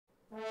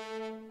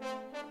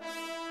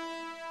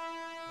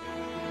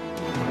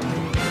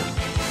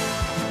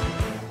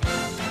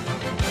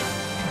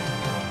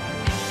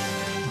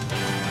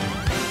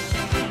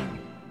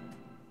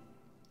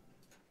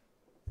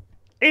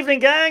evening,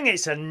 gang.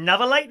 It's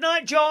another late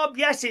night job.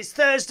 Yes, it's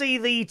Thursday,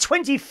 the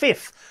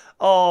 25th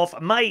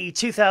of May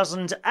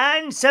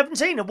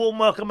 2017. A warm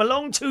welcome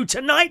along to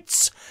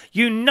tonight's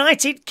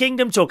United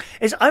Kingdom talk.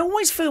 I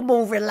always feel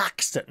more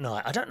relaxed at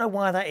night. I don't know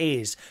why that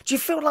is. Do you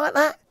feel like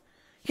that?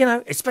 You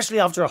know,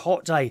 especially after a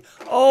hot day.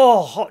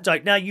 Oh, hot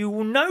day. Now, you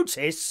will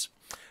notice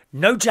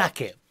no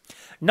jacket.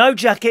 No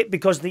jacket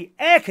because the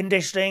air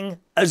conditioning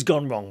has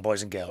gone wrong,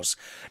 boys and girls.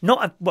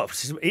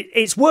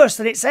 It's worse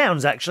than it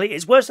sounds, actually.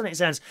 It's worse than it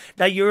sounds.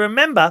 Now, you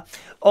remember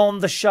on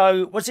the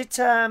show, was it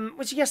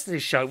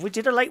yesterday's show? Was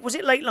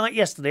it late night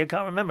yesterday? I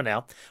can't remember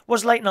now.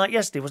 Was late night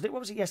yesterday? What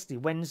was it yesterday?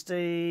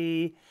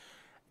 Wednesday?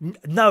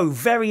 No,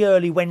 very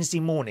early Wednesday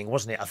morning,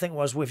 wasn't it? I think I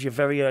was with you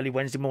very early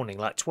Wednesday morning,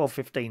 like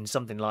 12:15,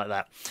 something like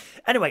that.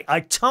 Anyway,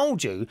 I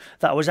told you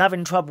that I was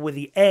having trouble with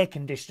the air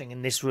conditioning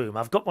in this room.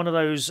 I've got one of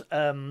those...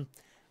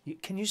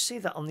 Can you see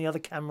that on the other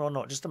camera or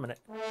not? Just a minute.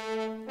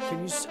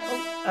 Can you see?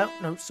 Oh,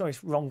 no, sorry,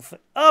 it's wrong thing.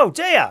 Oh,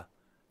 dear.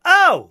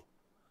 Oh,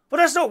 well,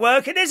 that's not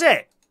working, is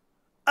it?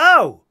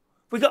 Oh,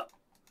 we got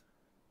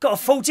a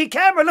faulty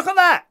camera. Look at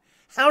that.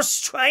 How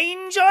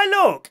strange I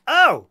look.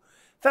 Oh,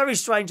 very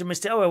strange and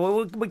mysterious. Oh,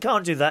 well, we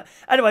can't do that.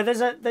 Anyway,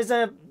 there's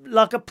a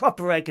like a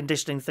proper air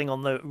conditioning thing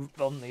on the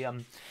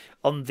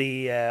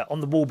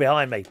wall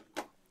behind me.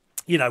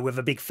 You know, with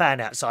a big fan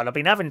outside. I've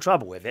been having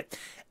trouble with it.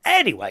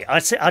 Anyway,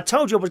 I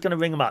told you I was going to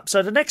ring them up.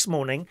 So the next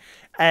morning,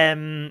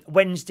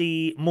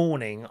 Wednesday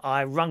morning,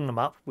 I rung them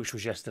up, which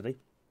was yesterday.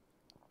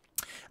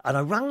 And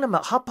I rang them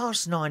at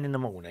 9:30 in the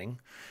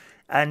morning.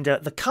 And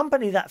the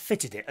company that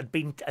fitted it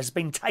has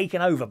been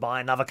taken over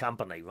by another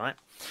company, right?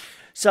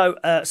 So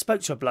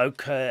spoke to a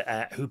bloke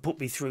who put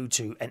me through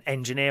to an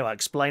engineer. I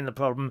explained the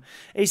problem.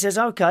 He says,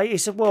 okay. He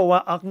said,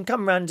 well, I can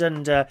come round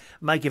and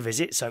make a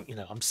visit. So, you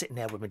know, I'm sitting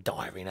there with my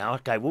diary now.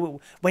 Okay,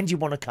 well, when do you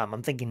want to come?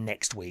 I'm thinking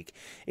next week.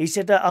 He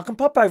said, I can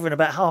pop over in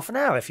about half an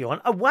hour if you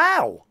want. Oh,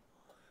 wow.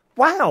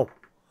 Wow.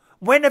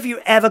 When have you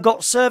ever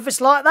got service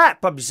like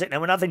that? Probably sitting there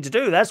with nothing to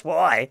do. That's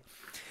why.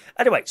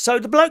 Anyway, so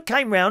the bloke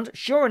came round.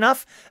 Sure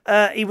enough,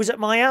 he was at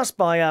my house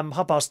by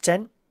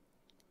 10:30.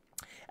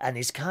 And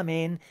he's come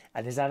in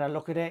and he's had a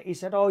look at it. He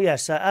said, oh,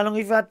 yes, how long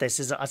have you had this?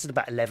 I said,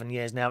 about 11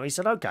 years now. He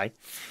said, okay.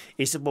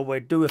 He said, well,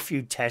 we'll do a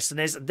few tests. And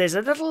there's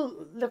a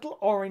little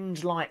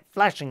orange light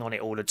flashing on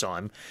it all the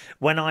time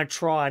when I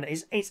try. And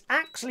it's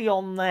actually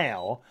on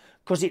now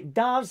because it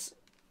does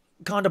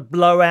kind of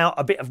blow out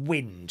a bit of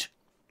wind.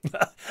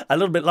 A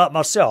little bit like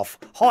myself.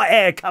 Hot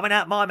air coming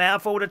out my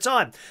mouth all the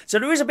time. So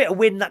there is a bit of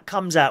wind that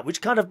comes out, which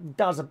kind of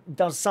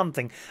does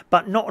something,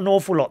 but not an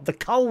awful lot. The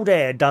cold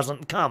air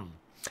doesn't come.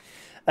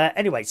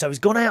 Anyway, so he's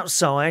gone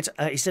outside.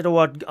 He said, oh,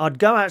 I'd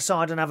go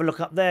outside and have a look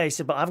up there. He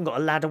said, but I haven't got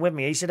a ladder with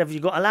me. He said, have you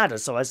got a ladder?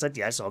 So I said,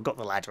 yes. So I got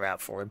the ladder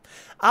out for him.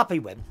 Up he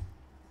went.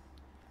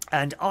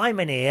 And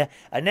I'm in here.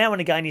 And now and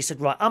again, he said,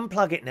 right,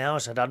 unplug it now. I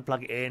said,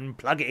 unplug it in,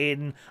 plug it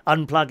in,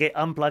 unplug it,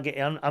 unplug it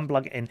in,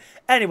 unplug it in.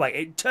 Anyway,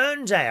 it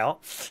turns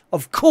out,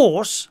 of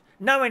course,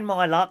 knowing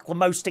my luck, the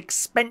most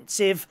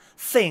expensive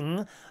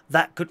thing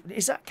that could...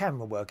 Is that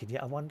camera working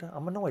yet, I wonder?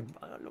 I'm annoyed.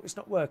 Look, it's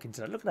not working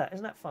today. Look at that.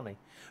 Isn't that funny?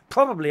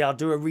 Probably I'll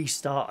do a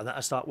restart and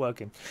that'll start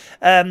working.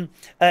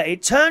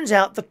 It turns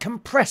out the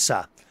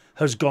compressor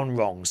has gone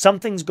wrong.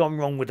 Something's gone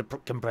wrong with the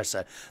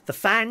compressor. The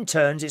fan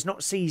turns. It's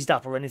not seized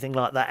up or anything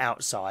like that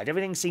outside.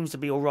 Everything seems to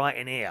be all right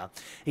in here.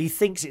 He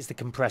thinks it's the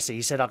compressor.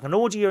 He said, I can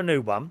order you a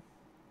new one.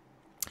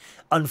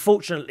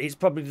 Unfortunately, it's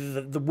probably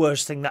the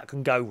worst thing that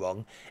can go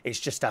wrong. It's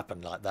just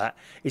happened like that.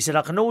 He said,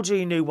 I can order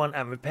you a new one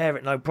and repair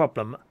it, no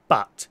problem.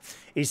 But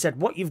he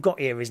said, what you've got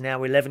here is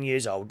now 11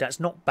 years old. That's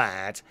not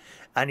bad.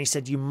 And he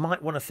said, you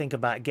might want to think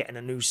about getting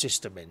a new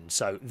system in.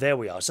 So there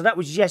we are. So that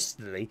was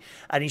yesterday.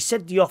 And he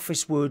said the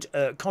office would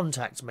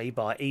contact me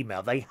by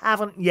email. They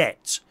haven't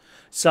yet.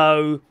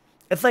 So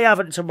if they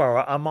haven't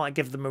tomorrow, I might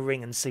give them a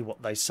ring and see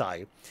what they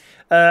say.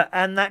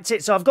 And that's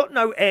it. So I've got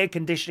no air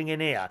conditioning in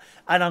here,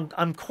 and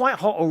I'm quite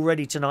hot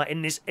already tonight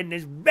in this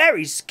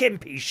very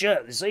skimpy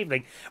shirt this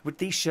evening. With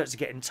these shirts are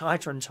getting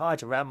tighter and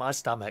tighter around my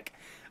stomach.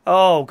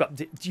 Oh God!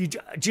 Do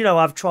you know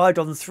I've tried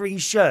on 3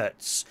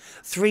 shirts,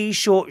 3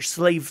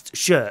 short-sleeved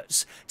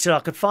shirts, till I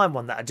could find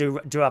one that I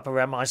do up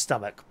around my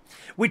stomach.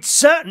 Which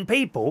certain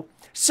people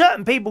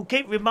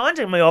keep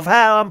reminding me of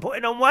how I'm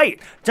putting on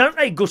weight, don't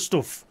they,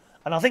 Gustav?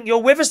 And I think you're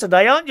with us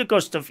today, aren't you,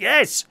 Gustav?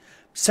 Yes.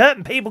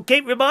 Certain people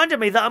keep reminding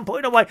me that I'm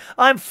putting away.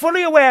 I'm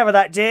fully aware of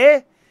that,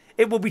 dear.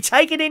 It will be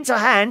taken into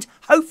hand,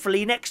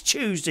 hopefully, next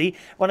Tuesday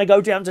when I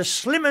go down to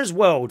Slimmer's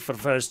World for the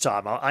first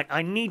time.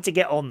 I need to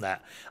get on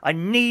that. I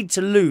need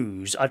to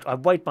lose. I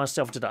weighed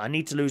myself today. I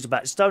need to lose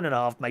about 1.5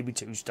 stone, maybe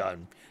 2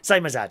 stone.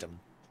 Same as Adam.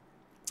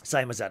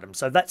 Same as Adam.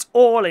 So that's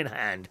all in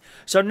hand.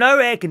 So no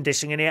air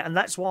conditioning in here, and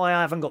that's why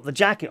I haven't got the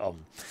jacket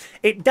on.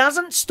 It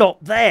doesn't stop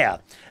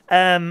there,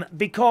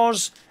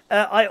 because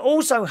I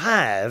also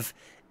have...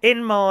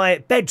 in my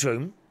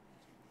bedroom,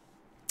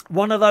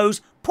 one of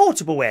those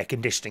portable air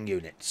conditioning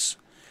units.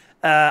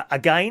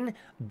 Again,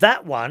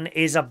 that one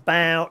is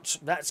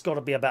that's got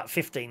to be about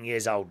 15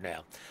 years old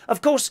now.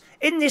 Of course,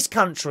 in this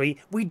country,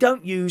 we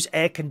don't use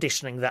air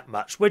conditioning that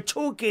much. We're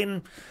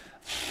talking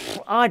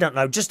I don't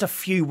know, just a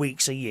few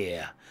weeks a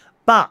year.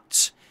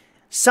 But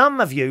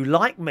some of you,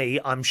 like me,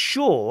 I'm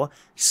sure,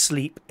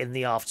 sleep in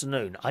the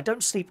afternoon. I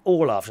don't sleep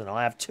all afternoon.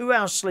 I have 2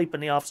 hours sleep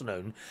in the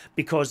afternoon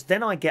because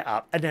then I get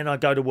up and then I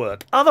go to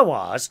work.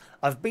 Otherwise,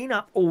 I've been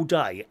up all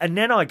day and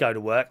then I go to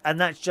work, and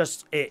that's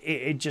just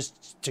it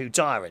just too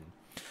tiring.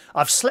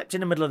 I've slept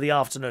in the middle of the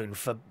afternoon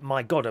for,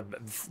 my God,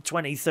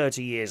 20,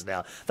 30 years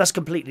now. That's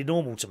completely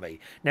normal to me.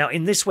 Now,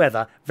 in this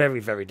weather,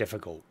 very, very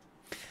difficult.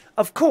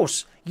 Of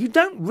course, you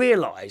don't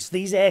realise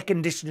these air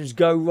conditioners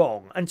go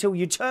wrong until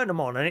you turn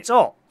them on and it's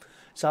hot.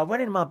 So I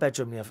went in my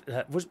bedroom,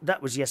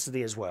 that was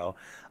yesterday as well.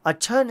 I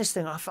turned this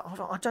thing, I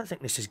thought, I don't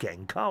think this is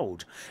getting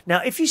cold.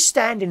 Now, if you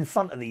stand in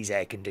front of these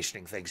air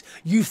conditioning things,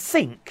 you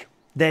think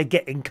they're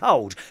getting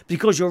cold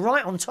because you're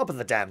right on top of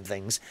the damn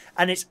things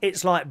and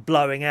it's like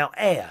blowing out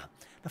air.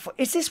 I thought,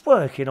 is this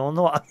working or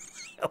not?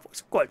 I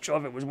wasn't quite sure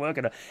if it was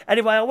working.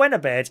 Anyway, I went to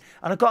bed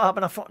and I got up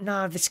and I thought,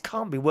 no, this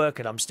can't be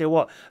working. I'm still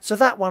what? So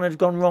that one had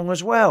gone wrong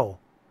as well.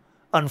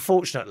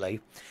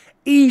 Unfortunately,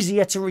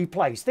 easier to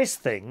replace. This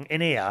thing in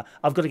here,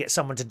 I've got to get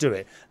someone to do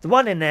it. The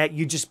one in there,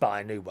 you just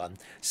buy a new one.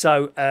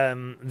 So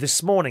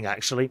this morning,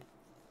 actually,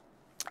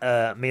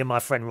 me and my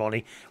friend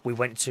Ronnie, we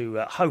went to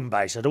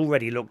Homebase. I'd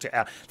already looked it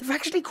out. They're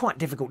actually quite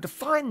difficult to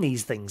find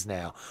these things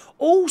now.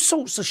 All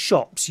sorts of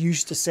shops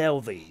used to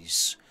sell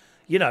these.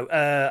 You know,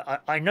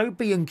 I know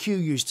B&Q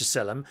used to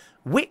sell them.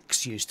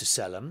 Wickes used to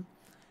sell them.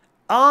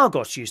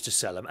 Argos used to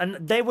sell them.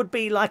 And there would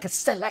be like a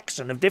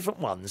selection of different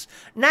ones.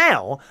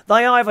 Now,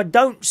 they either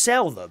don't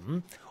sell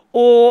them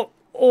or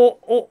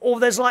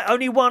there's like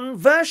only one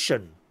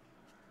version.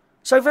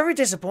 So very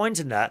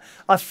disappointing that.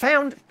 I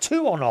found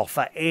 2 on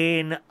offer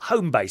in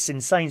Homebase,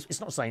 in Sainsbury's. It's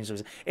not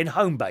Sainsbury's, in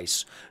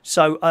Homebase.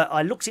 So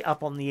I looked it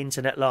up on the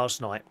internet last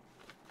night.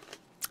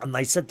 And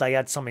they said they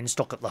had some in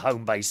stock at the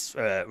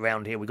Homebase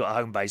round here. We got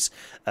a Homebase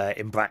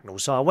in Bracknell.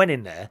 So I went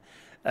in there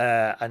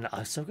and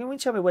I said, can you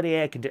tell me where the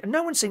air conditioners? And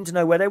no one seemed to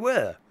know where they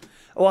were.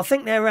 Oh, I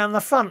think they're around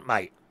the front,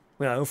 mate.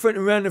 You know,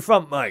 around the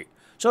front, mate.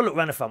 So I looked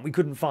around the front. We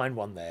couldn't find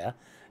one there.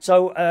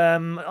 So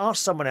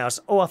asked someone else.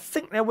 Oh, I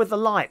think they're with the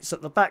lights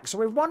at the back. So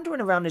we're wandering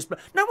around this.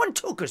 No one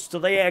took us to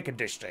the air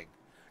conditioning.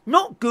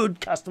 Not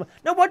good customer.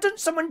 No, why don't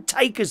someone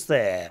take us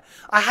there?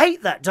 I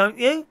hate that, don't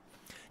you?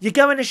 You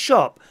go in a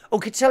shop, or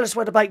could tell us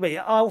where to bake me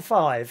at aisle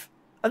 5,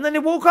 and then they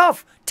walk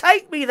off.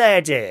 Take me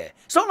there, dear.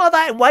 It's not like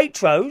that in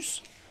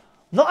Waitrose.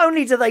 Not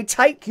only do they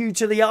take you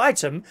to the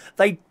item,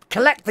 they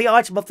collect the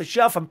item off the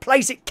shelf and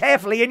place it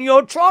carefully in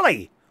your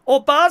trolley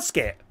or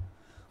basket.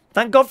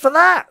 Thank God for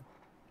that.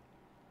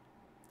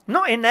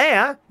 Not in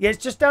there. Yeah,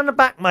 it's just down the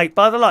back, mate,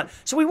 by the light.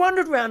 So we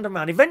wandered round and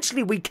round.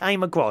 Eventually, we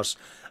came across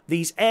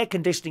these air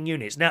conditioning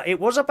units. Now, it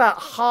was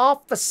about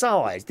half the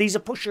size. These are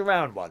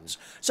push-around ones.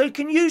 So you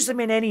can use them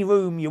in any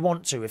room you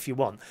want to if you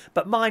want.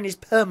 But mine is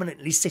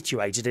permanently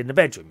situated in the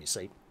bedroom, you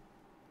see.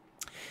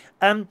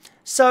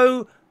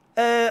 So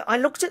I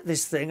looked at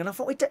this thing and I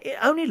thought, it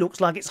only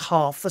looks like it's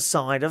half the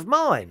size of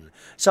mine.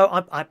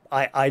 So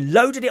I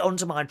loaded it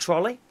onto my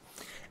trolley.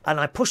 And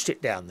I pushed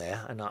it down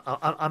there, and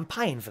I'm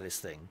paying for this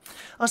thing.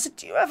 I said,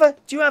 do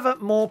you have a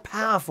more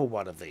powerful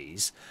one of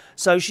these?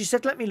 So she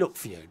said, let me look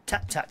for you.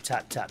 Tap, tap,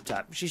 tap, tap,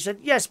 tap. She said,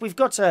 yes, we've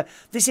got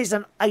this is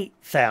an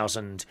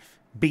 8,000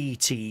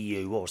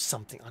 BTU or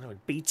something. I don't know,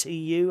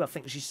 BTU, I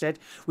think she said.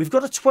 We've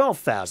got a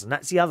 12,000,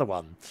 that's the other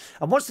one.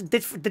 And what's the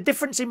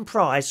difference in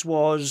price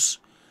was...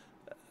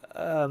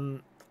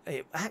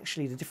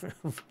 actually, the difference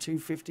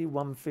 250,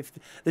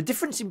 150. The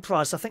difference in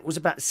price, I think, was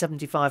about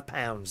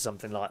 £75,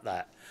 something like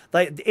that.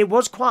 It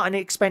was quite an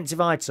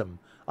expensive item,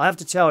 I have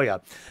to tell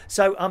you.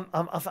 So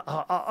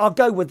I'll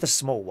go with the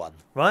small one,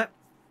 right?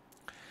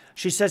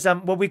 She says,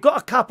 well, we've got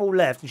a couple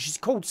left, and she's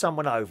called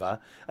someone over,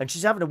 and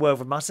she's having a word with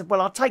them. I said, well,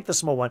 I'll take the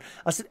small one.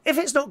 I said, if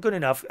it's not good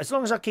enough, as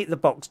long as I keep the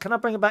box, can I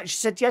bring it back? She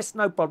said, yes,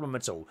 no problem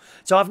at all.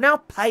 So I've now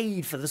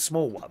paid for the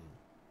small one.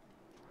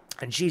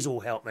 And she's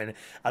all helped me.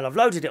 And I've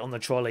loaded it on the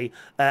trolley.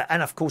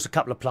 And, of course, a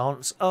couple of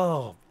plants.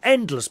 Oh,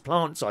 endless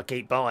plants I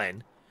keep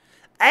buying.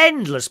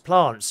 Endless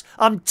plants.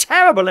 I'm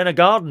terrible in a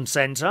garden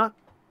centre.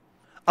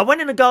 I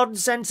went in a garden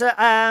centre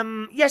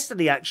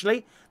yesterday,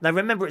 actually. Now,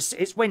 remember,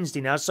 it's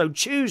Wednesday now, so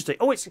Tuesday.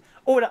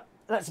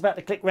 That's about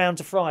to click round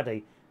to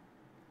Friday.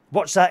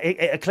 Watch that.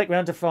 It'll click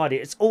round to Friday.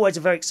 It's always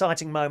a very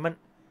exciting moment.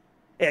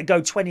 It'll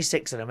go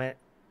 26 in a minute.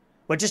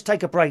 We'll just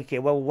take a break here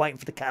while we're waiting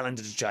for the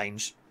calendar to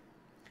change.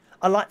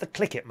 I like the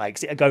click it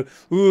makes. It'll go,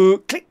 ooh,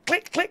 click,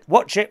 click, click.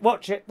 Watch it,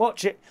 watch it,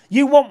 watch it.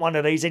 You want one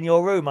of these in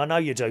your room. I know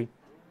you do.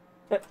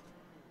 Did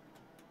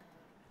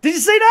you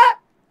see that?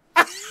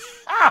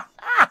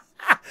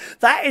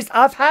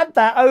 I've had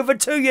that over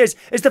 2 years.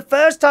 It's the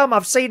first time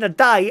I've seen a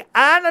day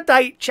and a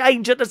date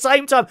change at the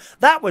same time.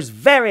 That was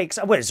very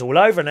exciting. Well, it's all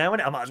over now, isn't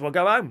it? I might as well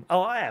go home.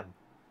 Oh, I am.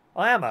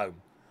 I am home.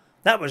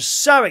 That was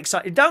so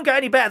exciting. Don't get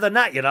any better than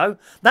that, you know.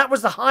 That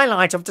was the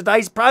highlight of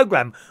today's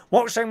programme.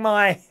 Watching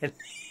my...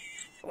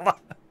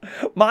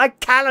 my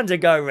calendar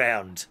go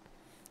round.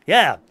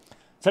 Yeah.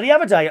 So the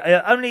other day,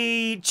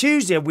 only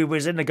Tuesday we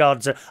was in the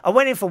garden. So I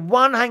went in for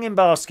one hanging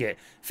basket.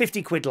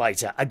 50 quid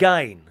later.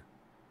 Again.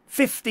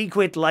 50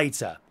 quid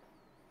later.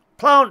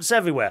 Plants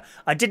everywhere.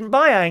 I didn't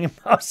buy a hanging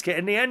basket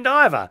in the end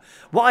either.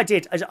 What I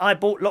did is I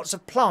bought lots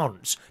of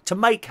plants to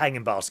make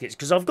hanging baskets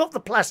because I've got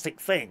the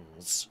plastic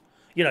things.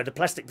 You know, the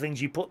plastic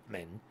things you put them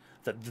in.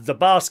 The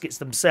baskets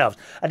themselves,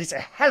 and it's a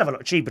hell of a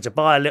lot cheaper to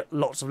buy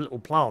lots of little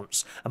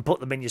plants and put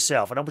them in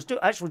yourself. And I was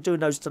actually doing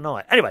those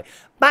tonight. Anyway,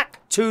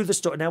 back to the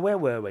story. Now, where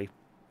were we?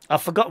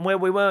 I've forgotten where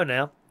we were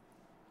now.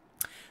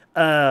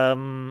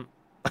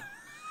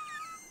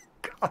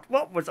 God,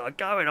 what was I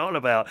going on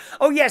about?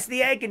 Oh yes,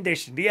 the air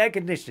conditioning. The air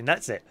conditioning.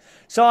 That's it.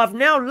 So I've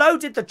now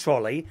loaded the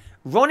trolley.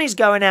 Ronnie's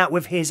going out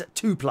with his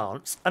 2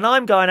 plants, and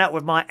I'm going out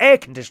with my air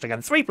conditioning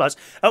and 3 plants.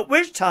 At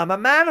which time a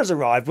man has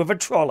arrived with a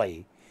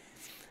trolley.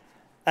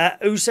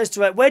 Who says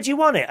to her, where do you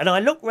want it? And I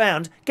look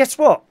round, guess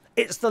what?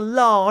 It's the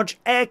large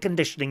air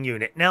conditioning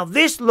unit. Now,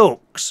 this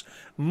looks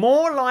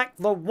more like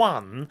the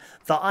one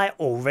that I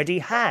already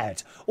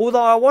had.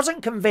 Although I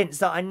wasn't convinced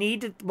that I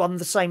needed one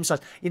the same size.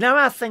 You know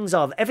how things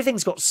are?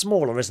 Everything's got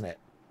smaller, isn't it?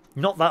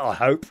 Not that, I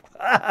hope.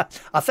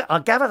 I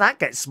gather that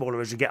gets smaller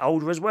as you get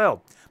older as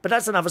well. But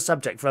that's another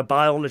subject for a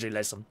biology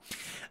lesson.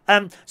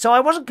 So I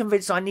wasn't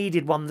convinced I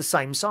needed one the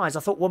same size. I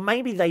thought, well,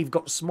 maybe they've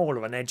got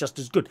smaller and they're just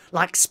as good.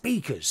 Like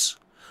speakers.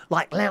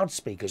 Like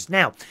loudspeakers.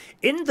 Now,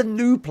 in the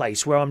new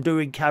place where I'm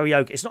doing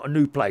karaoke, it's not a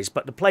new place,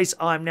 but the place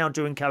I'm now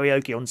doing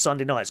karaoke on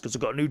Sunday nights because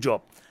I've got a new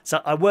job.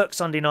 So I work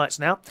Sunday nights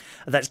now.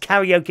 That's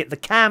karaoke at the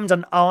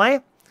Camden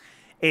Eye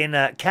in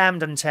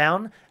Camden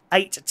Town,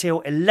 8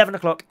 till 11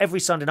 o'clock every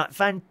Sunday night.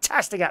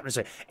 Fantastic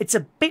atmosphere. It's a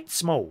bit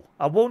small.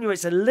 I warn you,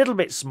 it's a little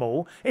bit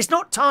small. It's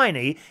not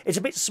tiny. It's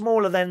a bit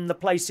smaller than the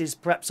places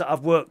perhaps that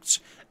I've worked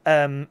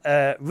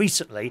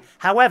recently.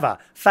 However,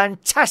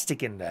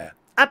 fantastic in there.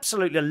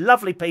 Absolutely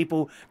lovely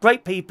people,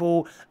 great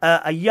people,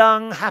 a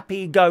young,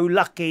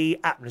 happy-go-lucky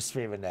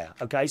atmosphere in there.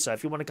 Okay, so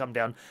if you want to come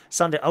down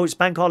Sunday, oh, it's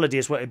bank holiday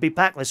as well. It'd be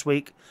packed this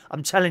week.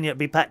 I'm telling you, it'd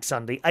be packed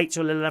Sunday, 8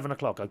 till 11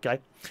 o'clock. Okay.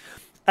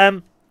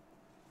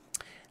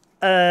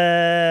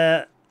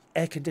 Air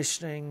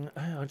conditioning.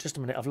 Oh, just a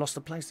minute, I've lost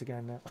the place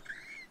again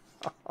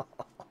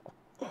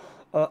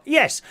now.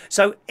 Yes,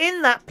 so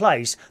in that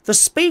place, the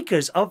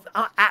speakers are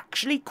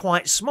actually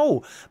quite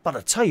small. But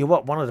I tell you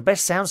what, one of the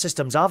best sound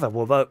systems I've ever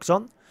worked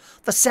on.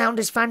 The sound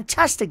is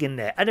fantastic in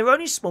there, and they're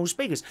only small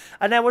speakers.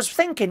 And I was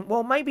thinking,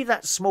 well, maybe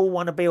that small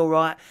one will be all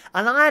right.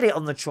 And I had it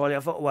on the trolley. I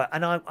thought, well,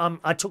 and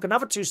I took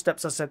another 2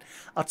 steps. I said,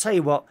 I'll tell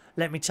you what,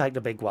 let me take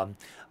the big one.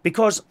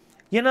 Because,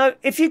 you know,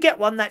 if you get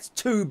one that's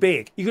too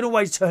big, you can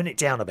always turn it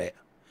down a bit.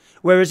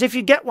 Whereas if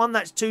you get one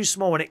that's too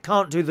small and it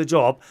can't do the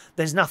job,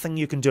 there's nothing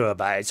you can do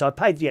about it. So I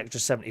paid the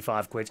extra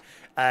 75 quid,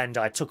 and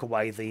I took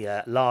away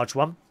the large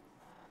one,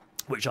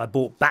 which I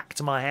brought back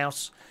to my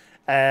house.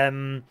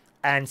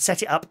 And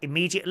set it up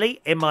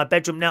immediately in my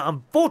bedroom. Now,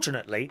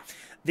 unfortunately,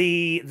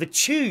 the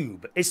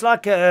tube, it's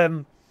like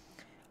an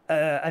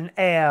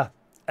air,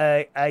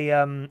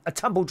 a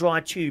tumble dry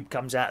tube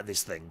comes out of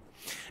this thing.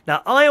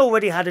 Now, I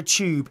already had a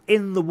tube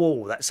in the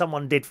wall that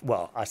someone did.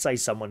 Well, I say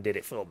someone did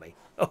it for me.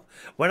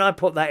 When I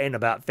put that in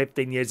about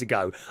 15 years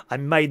ago, I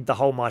made the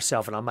hole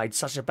myself, and I made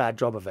such a bad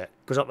job of it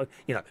because,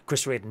 you know,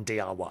 Chris Reardon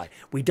DIY.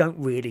 We don't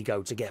really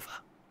go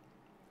together,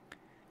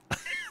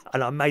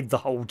 and I made the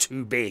hole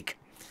too big.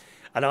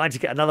 And I had to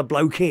get another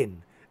bloke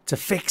in to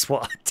fix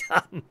what I'd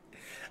done.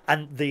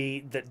 And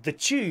the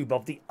tube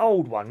of the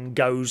old one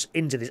goes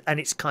into this, and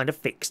it's kind of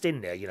fixed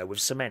in there, you know, with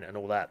cement and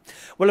all that.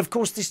 Well, of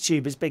course, this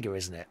tube is bigger,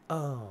 isn't it?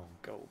 Oh,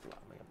 God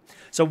blimey.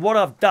 So what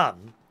I've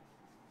done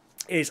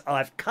is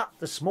I've cut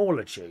the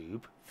smaller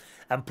tube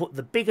and put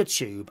the bigger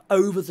tube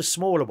over the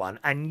smaller one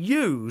and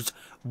used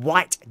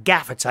white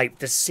gaffer tape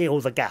to seal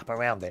the gap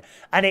around it.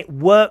 And it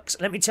works.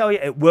 Let me tell you,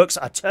 it works.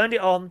 I turned it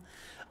on.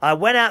 I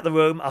went out the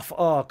room, I thought,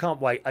 oh, I can't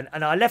wait.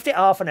 And I left it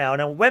half an hour,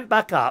 and I went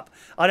back up,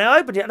 and I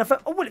opened it, and I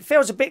thought, oh, well, it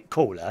feels a bit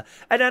cooler.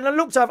 And then I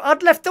looked over,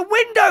 I'd left the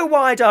window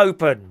wide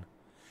open.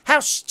 How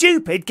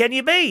stupid can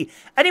you be?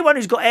 Anyone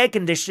who's got air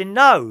conditioning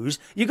knows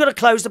you've got to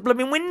close the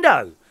blooming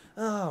window.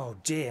 Oh,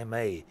 dear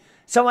me.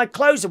 So I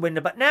closed the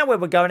window, but now we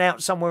were going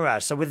out somewhere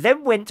else. So we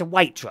then went to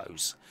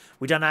Waitrose.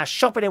 We done our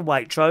shopping in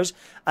Waitrose.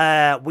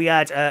 We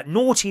had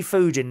naughty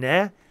food in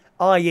there,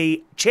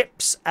 i.e.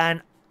 chips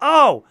and,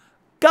 oh,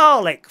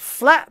 garlic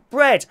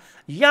flatbread.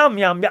 Yum,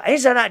 yum, yum.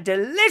 Isn't that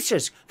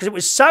delicious? Because it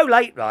was so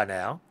late right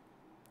now.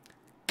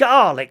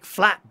 Garlic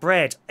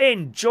flatbread.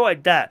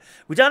 Enjoyed that.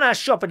 We done our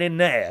shopping in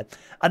there.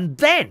 And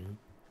then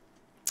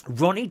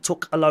Ronnie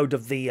took a load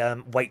of the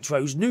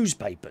Waitrose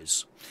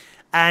newspapers.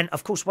 And,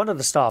 of course, one of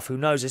the staff who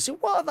knows us said,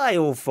 what are they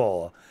all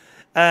for?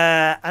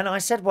 And I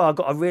said, well, I've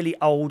got a really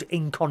old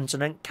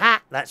incontinent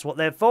cat. That's what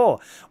they're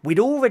for. We'd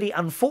already,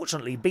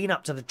 unfortunately, been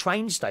up to the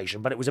train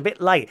station, but it was a bit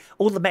late.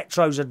 All the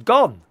metros had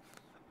gone.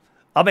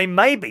 I mean,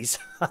 maybe.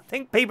 I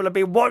think people have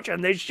been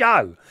watching this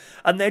show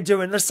and they're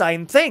doing the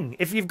same thing.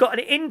 If you've got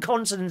an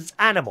incontinent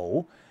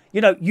animal, you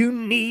know, you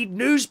need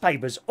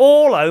newspapers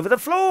all over the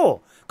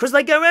floor because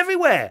they go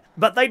everywhere,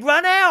 but they'd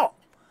run out.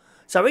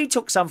 So he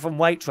took some from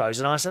Waitrose,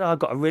 and I said, I've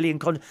got a really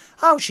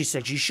Oh, she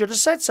said, you should have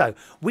said so.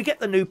 We get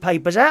the new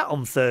papers out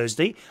on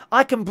Thursday.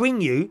 I can bring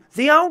you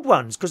the old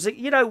ones. Because,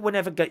 you know,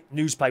 whenever you get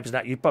newspapers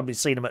out, you've probably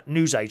seen them at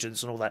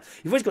newsagents and all that.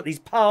 You've always got these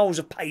piles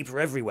of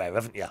paper everywhere,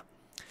 haven't you?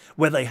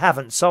 Where they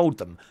haven't sold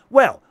them.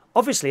 Well,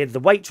 obviously,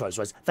 the Waitrose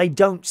ones, they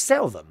don't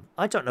sell them.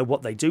 I don't know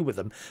what they do with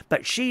them.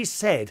 But she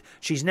said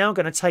she's now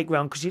going to take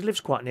round, because she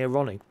lives quite near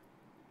Ronnie,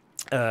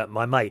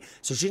 my mate.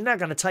 So she's now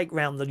going to take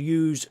round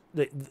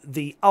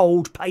the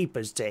old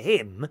papers to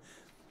him.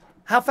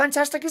 How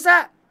fantastic is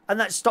that? And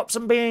that stops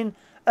them being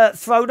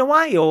thrown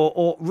away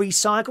or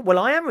recycled. Well,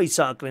 I am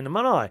recycling them,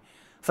 aren't I?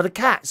 For the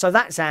cat. So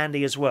that's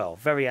handy as well.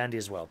 Very handy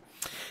as well.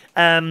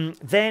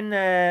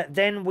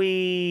 Then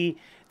we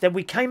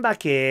came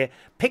back here,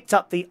 picked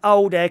up the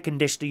old air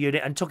conditioner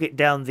unit and took it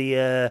down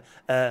the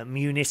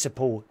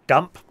municipal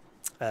dump,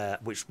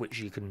 which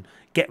you can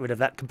get rid of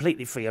that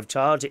completely free of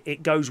charge.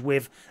 It goes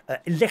with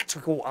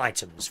electrical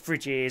items,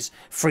 fridges,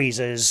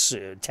 freezers,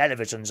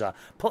 televisions. I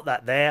put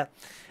that there.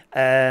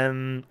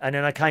 And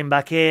then I came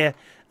back here,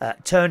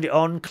 turned it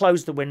on,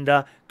 closed the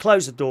window,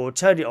 closed the door,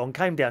 turned it on,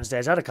 came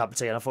downstairs, had a cup of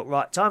tea, and I thought,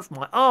 right, time for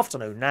my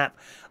afternoon nap.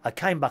 I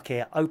came back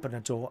here, opened the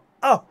door.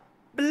 Oh,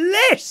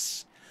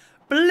 bliss!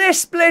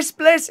 Bliss, bliss,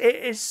 bliss. It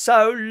is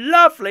so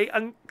lovely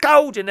and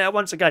cold in there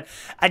once again.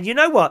 And you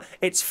know what?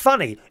 It's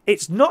funny.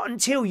 It's not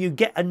until you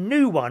get a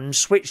new one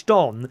switched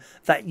on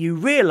that you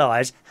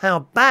realise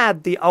how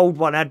bad the old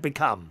one had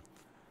become.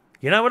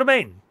 You know what I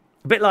mean?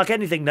 A bit like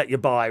anything that you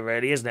buy,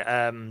 really, isn't it?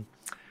 I'm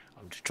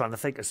just trying to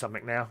think of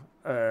something now.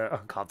 I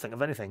can't think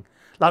of anything.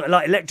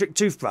 Like electric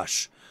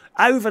toothbrush.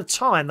 Over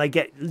time, they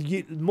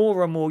get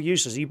more and more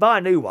useless. You buy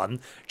a new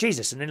one,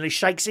 Jesus, and nearly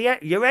shakes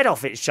your head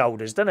off its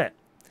shoulders, doesn't it?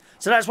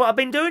 So that's what I've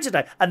been doing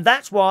today. And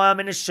that's why I'm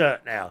in a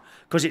shirt now.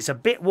 Because it's a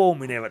bit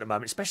warm in here at the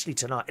moment, especially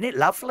tonight. Isn't it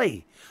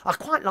lovely? I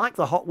quite like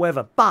the hot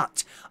weather,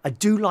 but I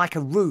do like a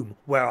room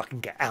where I can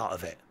get out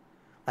of it.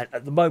 And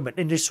at the moment,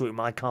 in this room,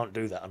 I can't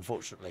do that,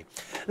 unfortunately.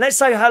 Let's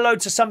say hello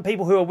to some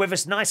people who are with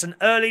us nice and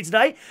early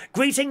today.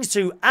 Greetings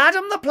to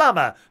Adam the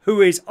Plumber,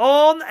 who is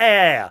on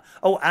air.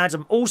 Oh,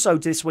 Adam, also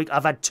this week,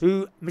 I've had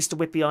 2 Mr.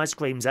 Whippy ice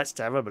creams. That's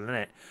terrible, isn't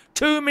it?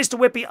 2 Mr.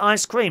 Whippy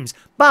ice creams.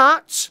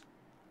 But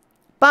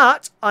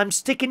I'm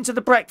sticking to the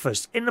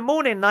breakfast. In the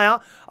morning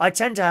now, I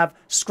tend to have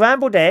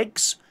scrambled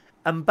eggs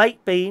and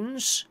baked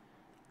beans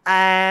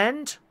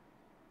and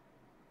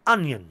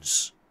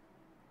onions.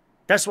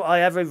 That's what I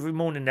have every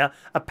morning now.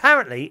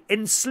 Apparently,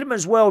 in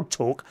Slimmer's World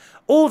Talk,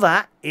 all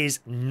that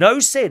is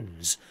no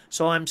sins.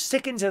 So I'm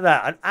sticking to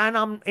that. And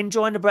I'm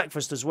enjoying the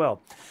breakfast as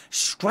well.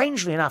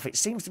 Strangely enough, it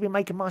seems to be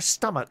making my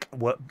stomach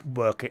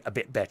work a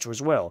bit better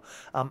as well.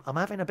 I'm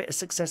having a bit of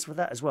success with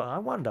that as well. I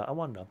wonder.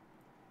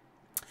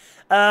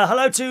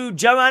 Hello to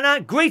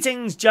Joanna.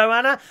 Greetings,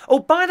 Joanna. Oh,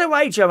 by the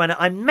way, Joanna,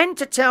 I meant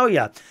to tell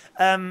you,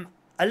 a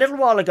little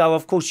while ago,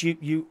 of course,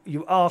 you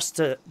asked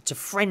to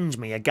friend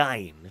me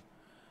again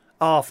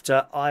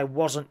after I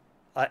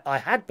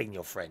had been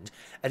your friend.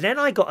 And then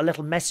I got a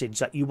little message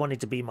that you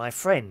wanted to be my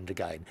friend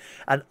again.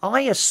 And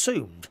I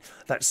assumed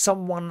that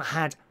someone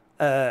had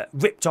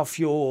ripped off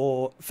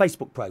your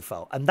Facebook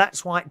profile. And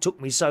that's why it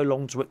took me so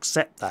long to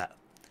accept that.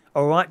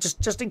 All right,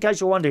 just in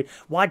case you're wondering,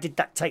 why did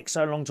that take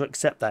so long to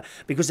accept that?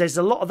 Because there's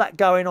a lot of that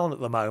going on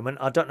at the moment.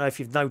 I don't know if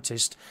you've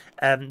noticed.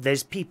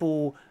 There's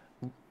people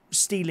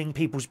stealing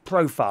people's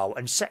profile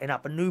and setting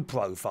up a new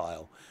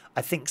profile.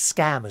 I think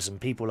scammers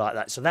and people like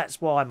that. So that's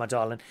why, my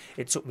darling,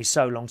 it took me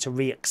so long to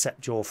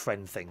re-accept your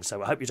friend thing.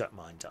 So I hope you don't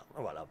mind.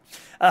 Oh, well,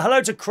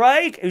 hello to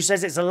Craig, who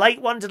says it's a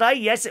late one today.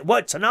 Yes, it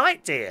was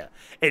tonight, dear.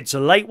 It's a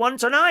late one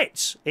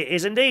tonight. It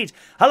is indeed.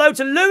 Hello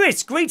to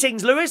Lewis.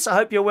 Greetings, Lewis. I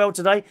hope you're well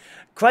today.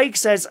 Craig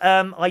says,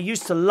 I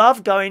used to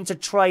love going to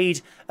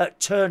trade at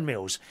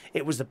Turnmills.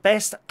 It was the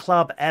best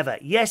club ever.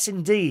 Yes,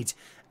 indeed.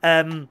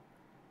 I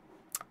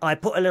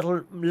put a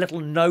little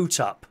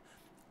note up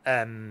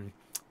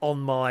on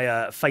my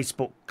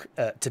Facebook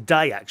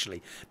today,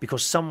 actually,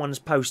 because someone's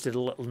posted a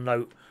little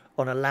note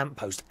on a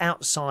lamppost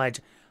outside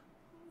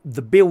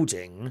the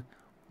building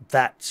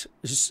that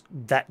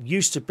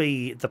used to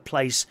be the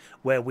place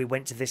where we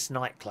went to this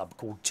nightclub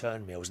called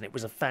Turnmills, and it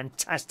was a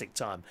fantastic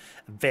time.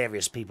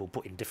 Various people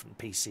putting different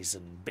pieces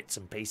and bits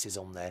and pieces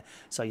on there.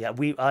 So yeah,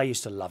 I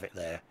used to love it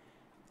there.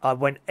 I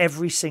went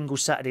every single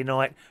Saturday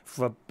night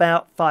for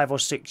about 5 or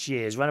 6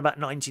 years, around about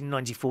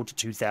 1994 to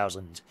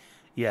 2000.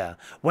 Yeah.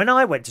 When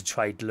I went to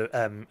trade,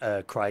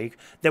 Craig,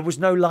 there was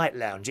no light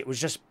lounge. It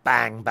was just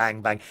bang,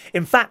 bang, bang.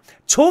 In fact,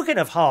 talking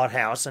of hard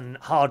house and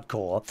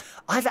hardcore,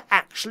 I've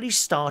actually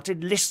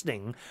started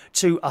listening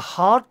to a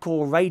hard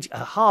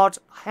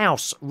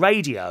house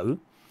radio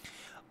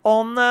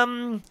on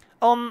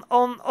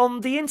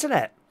the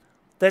internet.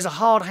 There's a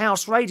hard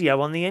house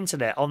radio on the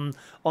internet.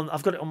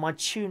 I've got it on my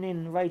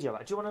TuneIn radio.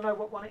 Do you want to know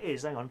what one it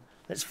is? Hang on,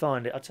 let's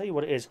find it. I'll tell you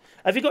what it is.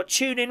 Have you got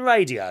TuneIn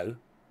Radio?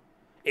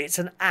 It's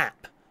an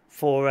app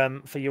for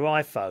your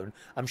iPhone.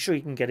 I'm sure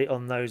you can get it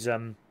on those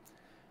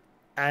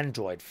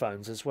Android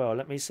phones as well.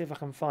 Let me see if I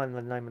can find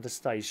the name of the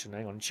station.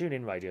 Hang on,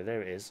 TuneIn Radio.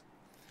 There it is.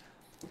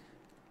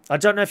 I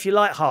don't know if you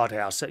like hard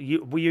house.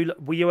 Were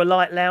you a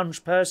light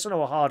lounge person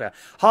or harder?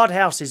 Hard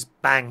house is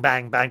bang,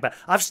 bang, bang, bang.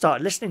 I've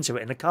started listening to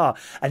it in the car,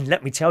 and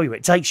let me tell you,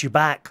 it takes you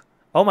back.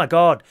 Oh my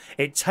God,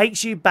 it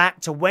takes you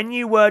back to when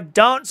you were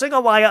dancing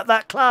away at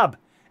that club.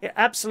 It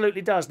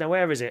absolutely does. Now,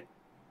 where is it?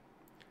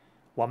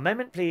 One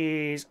moment,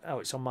 please. Oh,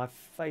 it's on my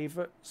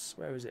favourites.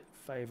 Where is it?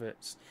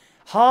 Favourites.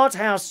 Hard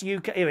House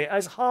UK. Here it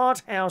is.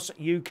 Hard House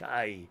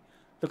UK.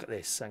 Look at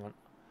this. Hang on.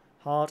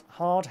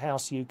 Hard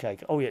House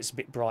UK. Oh, yeah, it's a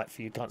bit bright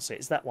for you. Can't see it.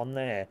 It's that one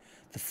there.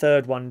 The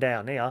third one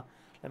down here.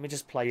 Let me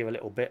just play you a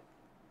little bit.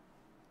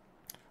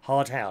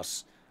 Hard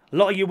House. A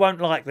lot of you won't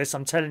like this.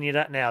 I'm telling you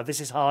that now. This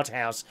is Hard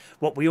House.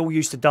 What we all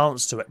used to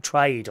dance to at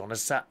Trade on a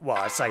Well,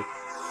 I say.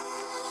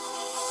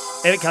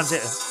 Here it comes. Here.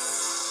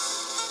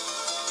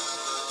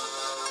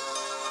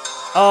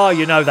 Oh,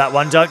 you know that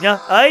one, don't you?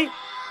 Eh?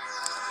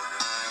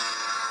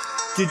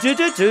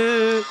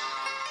 Do.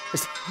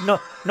 It's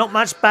not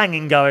much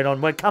banging going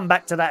on. We'll come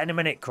back to that in a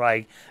minute,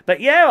 Craig.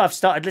 But yeah, I've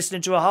started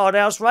listening to a hard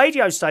house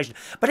radio station.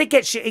 But it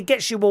gets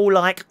you all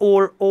like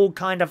all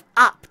kind of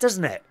up,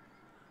 doesn't it?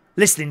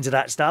 Listening to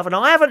that stuff, and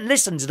I haven't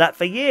listened to that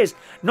for years.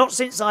 Not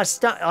since I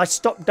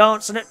stopped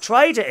dancing at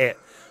Trade at it.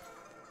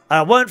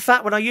 I weren't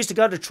fat when I used to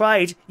go to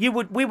Trade. We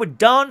were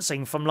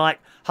dancing from like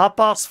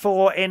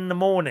 4:30 in the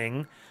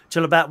morning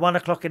till about 1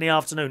 o'clock in the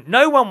afternoon.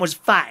 No one was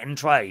fat in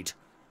Trade.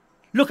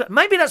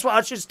 Maybe that's what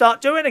I should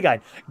start doing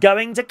again.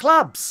 Going to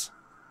clubs.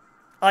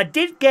 I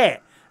did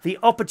get the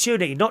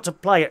opportunity not to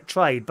play at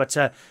Trade, but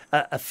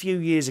a few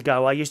years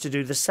ago I used to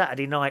do the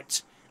Saturday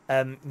night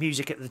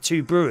music at the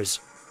Two Brewers.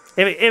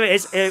 Here it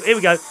is. Here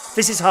we go.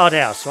 This is Hard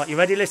House. Right, you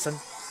ready? Listen.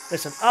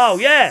 Oh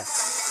yeah.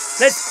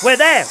 We're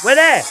there.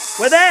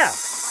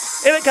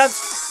 Here it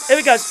comes. Here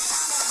it goes.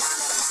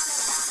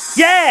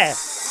 Yeah.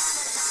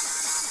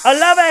 I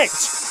love it.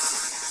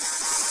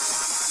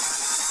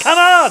 Come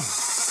on.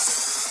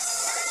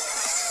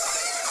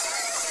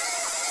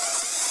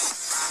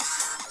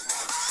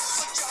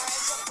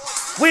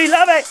 We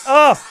love it.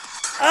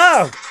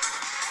 Oh.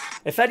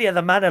 If any of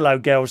the Manilow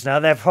girls now,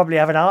 they're probably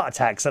having heart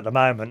attacks at the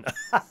moment.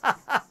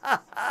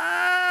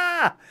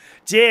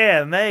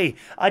 Dear me.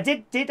 I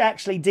did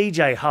actually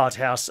DJ Hard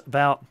House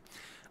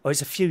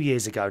it's a few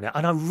years ago now,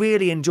 and I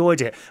really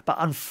enjoyed it. But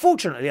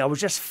unfortunately, I was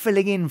just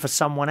filling in for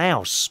someone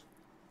else.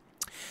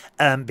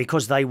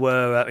 Because they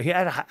were, he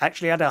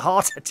actually had a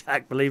heart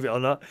attack, believe it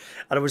or not,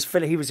 and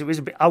he was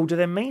a bit older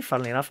than me,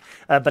 funnily enough,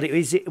 but it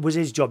was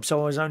his job,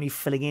 so I was only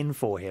filling in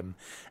for him.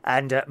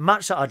 And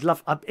much that I'd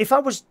love, if I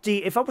was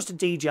to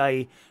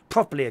DJ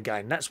properly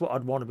again, that's what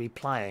I'd want to be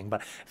playing.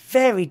 But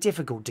very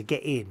difficult to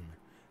get in.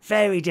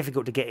 Very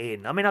difficult to get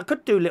in. I mean, I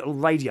could do little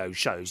radio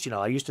shows.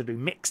 I used to do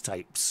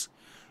mixtapes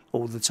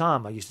all the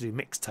time. I used to do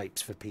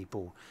mixtapes for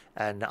people,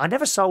 and I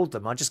never sold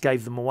them. I just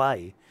gave them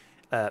away.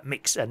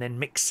 Mix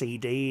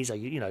CDs,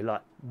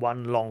 like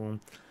one long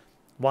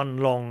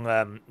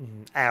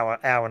hour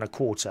and a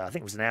quarter. I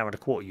think it was an hour and a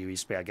quarter you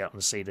used to be able to get on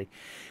the CD,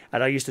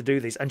 and I used to do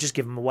these and just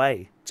give them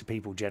away to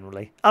people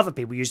generally. Other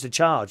people used to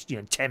charge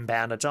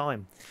 £10 a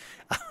time.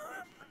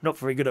 Not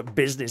very good at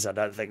business, I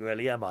don't think,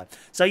 really, am I?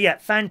 So yeah,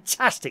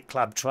 fantastic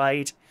club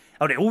Trade.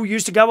 Oh, it all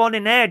used to go on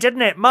in there,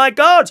 didn't it? My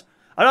God,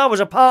 and I was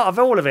a part of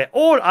all of it.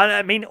 All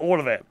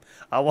of it.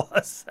 I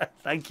was.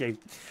 Thank you.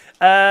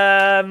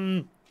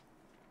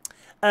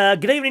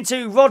 Good evening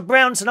to Rod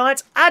Brown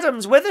tonight.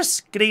 Adam's with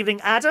us. Good evening,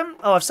 Adam.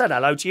 Oh, I've said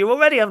hello to you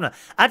already, haven't I?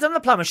 Adam the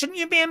plumber, shouldn't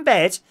you be in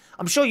bed?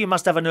 I'm sure you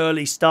must have an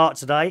early start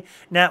today.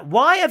 Now,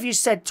 why have you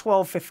said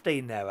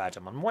 12:15 there,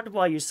 Adam? I wonder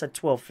why you said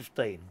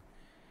 12:15.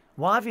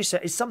 Why have you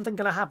said... Is something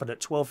going to happen at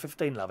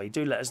 12:15, lovey?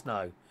 Do let us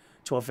know.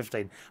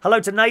 12:15. Hello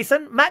to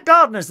Nathan. Matt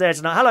Gardner's there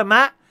tonight. Hello,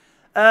 Matt.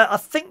 I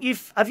think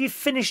have you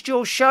finished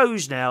your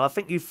shows now? I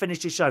think you've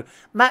finished your show.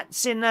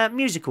 Matt's in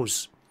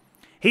musicals.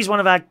 He's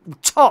one of our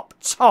top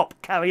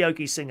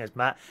karaoke singers,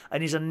 Matt,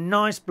 and he's a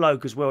nice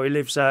bloke as well. He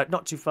lives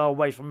not too far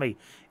away from me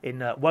in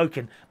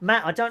Woking.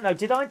 Matt, I don't know,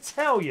 did I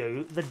tell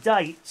you the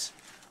date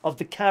of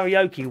the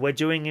karaoke we're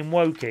doing in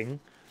Woking?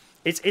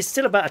 It's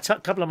still about a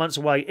couple of months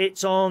away.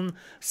 It's on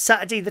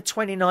Saturday the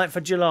 29th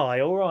of July,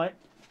 all right?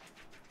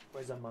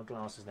 Where's my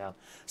glasses now?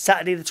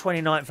 Saturday the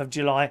 29th of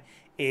July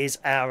is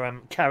our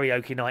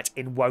karaoke night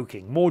in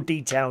Woking. More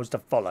details to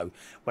follow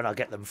when I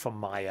get them from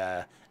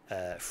my...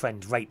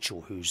 friend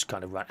Rachel, who's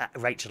kind of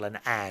Rachel and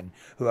Anne,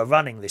 who are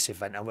running this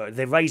event, and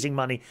they're raising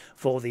money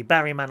for the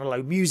Barry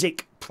Manilow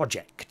Music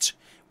Project,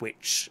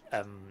 which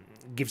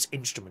gives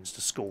instruments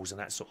to schools and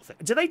that sort of thing.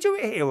 Do they do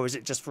it here, or is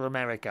it just for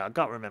America? I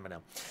can't remember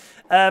now.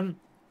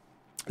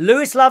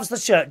 Lewis loves the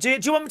shirt. Do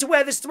you want me to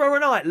wear this tomorrow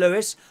night,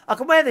 Lewis? I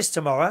can wear this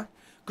tomorrow,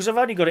 because I've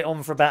only got it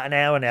on for about an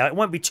hour now. It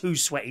won't be too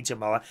sweaty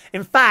tomorrow.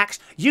 In fact,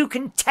 you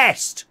can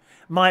test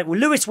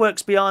Lewis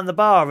works behind the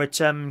bar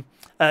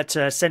at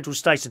Central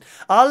Station.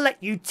 I'll let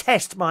you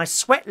test my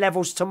sweat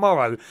levels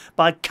tomorrow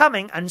by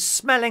coming and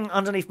smelling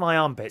underneath my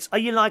armpits. Are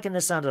you liking the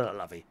sound of that,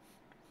 lovey?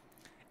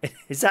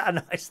 Is that a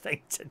nice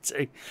thing to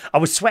do? I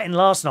was sweating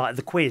last night at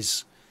the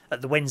quiz,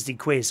 at the Wednesday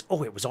quiz.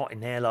 Oh, it was hot in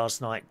there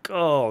last night.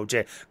 Oh,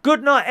 dear.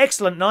 Good night.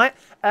 Excellent night.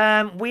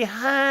 We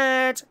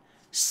had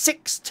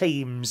 6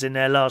 teams in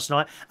there last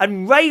night.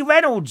 And Ray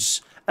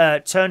Reynolds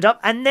turned up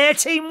and their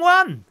team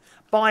won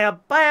by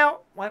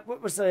about,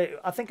 what was the,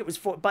 I think it was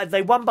 4, but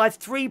they won by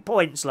 3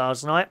 points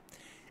last night.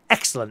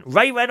 Excellent.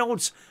 Ray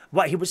Reynolds,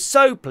 well, he was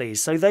so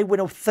pleased. So they win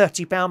a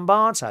 £30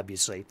 bar tab, you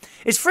see.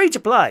 It's free to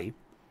play.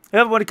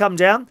 Whoever want to come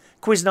down,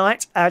 quiz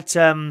night at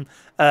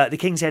the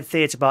King's Head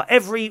Theatre Bar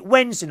every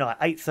Wednesday night,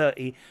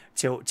 8:30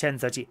 till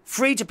 10:30.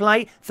 Free to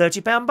play,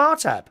 £30 bar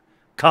tab.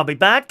 Can't be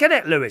bad, can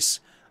it, Lewis?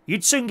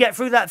 You'd soon get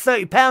through that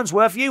 £30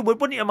 worth, you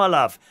would, wouldn't you, my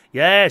love?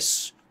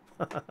 Yes.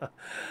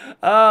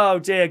 Oh,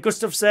 dear.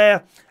 Gustav's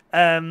there.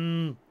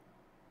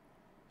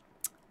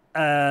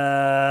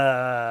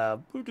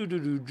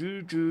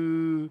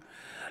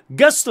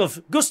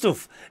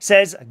 Gustav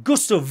says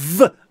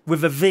Gustav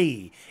with a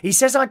V. He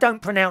says I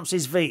don't pronounce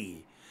his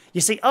V.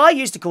 You see, I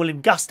used to call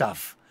him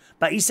Gustav,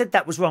 but he said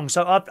that was wrong.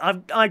 So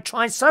I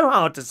tried so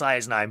hard to say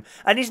his name,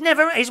 and he's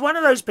one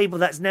of those people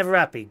that's never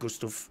happy.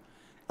 Gustav,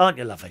 aren't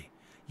you, lovey?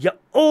 You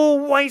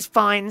always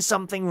find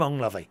something wrong,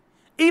 lovey,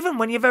 even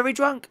when you're very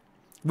drunk.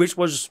 Which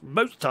was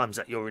most times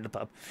that you're in the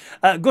pub.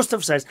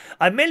 Gustav says,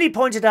 I merely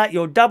pointed out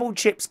your double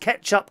chips,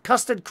 ketchup,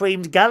 custard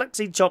creamed,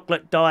 galaxy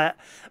chocolate diet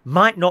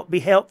might not be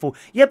helpful.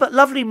 Yeah, but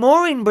lovely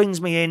Maureen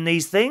brings me in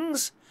these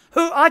things.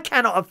 I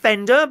cannot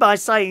offend her by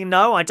saying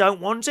no, I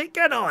don't want it,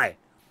 can I?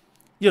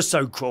 You're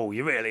so cruel,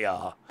 you really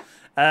are.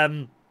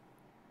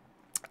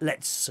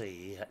 Let's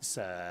see.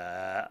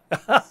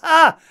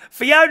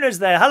 Fiona's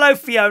there. Hello,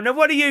 Fiona.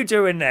 What are you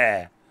doing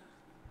there?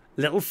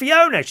 Little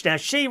Fiona. Now,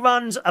 she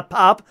runs a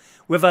pub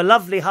with her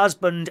lovely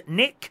husband,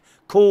 Nick,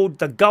 called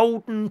the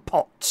Golden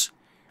Pot.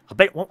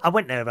 I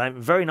went there,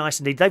 very nice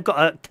indeed. They've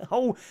got a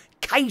whole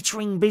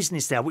catering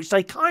business there, which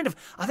I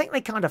think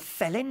they kind of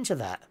fell into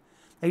that.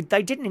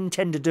 They didn't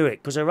intend to do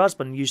it because her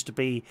husband used to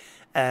be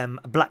a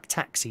black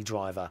taxi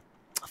driver.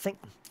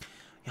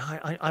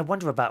 I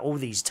wonder about all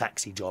these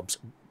taxi jobs.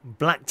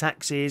 Black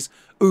taxis,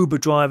 Uber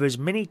drivers,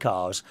 mini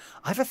cars.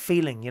 I have a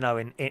feeling,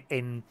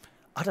 in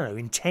I don't know,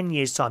 in 10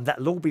 years' time,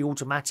 that'll all be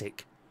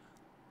automatic.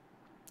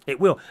 It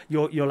will.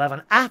 You'll have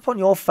an app on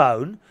your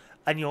phone,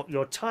 and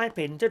you'll type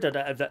in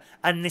and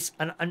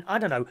I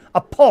don't know,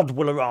 a pod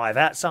will arrive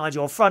outside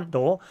your front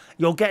door.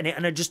 You'll get in it,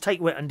 and it'll just take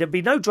you, and there'll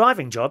be no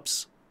driving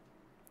jobs.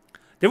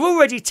 They're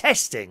already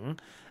testing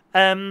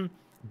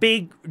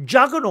big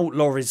juggernaut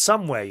lorries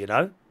somewhere,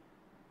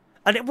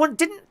 And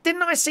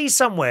didn't I see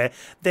somewhere?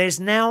 There's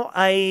now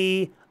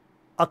a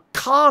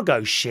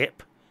cargo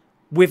ship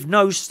with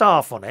no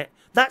staff on it.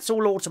 That's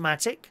all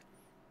automatic.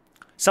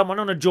 Someone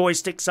on a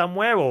joystick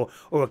somewhere or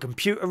a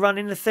computer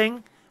running the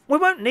thing. We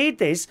won't need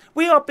this.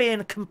 We are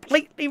being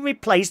completely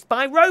replaced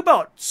by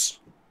robots.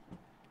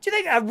 Do you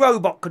think a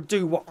robot could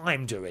do what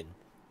I'm doing?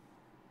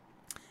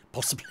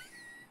 Possibly.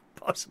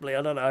 Possibly,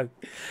 I don't know.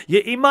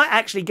 He might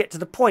actually get to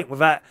the point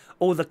without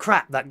all the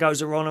crap that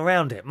goes on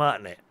around it,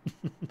 mightn't it?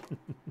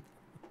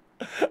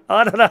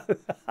 I don't know.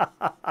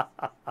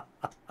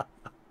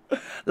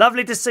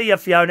 Lovely to see you,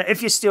 Fiona.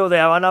 If you're still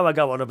there, I know I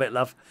go on a bit,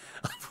 love.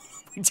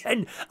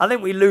 I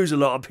think we lose a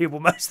lot of people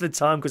most of the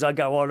time because I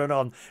go on and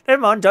on.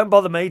 Never mind, don't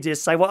bother me.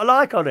 Just say what I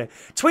like on it.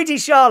 Tweety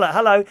Charlotte,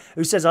 hello,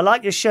 who says, I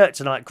like your shirt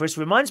tonight, Chris.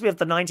 Reminds me of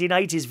the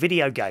 1980s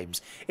video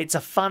games. It's a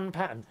fun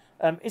pattern.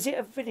 Is it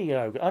a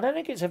video? I don't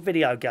think it's a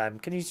video game.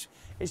 It's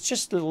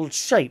just little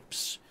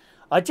shapes.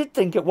 I did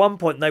think at one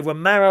point they were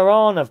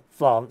marijuana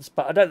plants,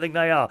 but I don't think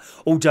they are.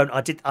 Oh,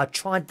 I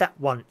tried that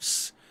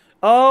once.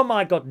 Oh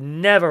my God,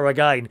 never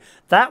again.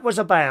 That's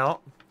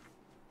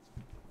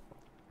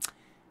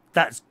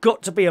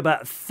got to be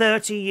about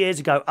 30 years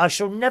ago. I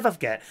shall never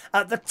forget.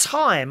 At the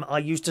time, I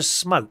used to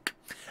smoke.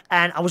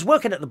 And I was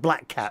working at the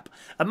Black Cap.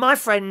 And my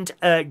friend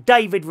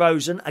David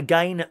Rosen,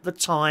 again at the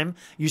time,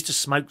 used to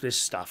smoke this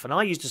stuff. And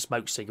I used to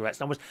smoke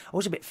cigarettes. And I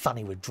was a bit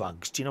funny with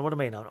drugs. Do you know what I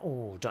mean?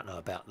 Don't know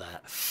about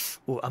that.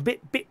 I'm a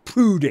bit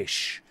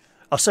prudish.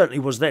 I certainly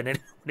was then when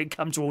it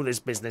comes to all this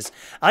business.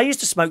 I used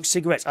to smoke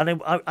cigarettes.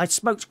 I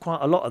smoked quite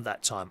a lot at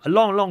that time. A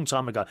long, long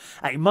time ago.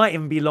 And it might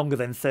even be longer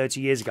than 30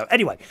 years ago.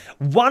 Anyway,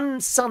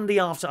 one Sunday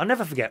afternoon, I'll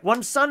never forget,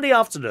 one Sunday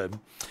afternoon,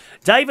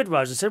 David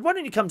Rosen said, why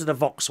don't you come to the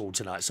Vauxhall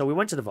tonight? So we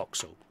went to the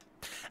Vauxhall.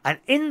 And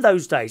in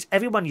those days,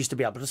 everyone used to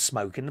be able to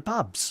smoke in the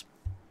pubs.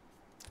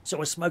 So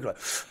I smoked like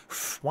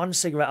one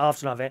cigarette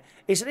after another.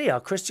 He said, here,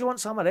 Chris, do you want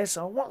some of this?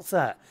 Oh, what's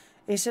that?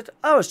 He said,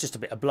 oh, it's just a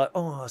bit of blow.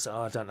 Oh, I said,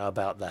 oh, I don't know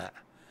about that.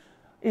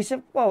 He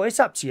said, well, it's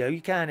up to you. You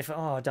can if,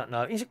 I don't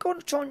know. He said, go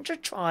on,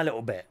 just try a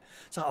little bit.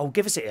 So, oh,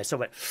 give us it here. So I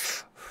went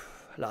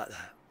like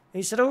that.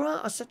 He said, all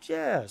right. I said,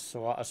 yeah, it's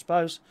all right, I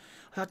suppose.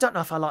 I don't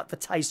know if I like the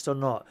taste or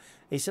not.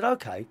 He said,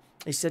 okay.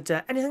 He said,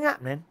 anything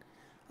happening?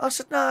 I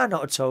said, no,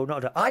 not at all,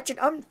 not at all. I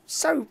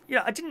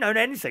didn't know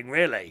anything,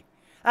 really.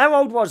 How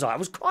old was I? I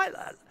was quite...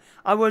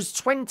 I was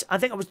 20... I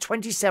think I was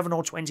 27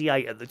 or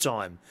 28 at the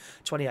time.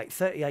 28,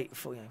 38,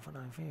 48,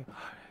 49,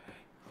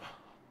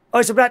 Oh,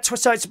 it's about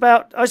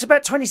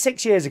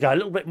 26 years ago, a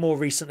little bit more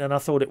recent than I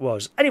thought it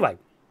was. Anyway,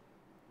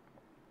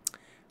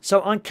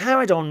 so I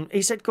carried on.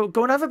 He said, go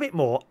and have a bit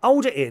more,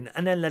 hold it in,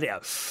 and then let it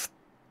out.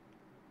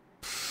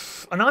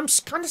 And I'm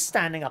kind of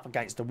standing up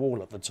against the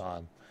wall at the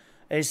time.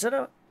 He said,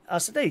 I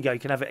said, there you go, you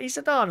can have it. He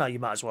said, oh, no, you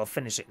might as well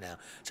finish it now.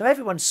 So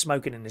everyone's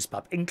smoking in this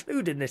pub,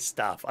 including this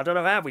stuff. I don't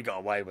know how we got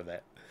away with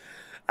it.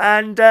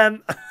 And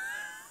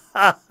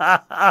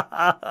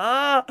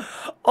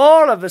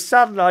all of a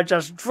sudden, I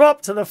just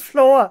dropped to the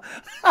floor.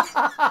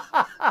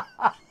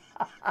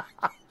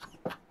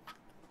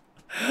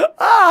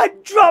 I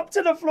dropped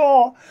to the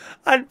floor.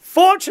 And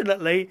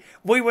fortunately,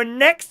 we were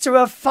next to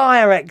a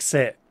fire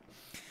exit.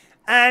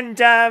 And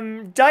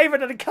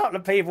David and a couple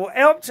of people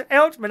helped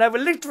me. They were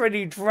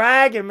literally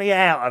dragging me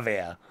out of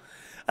here.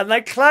 And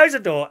they closed the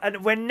door.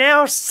 And we're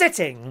now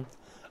sitting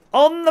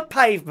on the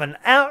pavement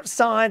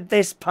outside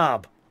this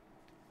pub.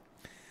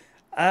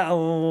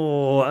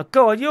 Oh,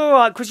 God, you're all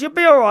right, Chris. You'll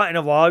be all right in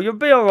a while. You'll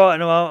be all right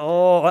in a while.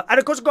 Oh, and,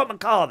 of course, I got my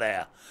car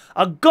there.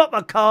 I got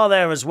my car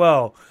there as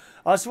well.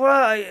 I said, well,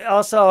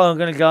 I said, oh, I'm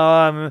going to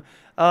go.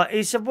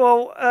 He said,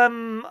 well,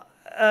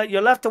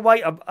 you'll have to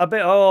wait a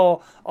bit.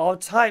 Oh, I'll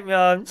take me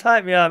home,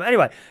 take me home.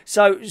 Anyway,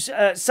 so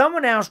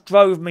someone else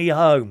drove me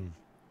home.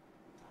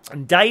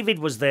 And David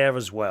was there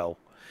as well.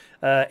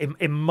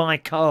 In my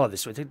car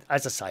this week.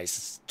 As I say,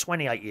 it's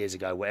 28 years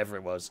ago, whatever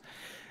it was.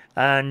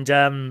 And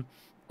on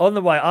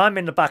the way, I'm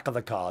in the back of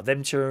the car.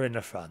 Them two are in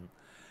the front.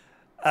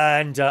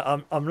 And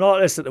I'm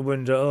like this at the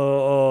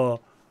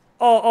window.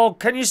 Oh,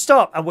 can you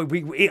stop? And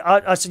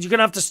I said, you're going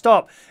to have to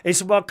stop. He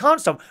said, well, I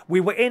can't stop. We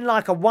were in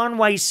like a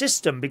one-way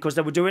system because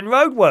they were doing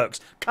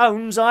roadworks.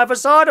 Cones either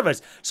side of us.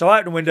 So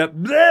I opened the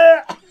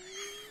window.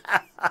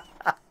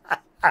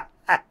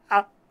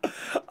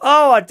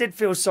 Oh, I did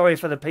feel sorry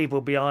for the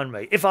people behind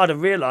me. If I'd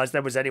have realised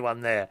there was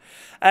anyone there.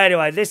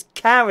 Anyway, this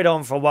carried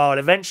on for a while.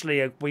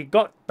 Eventually, we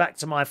got back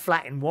to my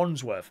flat in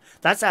Wandsworth.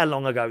 That's how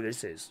long ago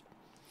this is.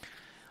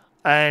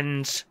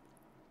 And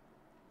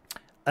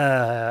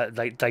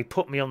they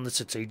put me on the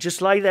settee.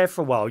 Just lay there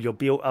for a while.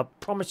 I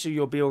promise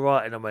you'll be all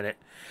right in a minute.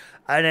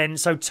 And then,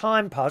 so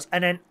time passed.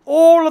 And then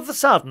all of a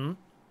sudden,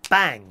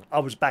 bang, I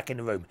was back in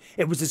the room.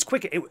 It was as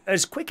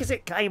quick as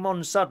it came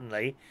on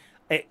suddenly.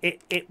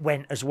 It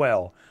went as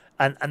well.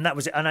 And that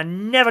was it. And I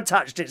never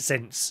touched it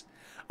since.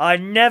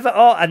 And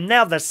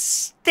now the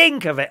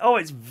stink of it. Oh,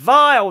 it's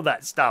vile,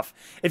 that stuff.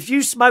 If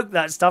you smoke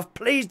that stuff,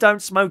 please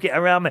don't smoke it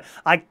around me.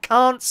 I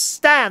can't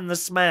stand the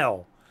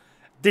smell.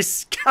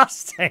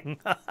 Disgusting.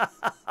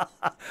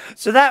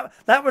 So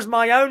that was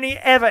my only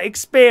ever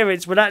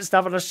experience with that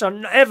stuff, and I shall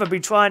never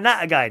be trying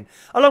that again.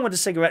 Along with the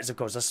cigarettes, of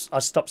course. I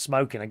stopped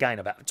smoking again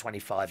about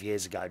 25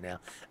 years ago now,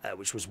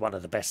 which was one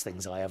of the best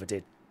things I ever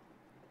did.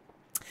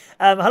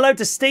 Hello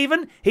to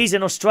Stephen. He's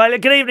in Australia.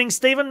 Good evening,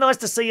 Stephen. Nice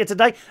to see you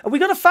today.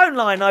 We've got a phone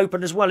line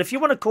open as well. If you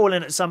want to call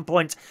in at some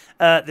point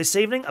this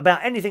evening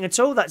about anything at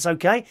all, that's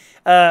okay.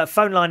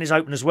 Phone line is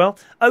open as well.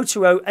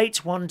 020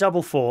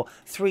 8144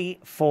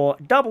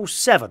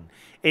 3477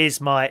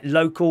 is my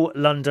local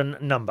London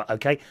number,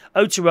 okay?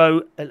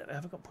 020... have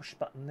I got to push the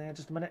button there?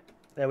 Just a minute.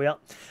 There we are.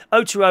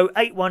 020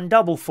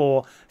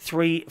 8144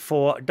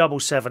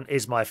 3477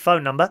 is my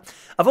phone number.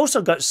 I've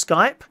also got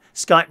Skype.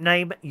 Skype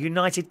name,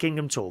 United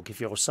Kingdom Talk. If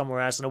you're somewhere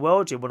else in the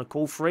world, you want to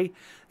call free,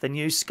 then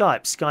use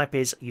Skype. Skype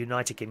is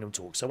United Kingdom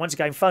Talk. So once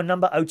again, phone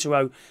number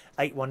 020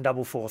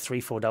 8144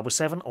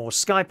 3477 or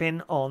Skype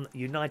in on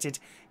United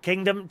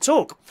Kingdom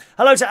Talk.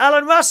 Hello to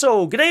Alan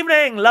Russell. Good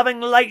evening. Loving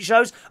the late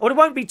shows. Oh, there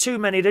won't be too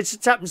many. There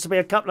just happens to be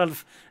a couple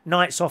of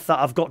nights off that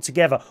I've got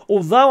together.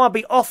 Although I'll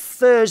be off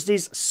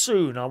Thursdays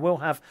soon. I will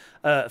have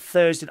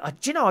Thursday.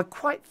 Do you know, I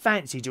quite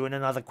fancy doing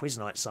another quiz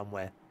night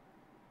somewhere.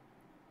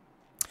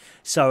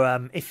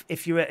 So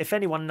if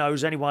anyone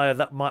knows anyone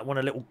that might want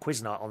a little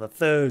quiz night on a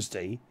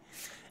Thursday,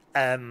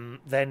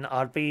 then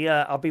I'd be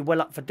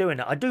well up for doing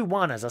it. I do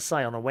one, as I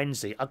say, on a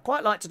Wednesday. I'd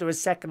quite like to do a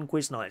second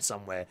quiz night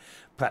somewhere,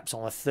 perhaps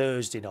on a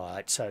Thursday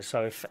night. So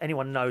if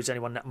anyone knows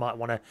anyone that might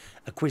want a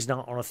quiz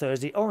night on a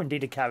Thursday, or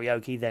indeed a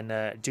karaoke,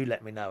 then do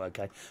let me know,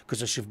 okay?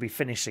 Because I should be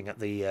finishing at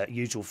the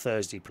usual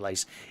Thursday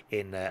place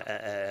in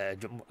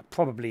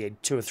probably in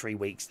 2 or 3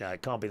 weeks now.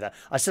 It can't be that.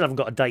 I still haven't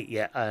got a date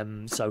yet.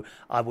 So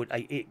I would.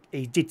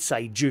 He did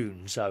say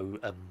June, so.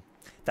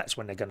 That's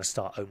when they're going to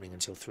start opening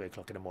until 3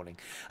 o'clock in the morning.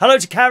 Hello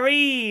to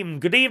Kareem.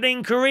 Good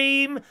evening,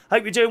 Kareem.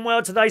 Hope you're doing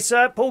well today,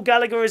 sir. Paul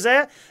Gallagher is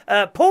there.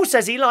 Paul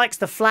says he likes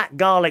the flat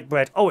garlic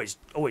bread. Oh, it's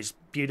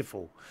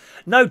beautiful.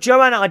 No,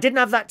 Joanna, I didn't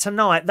have that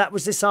tonight. That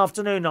was this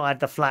afternoon I had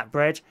the flat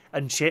bread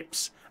and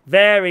chips.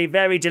 Very,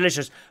 very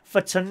delicious.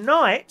 For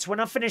tonight, when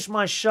I finish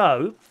my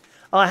show,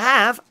 I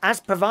have, as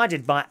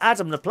provided by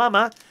Adam the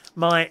Plumber,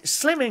 my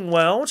Slimming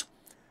World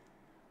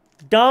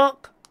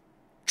dark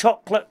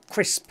chocolate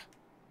crisp.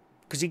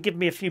 Because he gave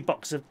me a few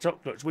boxes of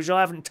chocolates, which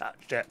I haven't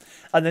touched yet.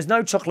 And there's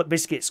no chocolate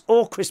biscuits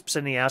or crisps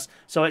in the house,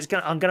 so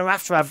I'm going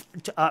to have...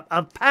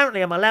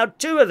 apparently, I'm allowed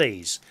 2 of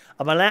these.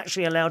 I'm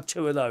actually allowed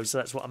 2 of those, so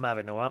that's what I'm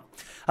having, all right?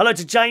 Hello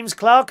to James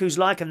Clark, who's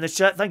liking the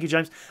shirt. Thank you,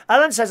 James.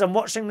 Alan says, I'm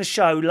watching the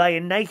show,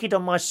 laying naked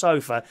on my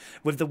sofa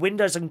with the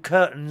windows and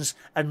curtains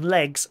and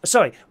legs...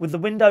 Sorry, with the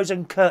windows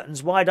and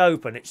curtains wide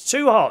open. It's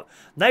too hot.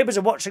 Neighbours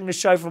are watching the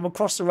show from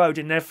across the road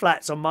in their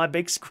flats on my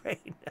big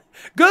screen.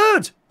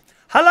 Good!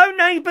 Hello,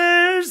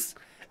 neighbours!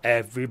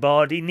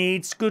 Everybody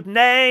needs good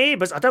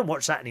neighbours. I don't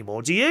watch that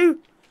anymore. Do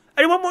you?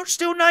 Anyone watch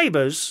Still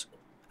Neighbours?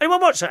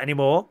 Anyone watch that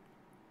anymore?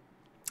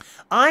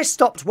 I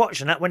stopped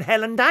watching that when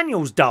Helen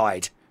Daniels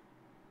died.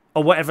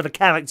 Or whatever the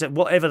character,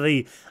 whatever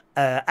the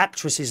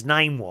actress's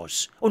name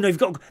was. Oh no,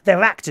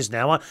 they're actors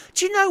now.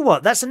 Do you know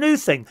what? That's a new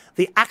thing.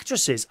 The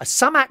actresses,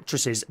 some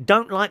actresses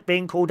don't like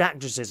being called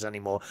actresses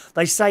anymore.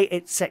 They say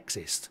it's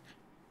sexist.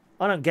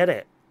 I don't get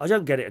it. I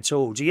don't get it at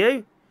all. Do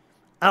you?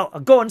 Oh,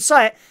 go on,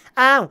 say it.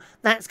 Oh,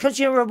 that's because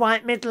you're a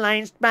white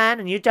middle-aged man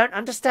and you don't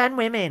understand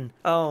women.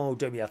 Oh,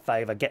 do me a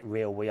favour. Get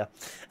real, will you?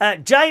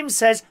 James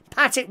says,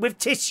 pat it with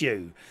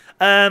tissue.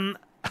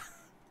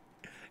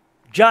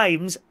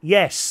 James,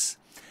 yes.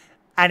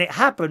 And it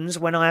happens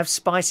when I have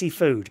spicy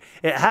food.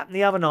 It happened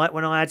the other night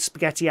when I had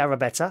spaghetti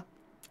arrabbiata,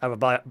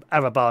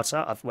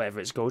 whatever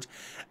it's called.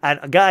 And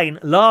again,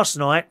 last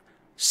night,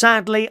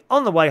 sadly,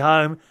 on the way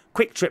home,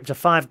 quick trip to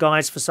Five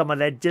Guys for some of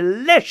their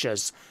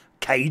delicious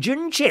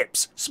Cajun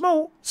chips.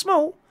 Small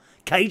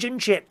Cajun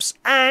chips.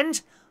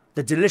 And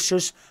the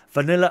delicious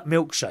vanilla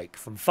milkshake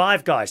from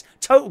Five Guys.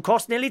 Total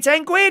cost nearly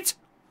 10 quid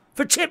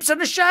for chips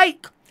and a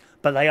shake.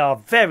 But they are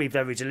very,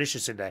 very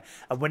delicious in there.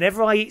 And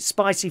whenever I eat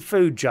spicy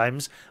food,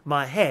 James,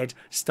 my head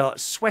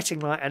starts sweating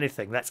like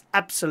anything. That's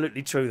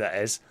absolutely true, that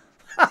is.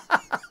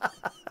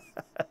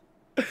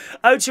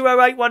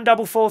 0208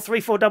 144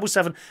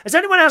 3477. Has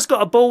anyone else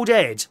got a bald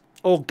head?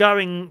 Or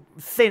going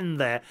thin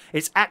there?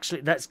 It's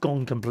actually, that's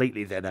gone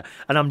completely thinner.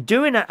 And I'm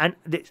doing it, and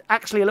it's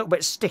actually a little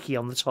bit sticky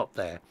on the top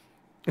there.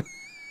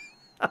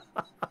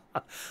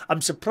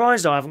 I'm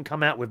surprised I haven't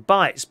come out with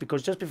bites,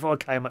 because just before I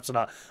came up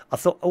tonight, I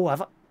thought, oh,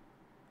 have I?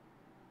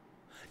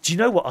 Do you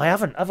know what? I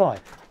haven't, have I?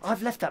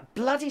 I've left that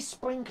bloody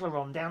sprinkler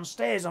on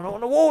downstairs on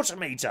a water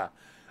meter.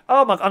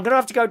 Oh my, I'm going to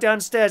have to go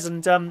downstairs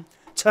and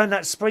turn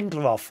that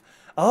sprinkler off.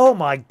 Oh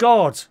my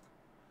God.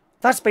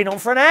 That's been on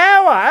for an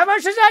hour. How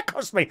much does that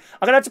cost me?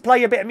 I'm going to have to play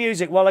you a bit of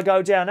music while I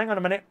go down. Hang on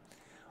a minute.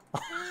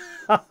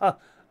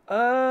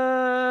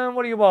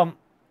 What do you want?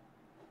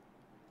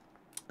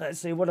 Let's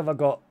see, what have I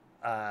got?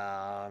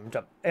 Yeah.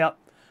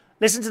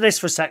 Listen to this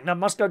for a second. I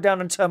must go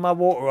down and turn my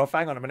water off.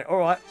 Hang on a minute. All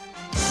right.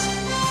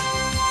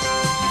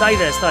 Stay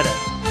there, stay there.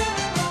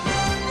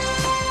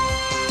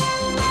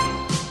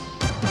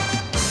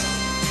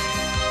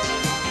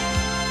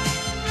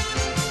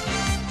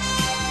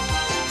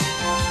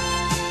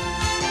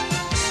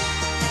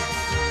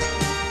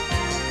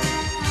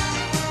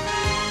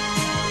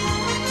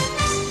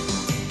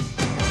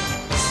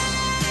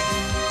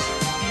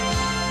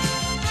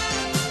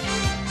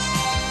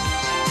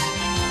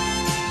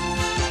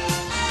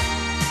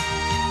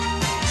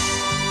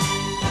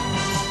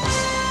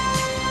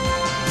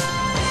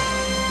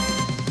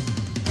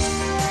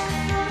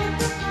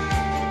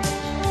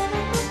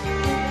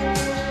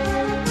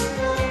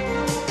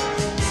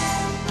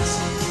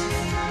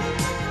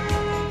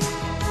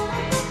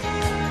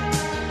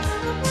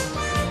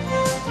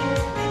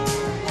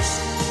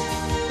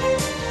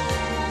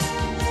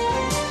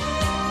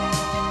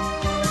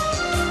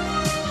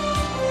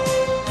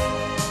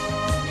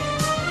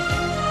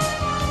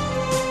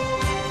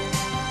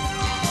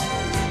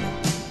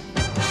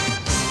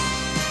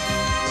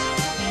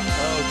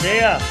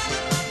 Dear.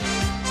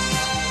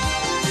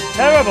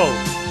 Terrible.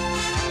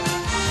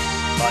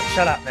 Right,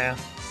 shut up now.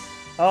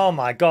 Oh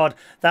my God.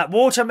 That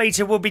water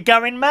meter will be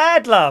going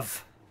mad,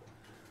 love.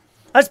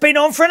 It's been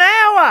on for an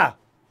hour.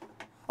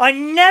 I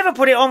never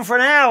put it on for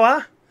an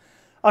hour.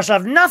 I shall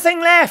have nothing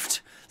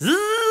left.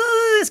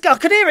 I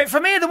could hear it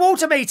from here, the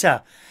water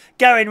meter.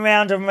 Going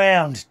round and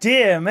round.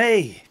 Dear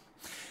me.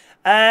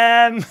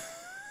 Thank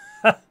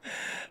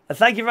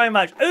you very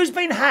much. Who's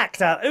been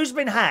hacked out? Who's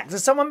been hacked?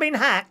 Has someone been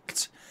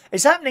hacked?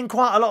 It's happening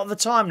quite a lot of the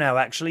time now,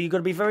 actually. You've got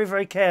to be very,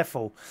 very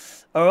careful.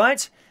 All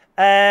right?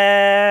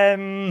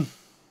 Let's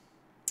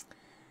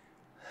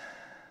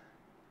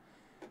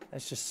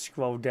just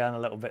scroll down a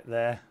little bit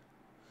there.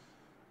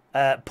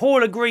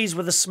 Paul agrees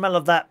with the smell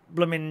of that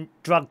blooming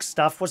drug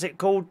stuff. What's it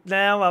called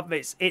now?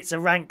 It's a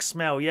rank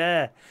smell,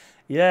 yeah.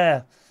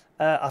 Yeah.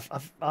 I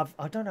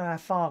don't know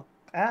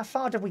how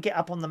far did we get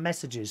up on the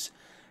messages?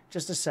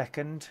 Just a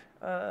second.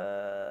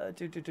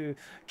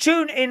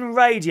 Tune in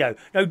radio.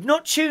 No,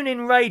 not tune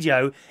in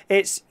radio.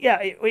 It's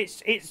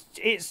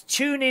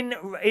tune in.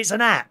 It's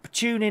an app.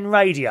 Tune in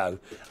radio,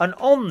 and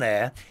on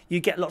there you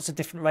get lots of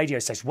different radio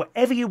stations.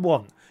 Whatever you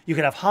want. You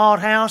can have hard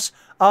house,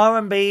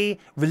 R&B,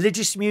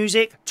 religious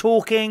music,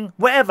 talking,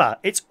 whatever.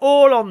 It's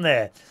all on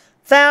there.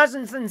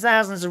 Thousands and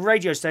thousands of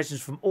radio stations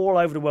from all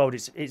over the world.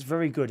 It's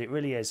very good. It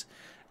really is.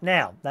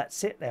 Now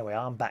that's it. There we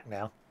are. I'm back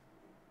now.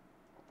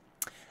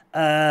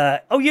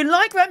 Oh, you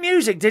like that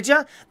music, did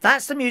you?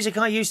 That's the music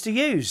I used to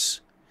use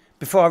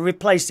before I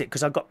replaced it,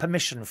 because I got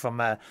permission from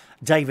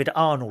David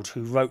Arnold,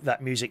 who wrote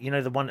that music. You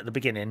know, the one at the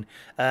beginning.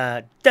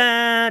 Da,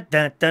 da,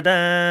 da,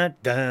 da,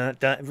 da,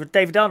 da.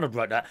 David Arnold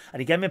wrote that, and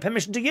he gave me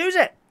permission to use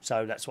it.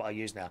 So that's what I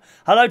use now.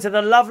 Hello to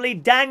the lovely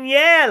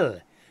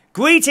Danielle.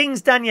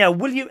 Greetings, Danielle.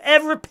 Will you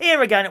ever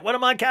appear again at one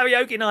of my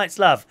karaoke nights,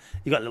 love?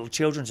 You've got little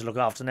children to look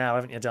after now,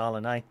 haven't you,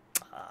 darling, eh?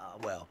 Ah,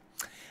 well.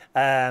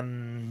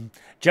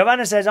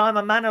 Joanna says, I'm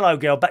a Manilow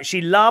girl, but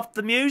she loved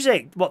the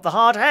music. What, the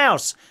hard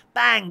house?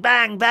 Bang,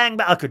 bang, bang,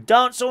 bang. I could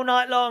dance all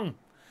night long.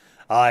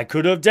 I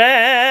could have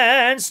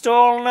danced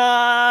all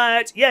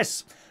night.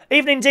 Yes.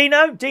 Evening,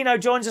 Dino. Dino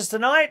joins us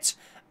tonight.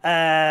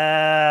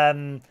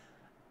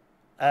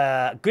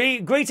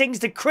 Greetings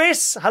to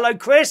Chris. Hello,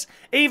 Chris.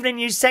 Evening,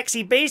 you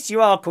sexy beast.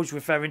 You are, of course,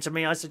 referring to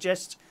me, I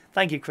suggest.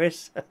 Thank you,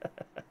 Chris.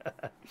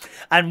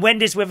 And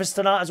Wendy's with us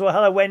tonight as well.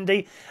 Hello,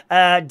 Wendy.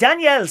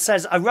 Danielle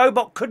says, a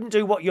robot couldn't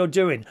do what you're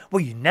doing. Well,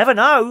 you never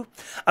know.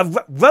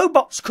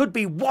 Robots could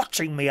be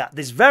watching me at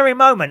this very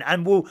moment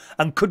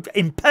and could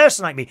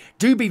impersonate me.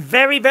 Do be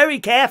very, very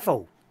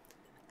careful.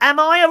 Am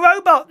I a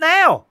robot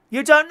now?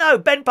 You don't know.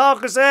 Ben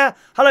Parker's there.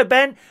 Hello,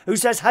 Ben, who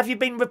says, have you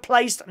been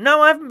replaced?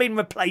 No, I haven't been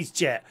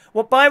replaced yet.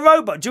 What, by a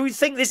robot? Do you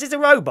think this is a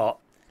robot?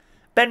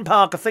 Ben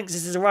Parker thinks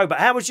this is a robot.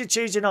 How was your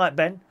Tuesday night,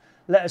 Ben?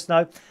 Let us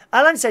know.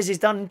 Alan says he's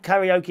done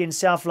karaoke in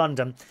South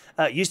London.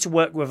 Used to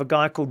work with a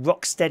guy called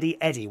Rocksteady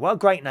Eddie. What a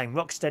great name,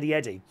 Rocksteady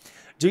Eddie.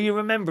 Do you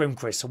remember him,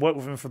 Chris? I worked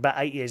with him for about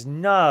 8 years.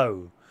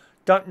 No,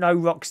 don't know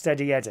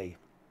Rocksteady Eddie.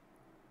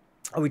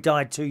 Oh, he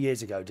died 2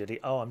 years ago, did he?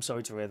 Oh, I'm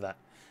sorry to hear that.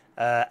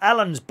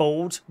 Alan's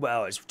bald.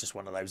 Well, it's just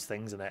one of those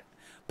things, isn't it?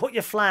 Put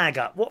your flag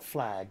up. What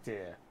flag,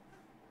 dear?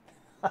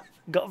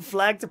 Got a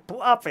flag to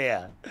put up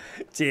here.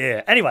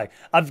 Dear. Anyway,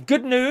 I've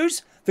good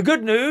news. The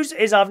good news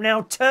is I've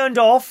now turned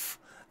off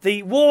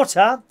the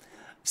water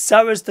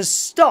so as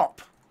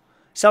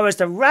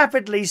to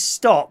rapidly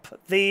stop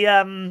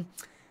the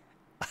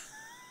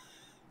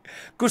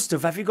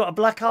Gustav, have you got a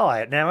black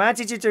eye? Now, how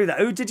did you do that?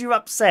 Who did you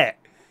upset?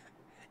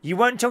 You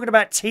weren't talking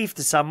about teeth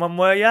to someone,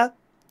 were you?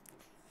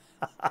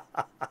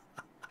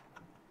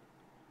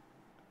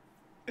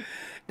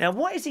 Now,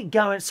 what is he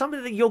going?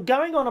 You're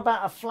going on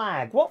about a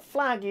flag. What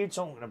flag are you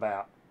talking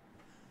about?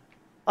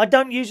 I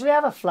don't usually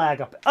have a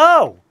flag up.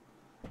 Oh!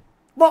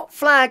 What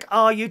flag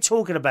are you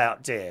talking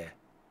about, dear?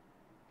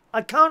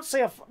 I can't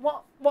see a...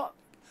 What?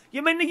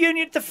 You mean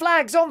the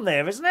flag's on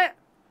there, isn't it?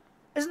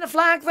 Isn't the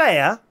flag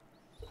there?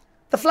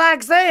 The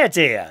flag's there,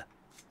 dear.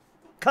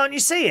 Can't you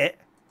see it?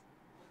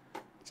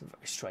 Some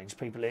very strange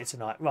people here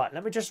tonight. Right,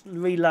 let me just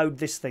reload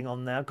this thing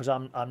on now because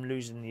I'm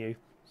losing you.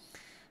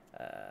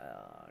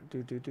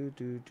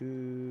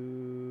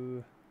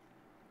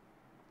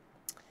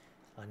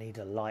 I need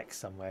a like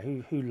somewhere.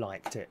 Who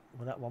liked it?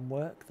 Will that one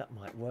work? That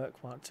might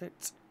work, won't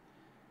it?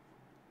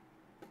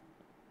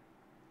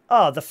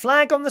 Oh, the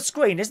flag on the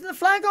screen. Isn't the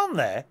flag on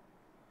there?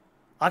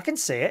 I can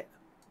see it.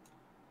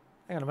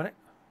 Hang on a minute.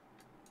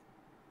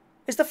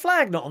 Is the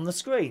flag not on the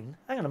screen?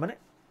 Hang on a minute.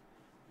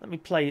 Let me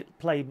play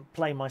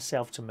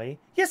myself to me.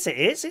 Yes, it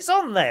is. It's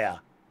on there.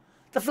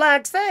 The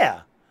flag's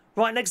there.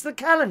 Right next to the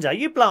calendar. Are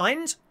you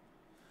blind?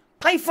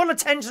 Pay full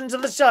attention to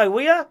the show,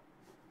 will you?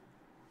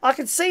 I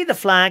can see the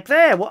flag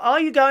there. What are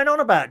you going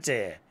on about,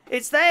 dear?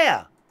 It's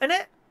there, isn't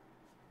it?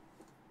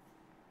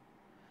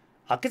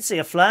 I can see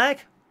a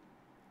flag.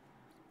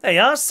 There you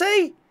are,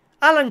 see?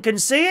 Alan can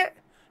see it.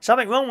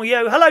 Something wrong with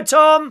you. Hello,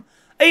 Tom.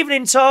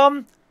 Evening,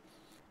 Tom.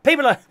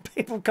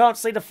 People can't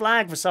see the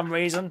flag for some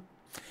reason.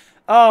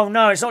 Oh,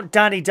 no, it's not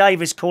Danny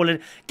Davies calling.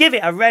 Give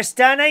it a rest,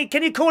 Danny.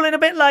 Can you call in a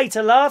bit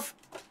later, love?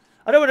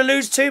 I don't want to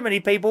lose too many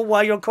people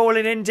while you're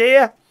calling in,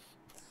 dear.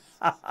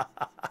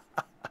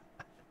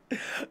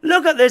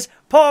 Look at this.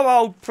 Poor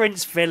old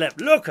Prince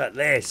Philip. Look at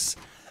this.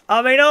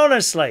 I mean,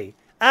 honestly.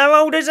 How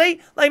old is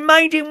he? They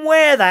made him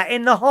wear that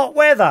in the hot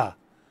weather.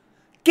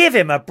 Give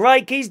him a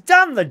break. He's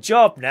done the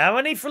job now,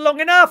 hasn't he, for long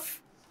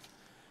enough?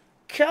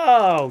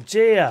 Oh,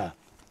 dear.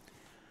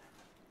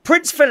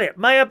 Prince Philip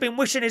may have been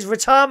wishing his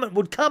retirement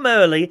would come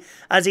early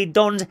as he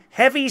donned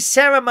heavy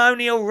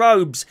ceremonial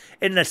robes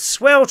in the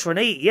sweltering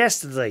heat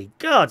yesterday.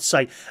 God's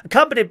sake.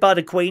 Accompanied by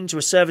the Queen to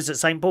a service at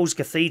St Paul's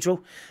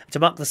Cathedral to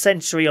mark the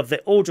century of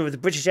the Order of the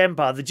British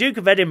Empire, the Duke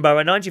of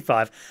Edinburgh,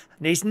 95,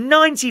 and he's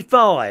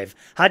 95,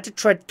 had to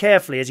tread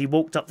carefully as he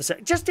walked up the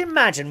set. Just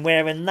imagine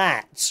wearing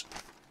that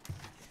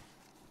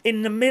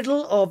in the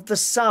middle of the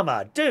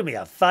summer. Do me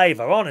a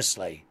favour,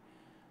 honestly.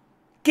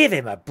 Give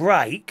him a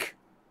break.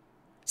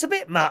 It's a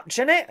bit much,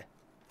 isn't it?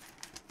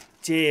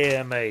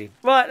 Dear me.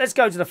 Right, let's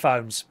go to the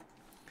phones.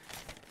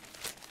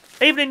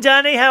 Evening,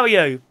 Danny. How are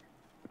you?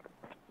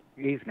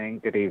 Evening.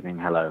 Good evening.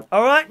 Hello.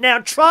 All right, now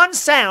try and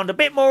sound a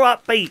bit more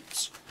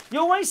upbeat. You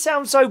always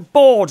sound so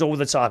bored all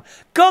the time.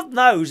 God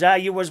knows how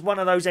you was one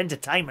of those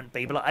entertainment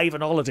people at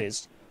Avon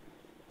Holidays.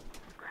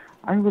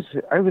 I was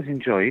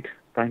enjoyed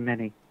by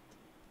many.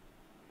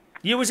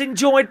 You was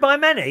enjoyed by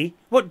many?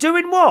 What,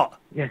 doing what?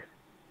 Yes.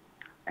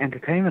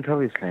 Entertainment,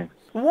 obviously.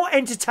 What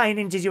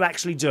entertaining did you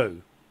actually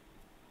do?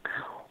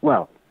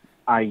 Well,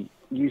 I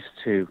used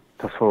to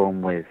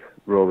perform with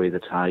Rory the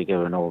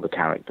Tiger and all the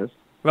characters.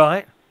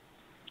 Right.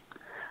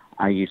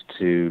 I used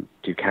to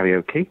do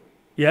karaoke.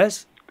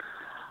 Yes.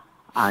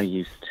 I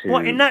used to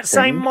What, in that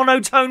same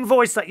monotone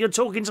voice that you're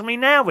talking to me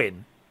now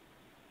in?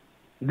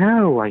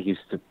 No, I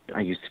used to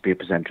be a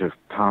presenter of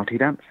party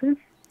dances.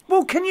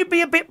 Well, can you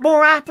be a bit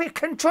more happy?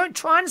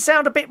 Try and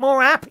sound a bit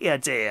more happier,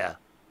 dear.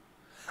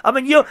 I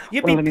mean, you'd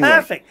be Well, anyway.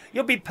 perfect.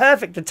 You'd be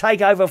perfect to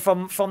take over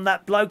from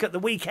that bloke at the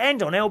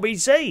weekend on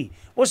LBC.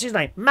 What's his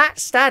name? Matt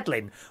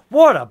Stadlin.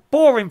 What a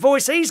boring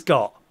voice he's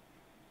got.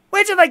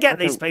 Where do they get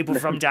these people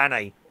from,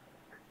 Danny?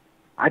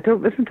 I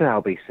don't listen to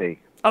LBC.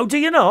 Oh, do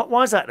you not?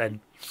 Why is that then?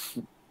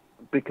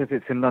 Because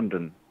it's in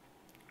London.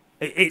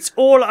 It's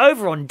all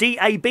over on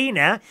DAB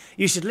now.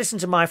 You should listen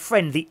to my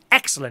friend, the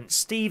excellent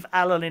Steve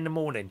Allen in the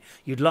morning.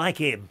 You'd like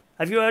him.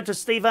 Have you heard of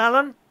Steve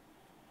Allen?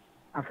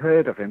 I've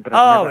heard of him, but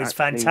I've never he's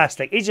actually...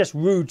 fantastic. He's just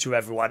rude to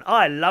everyone.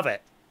 I love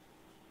it.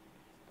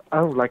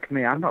 Oh, like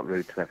me, I'm not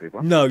rude to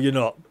everyone. No, you're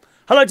not.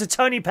 Hello to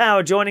Tony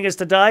Power joining us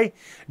today.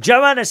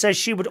 Joanna says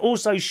she would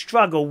also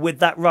struggle with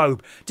that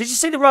robe. Did you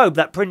see the robe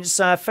that Prince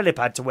Philip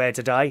had to wear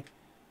today?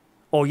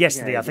 Or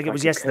yesterday, I think it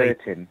was yesterday.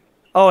 Curtain.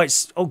 Oh,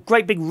 it's a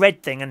great big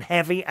red thing and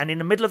heavy and in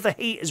the middle of the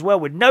heat as well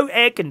with no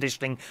air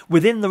conditioning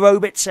within the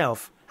robe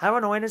itself. How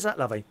annoying is that,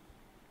 lovey?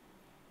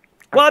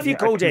 What have you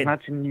called in?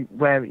 Imagine you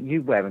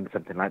wearing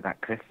something like that,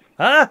 Chris.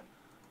 Huh?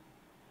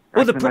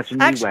 Well,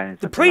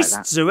 the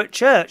priests do at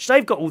church.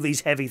 They've got all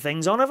these heavy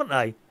things on, haven't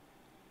they?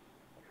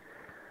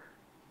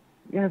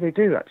 Yeah, they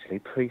do, actually.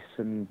 Priests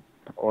and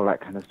all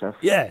that kind of stuff.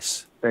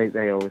 Yes.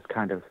 They always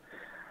kind of...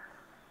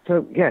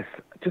 So, yes,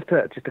 just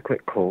a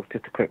quick call,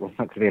 just a quick one. It's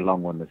not going to be a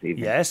long one this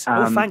evening. Yes.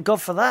 Oh, thank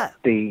God for that.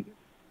 The...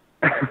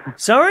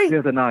 Sorry? The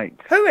other night.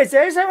 Who is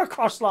there? Is there a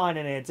cross line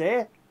in here,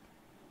 dear?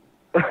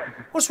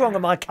 What's wrong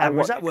with my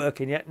camera? Is that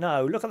working yet?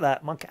 No, look at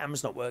that. My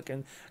camera's not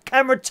working.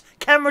 Camera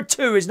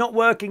 2 is not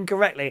working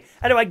correctly.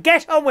 Anyway,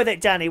 get on with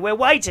it, Danny. We're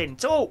waiting.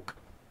 Talk.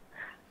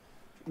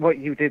 What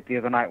you did the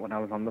other night when I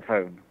was on the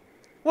phone.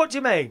 What do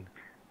you mean?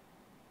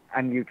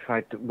 And you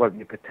tried to... Well,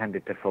 you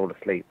pretended to fall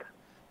asleep.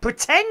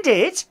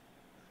 Pretended?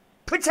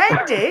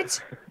 Pretended?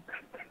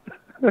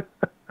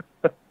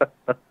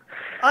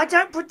 I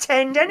don't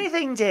pretend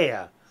anything,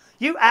 dear.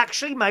 You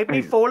actually made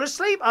me fall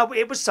asleep.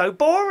 It was so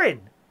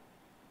boring.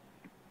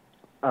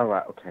 Oh,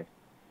 right, okay.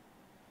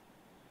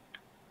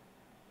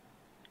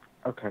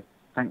 Okay,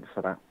 thanks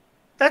for that.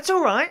 That's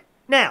all right.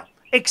 Now,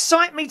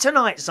 excite me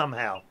tonight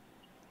somehow.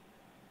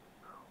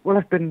 Well,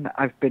 I've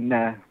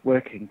been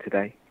working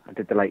today. I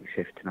did the late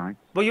shift tonight.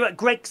 Were you at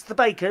Greg's the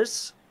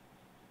Baker's?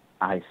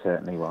 I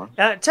certainly was.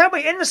 Tell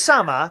me, in the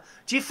summer,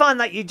 do you find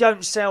that you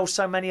don't sell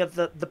so many of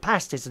the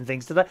pasties and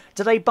things?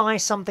 Do they buy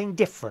something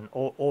different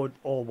or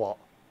what?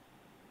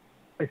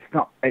 It's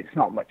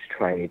not much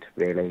trade,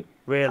 really.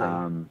 Really?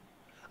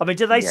 I mean,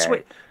 do they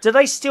switch? Do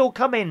they still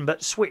come in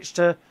but switch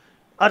to,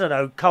 I don't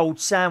know, cold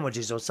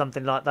sandwiches or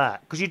something like that?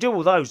 Because you do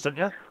all those, don't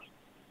you?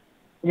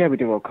 Yeah, we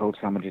do all cold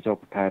sandwiches, all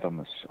prepared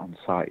on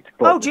site.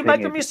 But do you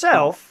make them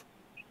yourself?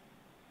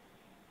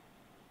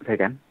 Say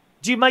again?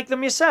 Do you make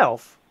them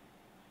yourself?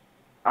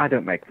 I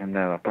don't make them,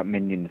 no. I've got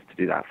minions to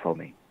do that for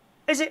me.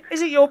 Is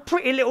it your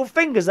pretty little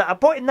fingers that are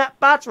putting that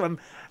butter and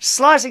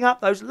slicing up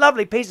those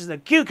lovely pieces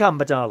of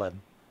cucumber, darling?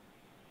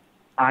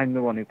 I'm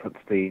the one who puts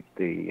the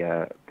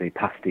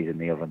pasties in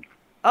the oven.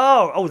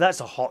 Oh,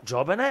 that's a hot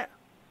job, isn't it?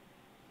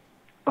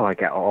 Oh, I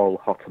get all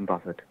hot and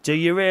bothered. Do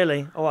you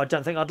really? Oh, I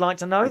don't think I'd like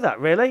to know that,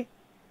 really.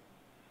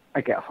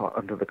 I get hot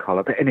under the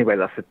collar. But anyway,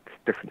 that's a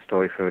different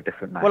story for a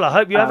different night. Well, I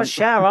hope you have a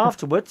shower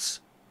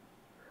afterwards.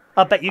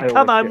 I bet you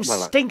come home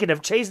stinking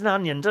of cheese and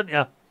onion, don't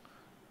you?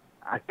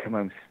 I come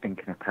home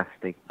stinking of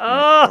pasty.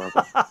 Oh!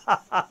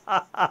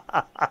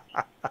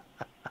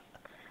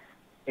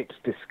 It's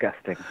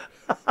disgusting.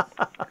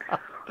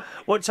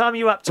 What time are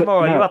you up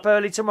tomorrow? Are you up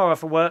early tomorrow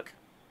for work?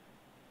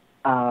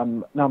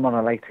 No, I'm on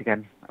a late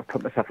again. I've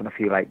put myself on a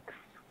few lates.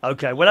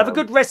 Okay, well, have a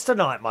good rest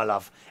tonight, my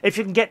love. If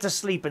you can get to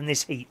sleep in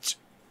this heat.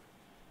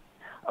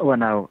 Oh,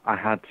 no, I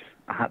had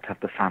to have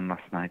the fan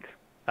last night.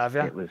 Have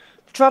you? It was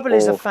the trouble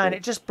is, awful. a fan,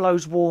 it just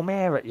blows warm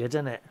air at you,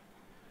 doesn't it?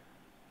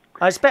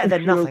 It's better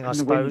than nothing, I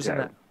suppose, isn't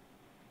it?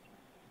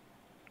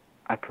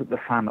 I put the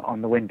fan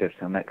on the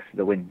windowsill next to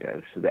the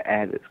window, so the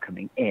air that's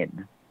coming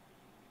in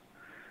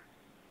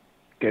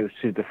goes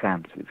through the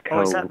fan, so it's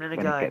cold when it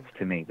gets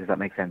to me. Does that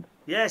make sense?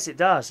 Yes, it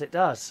does. It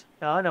does.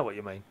 Yeah, I know what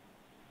you mean.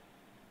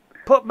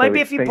 Maybe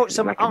if you put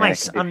some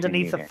ice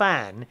underneath the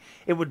fan,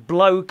 it would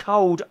blow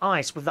cold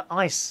ice with the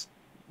ice.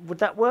 Would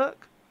that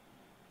work?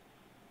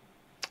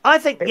 I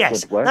think,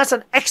 yes, that's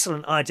an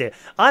excellent idea.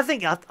 I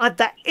think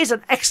that is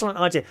an excellent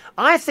idea.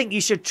 I think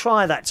you should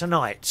try that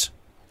tonight.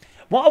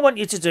 What I want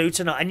you to do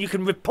tonight, and you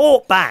can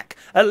report back.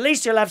 At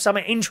least you'll have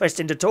something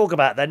interesting to talk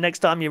about then next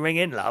time you ring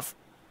in, love.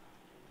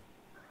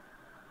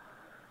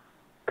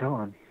 Go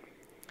on.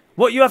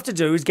 What you have to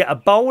do is get a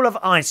bowl of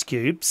ice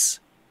cubes,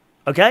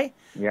 okay?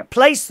 Yeah.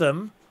 Place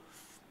them.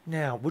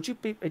 Now,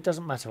 it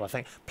doesn't matter, I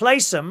think.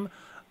 Place them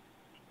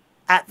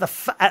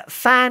at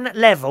fan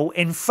level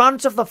in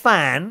front of the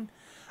fan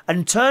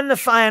and turn the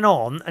fan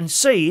on and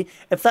see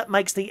if that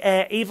makes the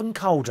air even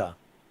colder.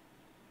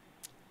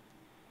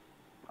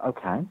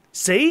 Okay.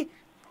 See?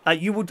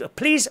 You would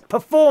please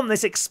perform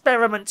this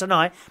experiment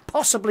tonight,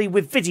 possibly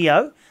with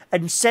video,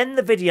 and send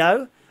the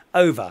video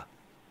over.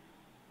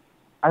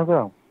 I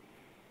will.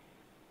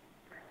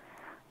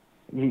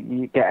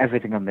 You get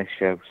everything on this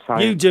show.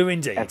 Science, you do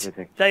indeed.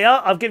 Everything. They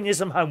are. I've given you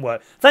some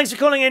homework. Thanks for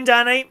calling in,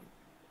 Danny.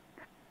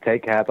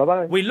 Take care.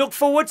 Bye-bye. We look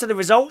forward to the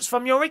results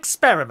from your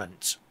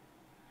experiment.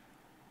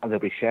 And they'll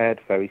be shared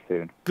very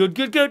soon. Good,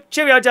 good, good.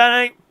 Cheerio,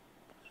 Danny.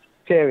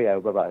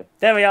 Cheerio. Bye-bye.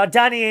 There we are.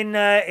 Danny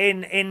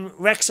in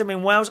Wrexham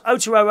in Wales.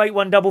 0208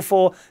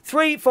 144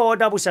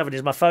 3477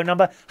 is my phone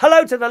number.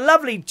 Hello to the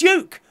lovely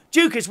Duke.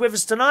 Duke is with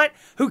us tonight,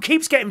 who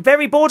keeps getting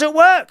very bored at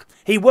work.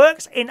 He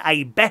works in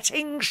a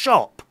betting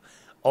shop.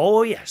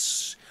 Oh,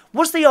 yes.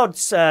 What's the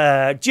odds,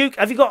 Duke?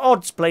 Have you got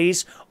odds,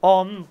 please,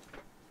 on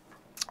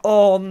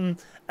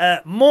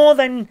more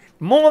than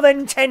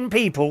 10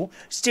 people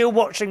still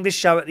watching this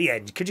show at the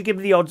end? Could you give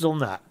me the odds on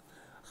that?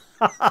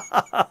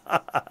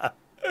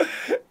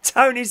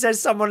 Tony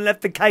says someone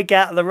left the cake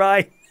out of the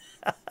rain.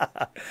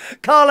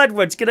 Carl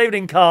Edwards, good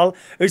evening, Carl,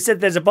 who said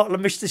there's a bottle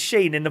of Mr.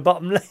 Sheen in the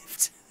bottom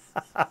left.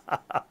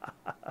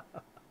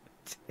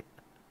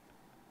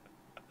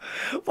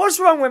 What's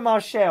wrong with my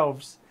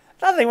shelves?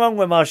 Nothing wrong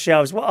with my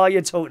shelves. What are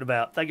you talking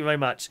about? Thank you very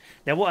much.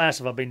 Now, what else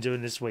have I been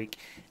doing this week?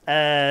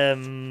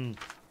 I've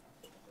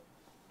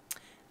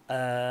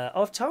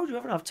told you,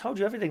 haven't I? I've told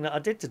you everything that I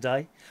did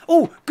today.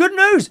 Oh, good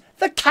news!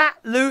 The cat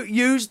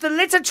used the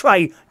litter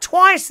tray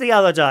twice the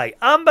other day.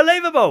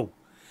 Unbelievable.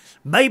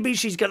 Maybe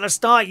she's going to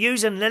start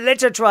using the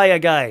litter tray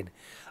again.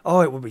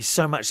 Oh, it would be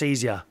so much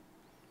easier.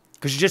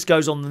 Because she just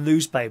goes on the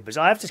newspapers.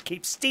 I have to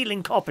keep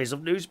stealing copies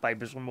of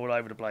newspapers from all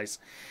over the place.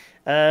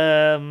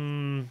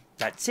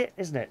 That's it,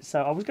 isn't it?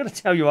 So I was going to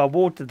tell you I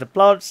watered the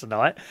plants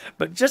tonight,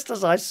 but just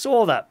as I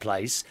saw that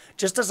place,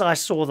 just as I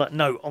saw that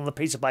note on the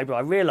piece of paper,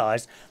 I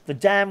realised the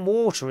damn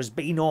water has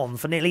been on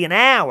for nearly an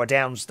hour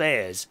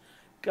downstairs.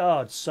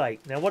 God's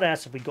sake. Now, what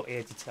else have we got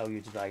here to tell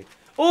you today?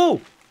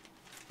 Oh,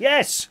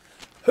 yes.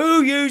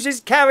 Who uses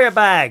carrier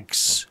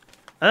bags?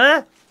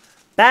 Huh?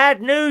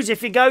 Bad news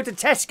if you go to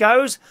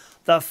Tesco's.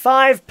 The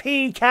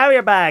 5p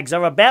carrier bags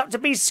are about to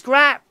be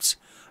scrapped.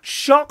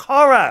 Shock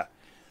horror.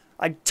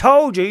 I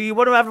told you you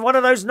want to have one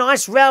of those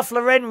nice Ralph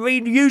Lauren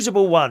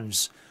reusable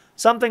ones.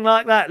 Something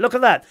like that. Look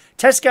at that.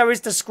 Tesco is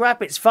to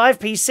scrap its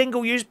 5p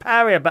single-use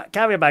carrier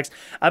bags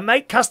and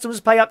make customers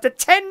pay up to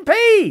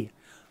 10p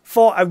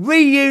for a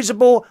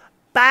reusable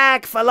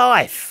bag for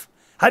life.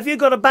 Have you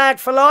got a bag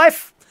for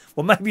life?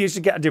 Well, maybe you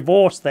should get a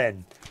divorce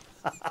then.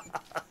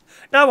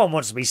 No one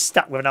wants to be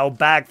stuck with an old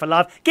bag for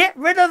life. Get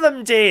rid of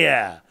them,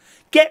 dear.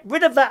 Get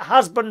rid of that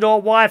husband or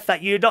wife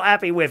that you're not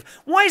happy with.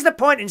 What is the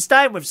point in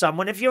staying with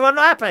someone if you're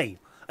unhappy?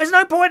 There's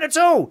no point at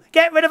all.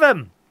 Get rid of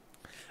them.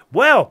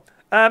 Well,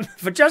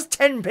 for just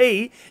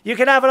 10p, you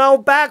can have an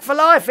old bag for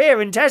life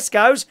here in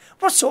Tesco's.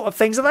 What sort of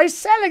things are they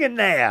selling in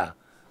there?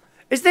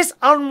 Is this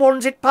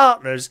unwanted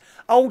partners,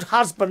 old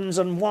husbands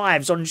and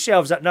wives on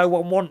shelves that no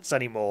one wants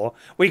anymore?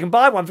 We can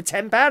buy one for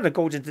 £10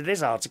 according to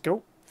this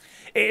article.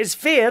 It is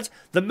feared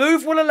the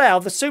move will allow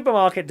the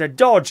supermarket to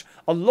dodge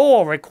a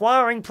law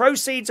requiring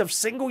proceeds of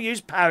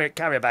single-use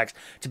carrier bags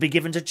to be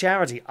given to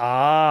charity.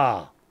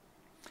 Ah.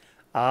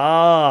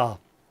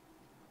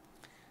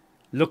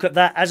 Look at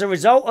that. As a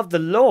result of the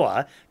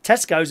law,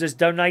 Tesco's has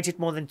donated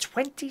more than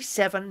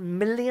 £27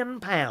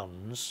 million.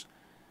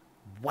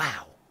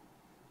 Wow.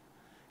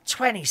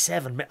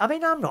 27 million. I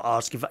mean, I'm not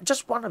asking for...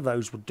 Just one of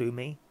those would do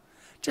me.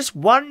 Just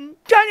one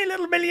tiny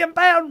little £1 million.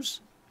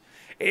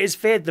 It is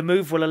feared the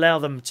move will allow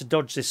them to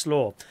dodge this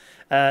law.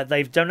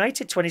 They've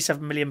donated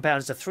 £27 million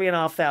to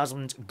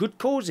 3,500 good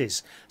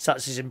causes,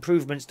 such as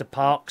improvements to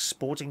parks,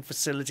 sporting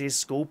facilities,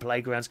 school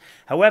playgrounds.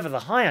 However, the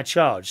higher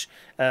charge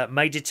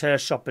may deter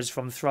shoppers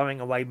from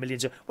throwing away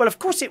millions of... Well, of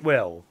course it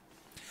will.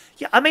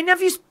 Yeah, I mean,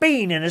 have you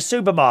been in a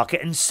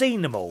supermarket and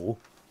seen them all?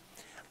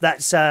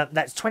 That's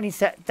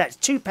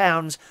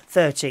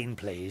 £2.13,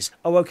 please.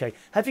 Oh, okay.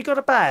 Have you got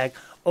a bag?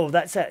 Oh,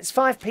 that's it. It's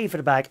 5p for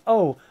the bag.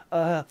 Oh.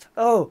 And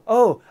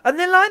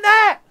then like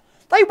that.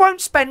 They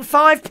won't spend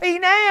 5p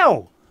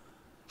now.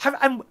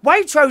 And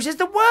Waitrose is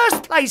the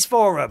worst place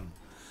for them.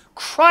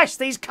 Christ,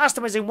 these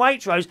customers in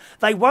Waitrose,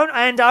 they won't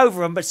hand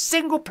over them a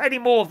single penny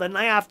more than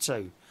they have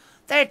to.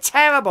 They're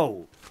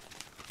terrible.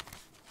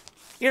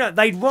 You know,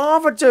 they'd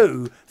rather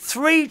do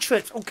 3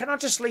 trips. Oh, can I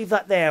just leave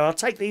that there? I'll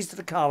take these to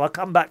the car. I'll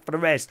come back for the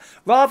rest.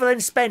 Rather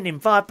than spending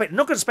 5p. They're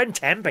not going to spend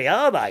 10p,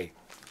 are they?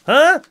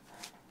 Huh?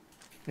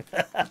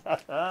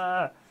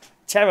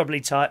 Terribly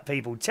tight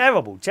people.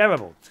 Terrible.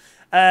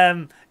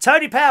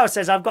 Tony Power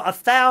says, I've got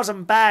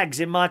 1,000 bags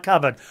in my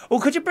cupboard. Oh,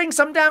 could you bring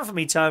some down for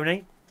me,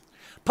 Tony?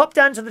 Pop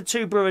down to the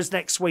Two Brewers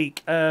next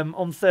week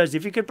on Thursday.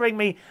 If you could bring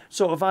me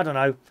sort of, I don't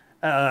know,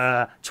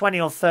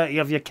 20 or 30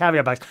 of your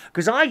carrier bags.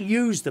 Because I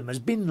use them as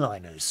bin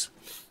liners.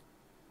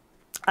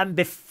 And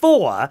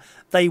before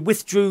they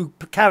withdrew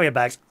carrier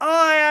bags,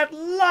 I had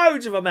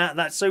loads of them out of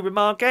that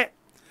supermarket.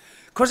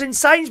 Because in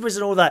Sainsbury's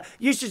and all that,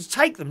 you used to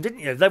take them, didn't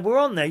you? They were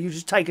on there. You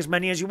just take as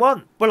many as you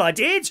want. Well, I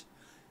did.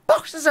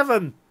 Boxes of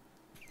them.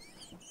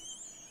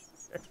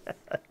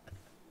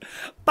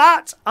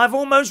 But I've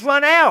almost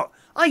run out.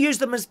 I use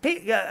them as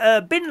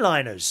bin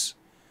liners.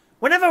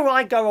 Whenever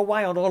I go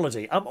away on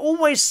holiday, I'm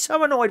always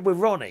so annoyed with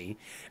Ronnie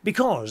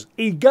because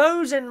he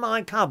goes in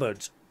my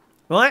cupboard,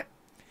 right?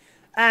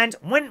 And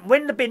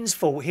when the bin's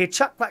full, he'll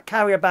chuck that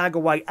carrier bag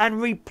away and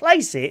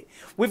replace it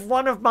with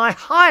one of my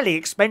highly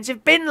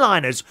expensive bin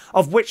liners,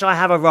 of which I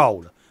have a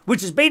roll, which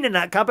has been in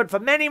that cupboard for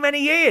many,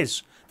 many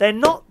years. They're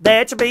not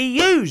there to be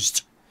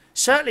used.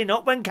 Certainly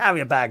not when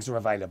carrier bags are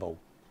available.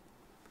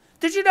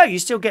 Did you know you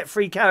still get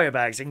free carrier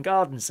bags in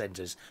garden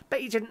centres?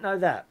 Bet you didn't know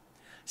that.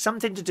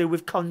 Something to do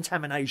with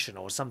contamination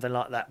or something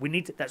like that.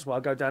 That's why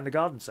I go down the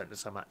garden centre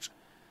so much.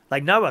 They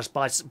know us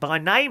by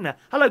name now.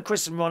 Hello,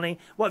 Chris and Ronnie.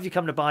 What have you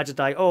come to buy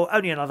today? Oh,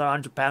 only another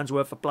 £100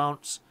 worth of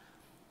plants.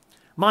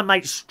 My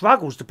mate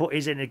struggles to put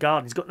his in the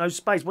garden. He's got no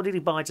space. What did he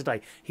buy today?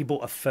 He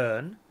bought a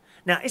fern.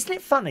 Now, isn't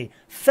it funny?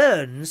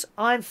 Ferns,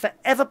 I'm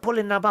forever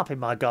pulling them up in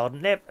my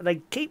garden.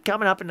 They keep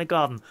coming up in the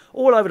garden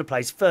all over the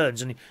place,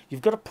 ferns. And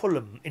you've got to pull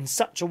them in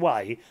such a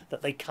way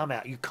that they come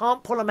out. You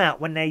can't pull them out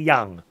when they're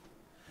young.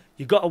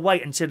 You've got to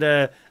wait until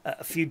they're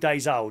a few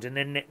days old. And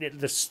then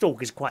the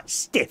stalk is quite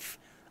stiff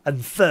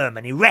and firm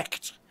and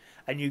erect,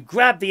 and you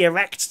grab the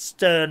erect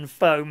stern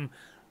foam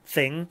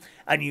thing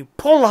and you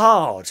pull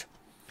hard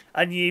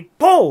and you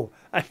pull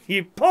and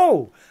you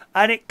pull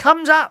and it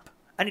comes up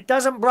and it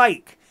doesn't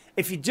break.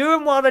 If you do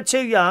them while they're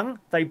too young,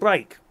 they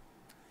break.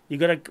 You've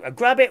got to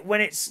grab it when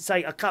it's,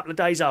 say, a couple of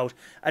days old,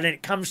 and then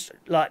it comes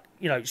like,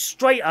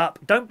 straight up.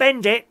 Don't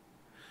bend it.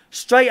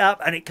 Straight up,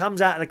 and it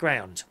comes out of the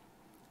ground.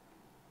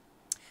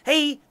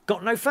 He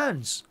got no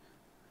ferns.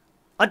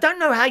 I don't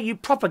know how you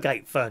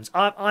propagate ferns.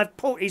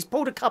 He's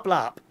pulled a couple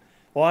up,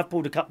 or I've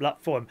pulled a couple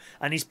up for him,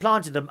 and he's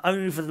planted them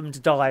only for them to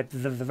die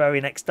the very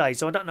next day.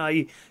 So I don't know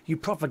how you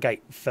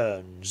propagate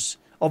ferns.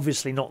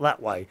 Obviously not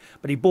that way.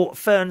 But he bought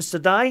ferns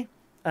today,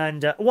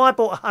 and I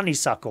bought a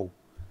honeysuckle.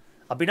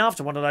 I've been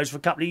after one of those for a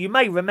couple of... You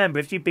may remember,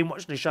 if you've been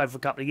watching the show for a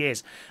couple of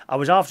years, I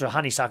was after a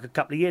honeysuckle a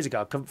couple of years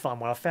ago. I couldn't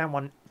find one. I found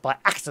one by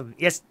accident.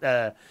 Yes,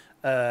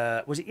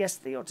 was it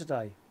yesterday or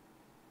today?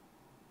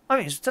 I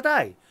mean, it was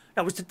today.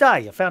 No, it was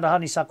today. I found a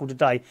honeysuckle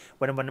today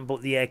when I went and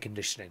bought the air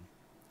conditioning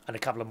and a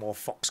couple of more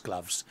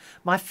foxgloves.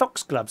 My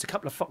foxgloves, a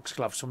couple of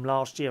foxgloves from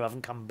last year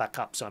haven't come back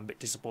up, so I'm a bit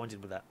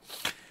disappointed with that.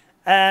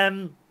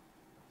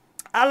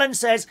 Alan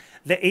says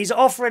that he's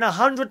offering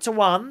 100 to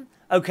 1,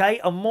 okay,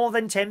 and more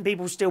than 10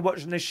 people still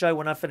watching this show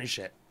when I finish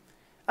it.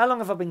 How long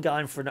have I been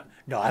going for?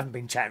 No, I haven't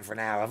been chatting for an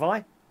hour, have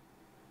I?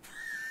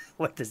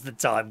 Where does the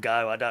time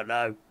go? I don't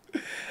know.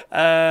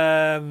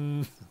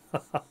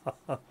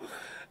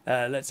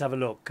 Let's have a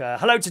look.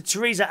 Hello to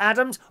Theresa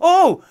Adams.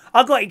 Oh,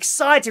 I got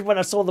excited when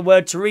I saw the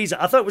word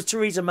Theresa. I thought it was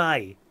Theresa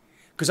May.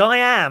 Because I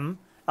am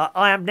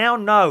now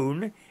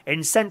known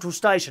in Central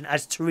Station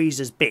as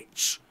Theresa's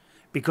bitch.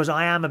 Because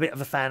I am a bit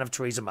of a fan of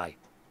Theresa May.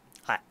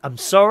 I'm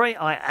sorry,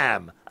 I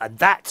am. And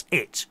that's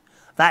it.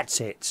 That's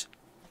it.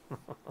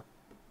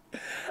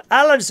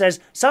 Alan says,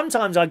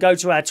 sometimes I go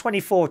to our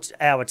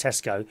 24-hour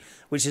Tesco,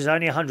 which is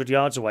only 100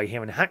 yards away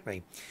here in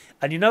Hackney.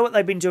 And you know what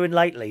they've been doing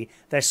lately?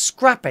 They're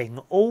scrapping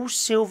all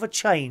silver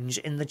change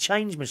in the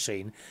change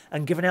machine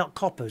and giving out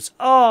coppers.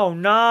 Oh,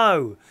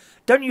 no.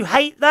 Don't you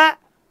hate that?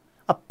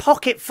 A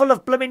pocket full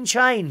of blooming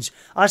change.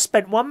 I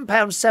spent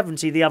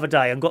 £1.70 the other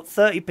day and got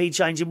 30p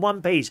change in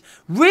one piece.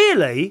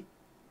 Really?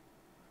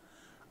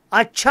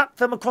 I chucked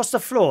them across the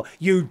floor.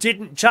 You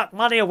didn't chuck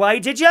money away,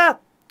 did you?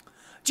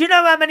 Do you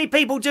know how many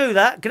people do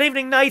that? Good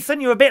evening,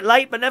 Nathan. You're a bit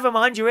late, but never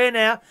mind. You're here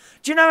now.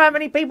 Do you know how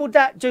many people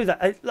do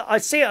that? I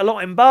see it a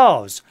lot in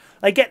bars.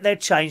 They get their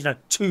change,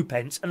 2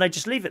 pence, and they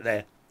just leave it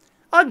there.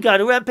 I'm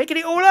going around picking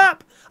it all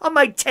up. I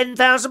made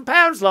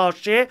 £10,000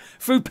 last year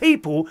through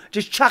people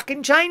just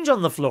chucking change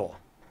on the floor.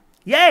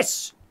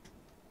 Yes.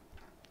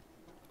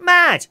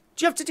 Mad.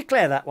 Do you have to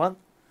declare that one?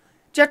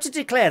 Do you have to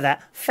declare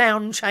that?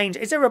 Found change.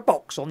 Is there a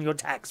box on your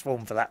tax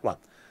form for that one?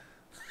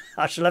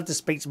 I shall have to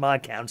speak to my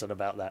accountant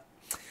about that.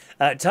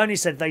 Tony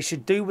said they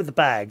should do with the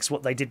bags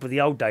what they did with the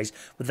old days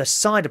with the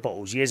cider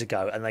bottles years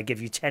ago, and they give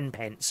you 10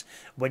 pence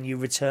when you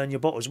return your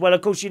bottles. Well,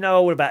 of course, you know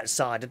all about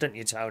cider, don't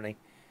you, Tony?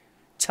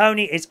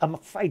 Tony is, I'm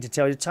afraid to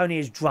tell you, Tony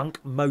is drunk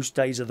most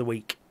days of the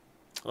week.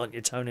 Aren't you,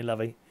 Tony,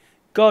 lovey?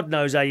 God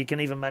knows how you can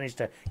even manage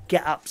to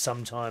get up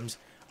sometimes.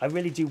 I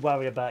really do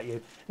worry about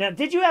you. Now,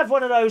 did you have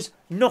one of those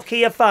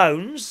Nokia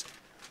phones?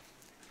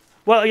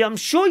 Well, I'm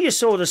sure you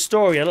saw the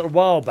story a little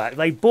while back.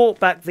 They bought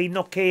back the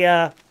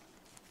Nokia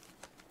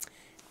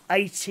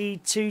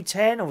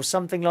 8210 or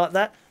something like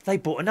that. They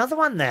bought another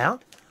one now.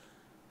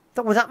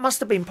 Well, that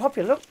must have been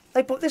popular. Look,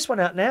 they put this one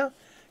out now.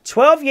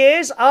 12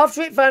 years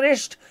after it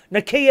vanished,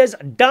 Nokia's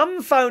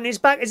dumb phone is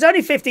back. It's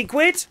only 50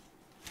 quid.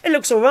 It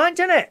looks all right,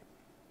 doesn't it?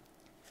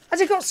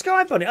 Has it got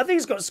Skype on it? I think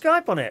it's got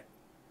Skype on it.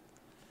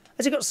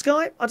 Has it got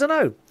Skype? I don't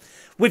know.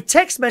 With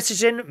text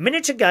messaging,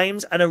 miniature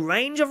games and a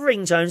range of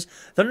ringtones,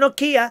 the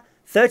Nokia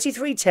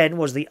 3310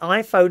 was the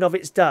iPhone of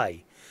its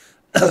day.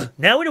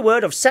 Now, in a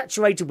word of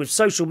saturated with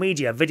social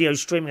media, video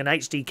streaming and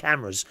HD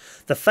cameras,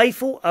 the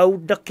faithful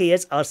old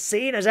Nokias are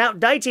seen as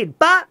outdated.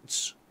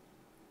 But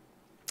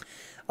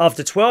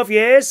after 12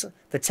 years,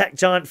 the tech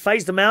giant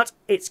phased them out.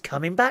 It's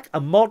coming back. A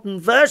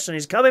modern version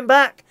is coming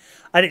back.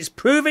 And it's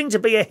proving to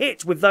be a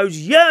hit with those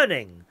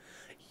yearning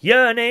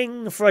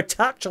yearning for a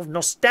touch of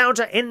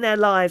nostalgia in their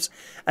lives,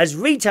 as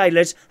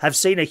retailers have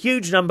seen a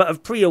huge number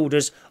of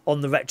pre-orders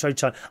on the retro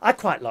time. I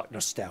quite like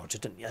nostalgia,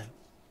 don't you?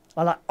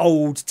 I like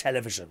old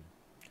television.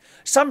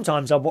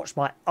 Sometimes I watch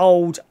my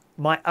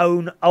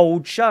own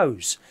old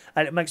shows,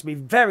 and it makes me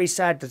very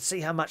sad to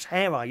see how much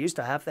hair I used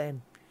to have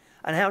then,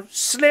 and how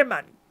slim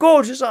and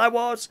gorgeous I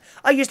was.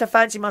 I used to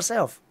fancy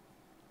myself.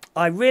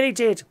 I really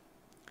did.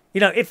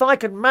 You know, if I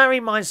could marry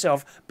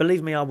myself,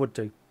 believe me, I would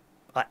do.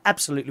 I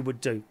absolutely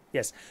would do.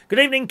 Yes. Good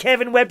evening,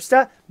 Kevin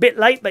Webster. Bit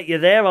late, but you're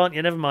there, aren't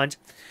you? Never mind.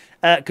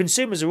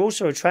 Consumers are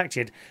also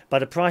attracted by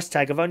the price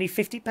tag of only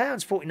 £50,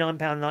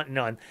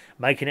 £49.99,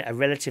 making it a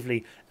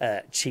relatively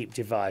cheap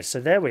device.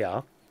 So there we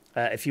are.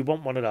 If you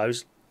want one of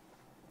those.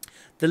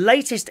 The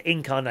latest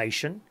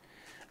incarnation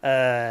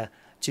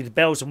to the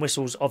bells and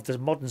whistles of the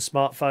modern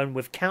smartphone,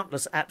 with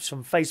countless apps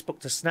from Facebook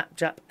to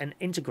Snapchat and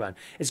Instagram.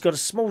 It's got a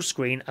small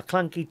screen, a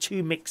clunky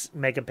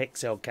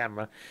 2-megapixel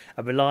camera,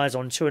 and relies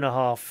on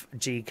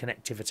 2.5G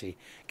connectivity.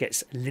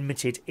 Gets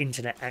limited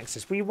internet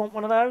access. Will you want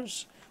one of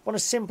those? Want a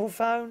simple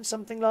phone?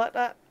 Something like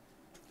that?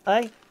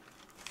 Eh?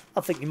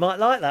 I think you might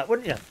like that,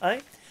 wouldn't you?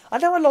 Eh? I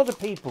know a lot of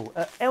people,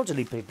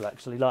 elderly people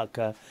actually, like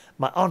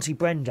my Auntie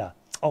Brenda.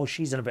 Oh,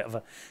 she's in a bit of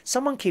a...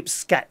 Someone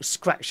keeps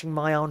scratching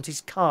my auntie's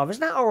car.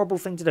 Isn't that a horrible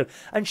thing to do?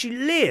 And she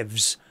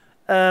lives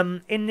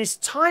in this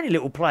tiny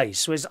little place.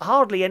 So there's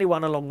hardly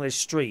anyone along this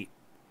street.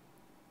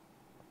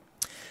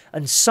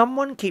 And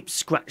someone keeps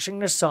scratching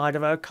the side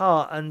of her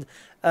car. And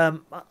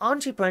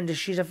Auntie Brenda,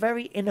 she's a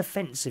very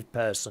inoffensive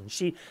person.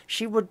 She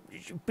would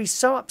be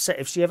so upset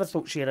if she ever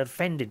thought she had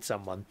offended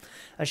someone.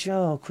 And she,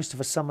 oh,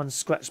 Christopher, someone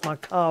scratched my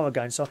car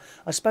again. So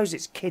I suppose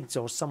it's kids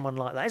or someone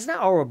like that. Isn't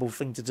that a horrible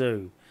thing to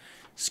do?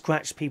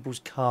 Scratch people's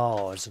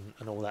cars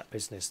and all that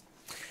business.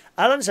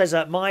 Alan says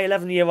that my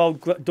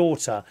 11-year-old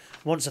daughter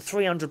wants a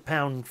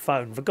 £300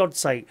 phone. For God's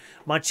sake,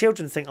 my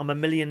children think I'm a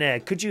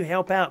millionaire. Could you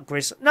help out,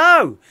 Chris?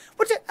 No!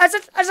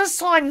 Has a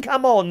sign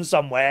come on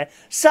somewhere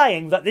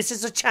saying that this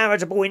is a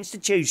charitable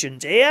institution,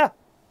 dear?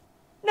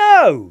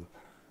 No!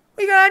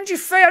 Are you going to hand you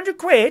 300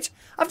 quid?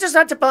 I've just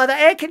had to buy the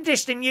air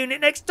conditioning unit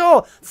next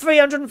door.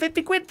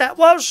 350 quid that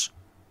was.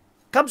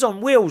 Comes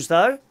on wheels,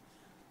 though.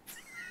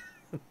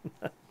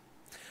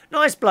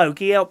 Nice bloke,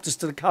 he helped us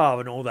to the car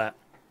and all that.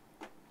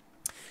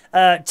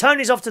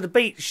 Tony's off to the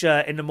beach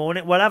in the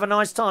morning. Well, have a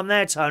nice time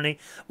there, Tony.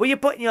 Well, you're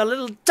putting your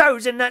little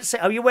toes in that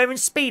set. Oh, you're wearing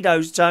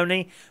Speedos,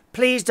 Tony.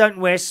 Please don't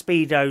wear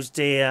Speedos,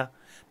 dear.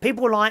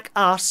 People like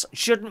us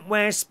shouldn't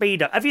wear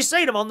Speedos. Have you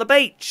seen them on the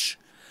beach?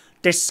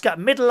 This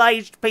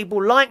middle-aged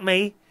people like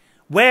me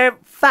wearing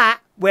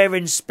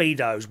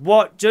Speedos.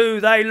 What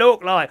do they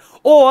look like?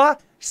 Or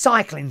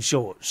cycling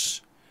shorts.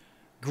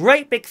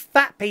 Great big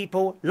fat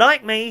people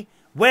like me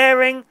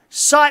wearing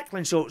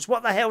cycling shorts.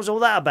 What the hell's all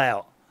that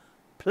about?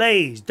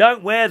 Please,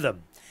 don't wear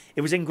them.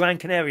 It was in Gran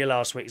Canaria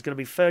last week. It's going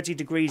to be 30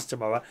 degrees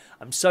tomorrow.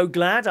 I'm so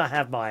glad I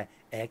have my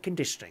air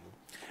conditioning.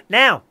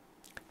 Now,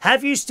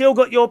 have you still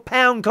got your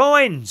pound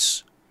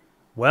coins?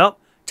 Well,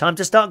 time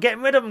to start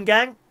getting rid of them,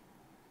 gang.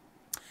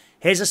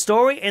 Here's a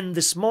story in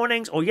this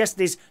morning's or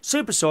yesterday's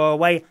Super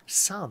Soraway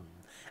Sun.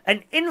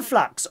 An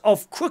influx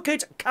of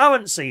crooked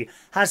currency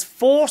has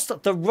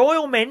forced the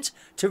Royal Mint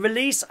to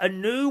release a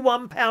new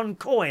 £1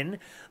 coin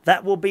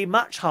that will be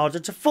much harder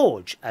to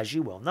forge, as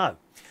you well know.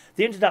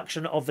 The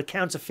introduction of the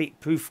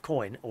counterfeit-proof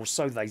coin, or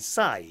so they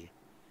say,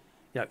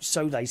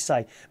 so they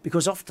say,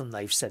 because often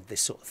they've said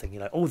this sort of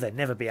thing, oh, they'll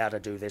never be able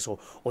to do this, or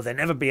they'll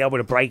never be able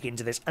to break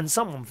into this, and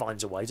someone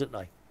finds a way, don't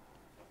they?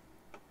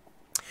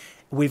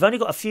 We've only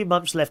got a few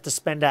months left to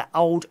spend our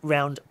old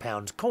round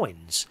pound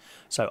coins.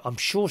 So I'm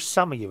sure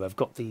some of you have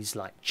got these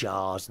like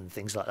jars and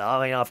things like that.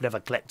 I mean, I've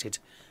never collected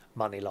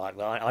money like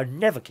that. I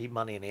never keep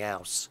money in the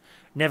house.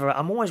 Never.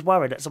 I'm always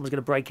worried that someone's going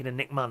to break in and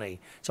nick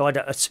money. So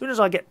as soon as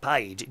I get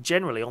paid,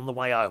 generally on the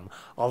way home,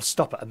 I'll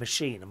stop at a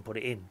machine and put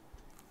it in.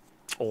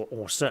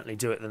 Or certainly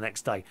do it the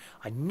next day.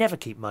 I never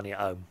keep money at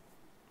home.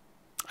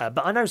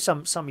 But I know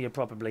some of you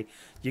probably,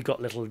 you've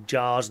got little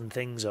jars and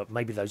things, or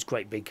maybe those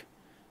great big...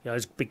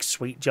 those big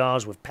sweet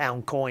jars with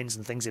pound coins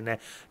and things in there.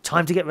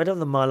 Time to get rid of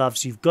them, my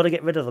loves. You've got to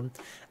get rid of them.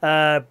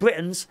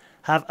 Britons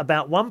have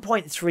about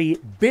 1.3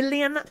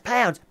 billion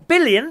pounds.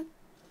 Billion?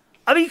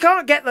 I mean, you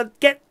can't get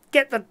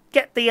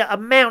the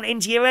amount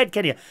into your head,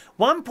 can you?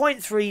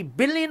 1.3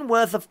 billion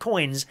worth of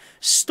coins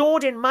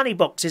stored in money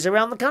boxes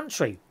around the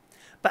country.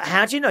 But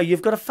how do you know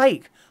you've got a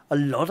fake? A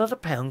lot of the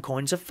pound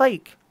coins are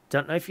fake.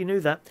 Don't know if you knew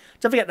that.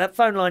 Don't forget that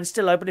phone line's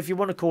still open if you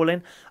want to call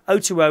in.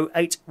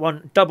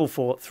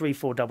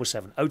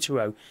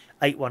 020-8144-3477.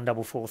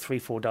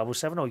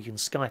 020-8144-3477. Or you can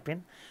Skype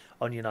in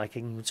on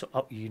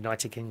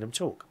United Kingdom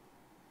Talk.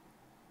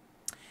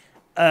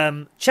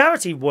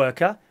 Charity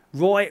worker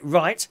Roy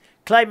Wright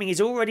claiming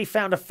he's already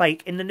found a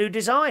fake in the new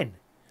design.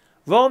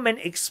 Royal Mint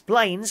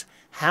explains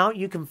how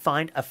you can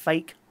find a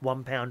fake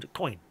 £1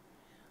 coin.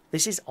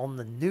 This is on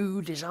the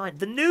new design.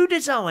 The new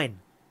design!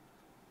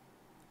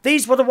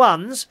 These were the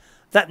ones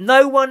that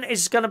no one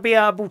is going to be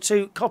able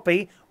to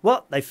copy.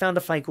 What? They found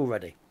a fake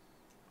already.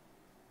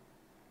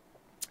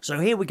 So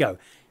here we go.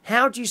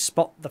 How do you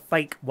spot the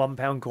fake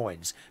 £1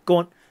 coins? Go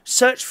on,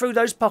 search through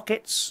those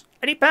pockets.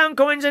 Any pound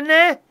coins in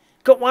there?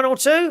 Got one or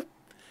two?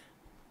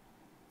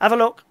 Have a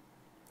look.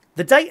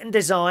 The date and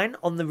design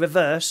on the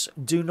reverse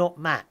do not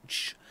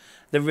match.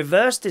 The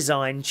reverse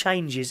design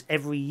changes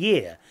every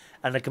year,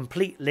 and a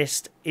complete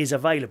list is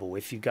available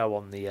if you go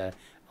on the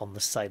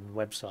same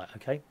website.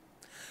 Okay.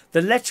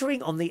 The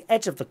lettering on the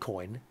edge of the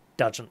coin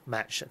doesn't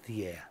match the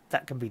year.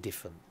 That can be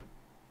different.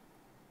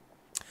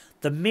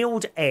 The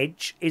milled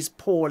edge is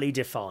poorly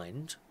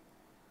defined.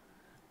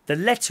 The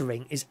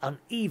lettering is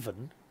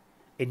uneven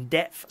in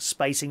depth,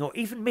 spacing, or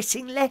even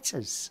missing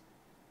letters.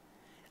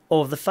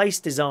 Or the face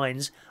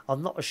designs are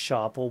not as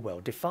sharp or well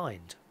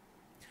defined.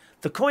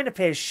 The coin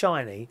appears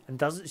shiny and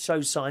doesn't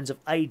show signs of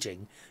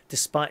aging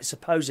despite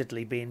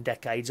supposedly being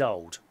decades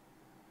old.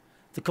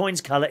 The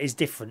coin's colour is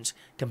different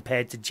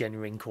compared to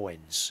genuine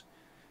coins.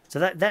 So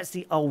that's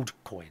the old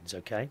coins,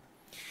 okay?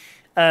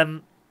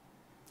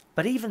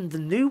 But even the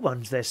new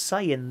ones they're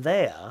saying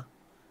there...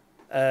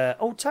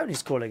 oh,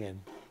 Tony's calling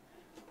in.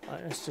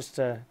 Let's just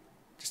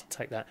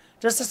take that.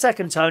 Just a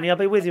second, Tony. I'll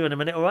be with you in a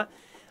minute, all right?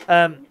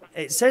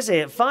 It says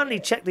here, finally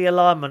check the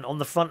alignment on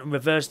the front and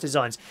reverse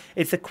designs.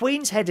 If the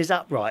Queen's head is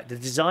upright, the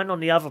design on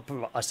the other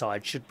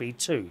side should be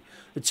too.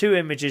 The two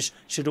images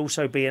should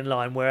also be in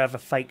line wherever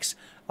fakes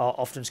are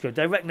often skewed.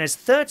 They reckon there's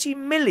 30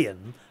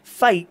 million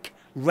fake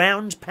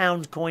round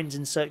pound coins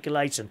in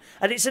circulation,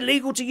 and it's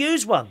illegal to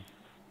use one.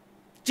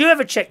 Do you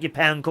ever check your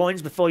pound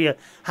coins before you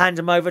hand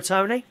them over,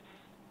 Tony?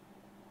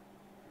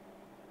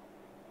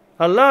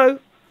 Hello?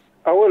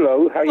 Oh,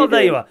 hello. How you doing? Oh,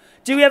 there you are.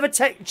 Do you ever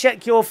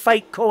check your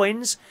fake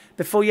coins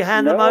before you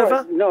hand them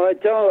over? No, I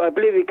don't. I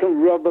believe you can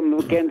rub them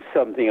against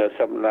something or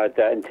something like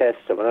that and test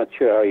them. I'm not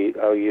sure how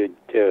you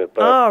do it.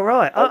 But oh,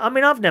 right. I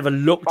mean, I've never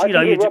looked. I think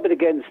you rub it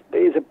against,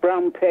 is it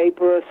brown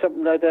paper or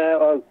something like that?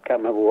 I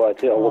can't remember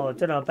what. Oh, I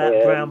don't know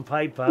about brown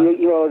paper.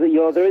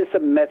 There is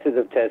some method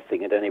of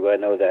testing it anyway, I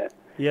know that.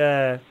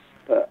 Yeah.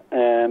 But,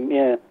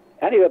 yeah.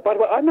 Anyway, by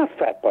the way, I'm not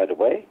fat, by the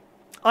way.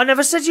 I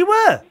never said you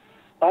were.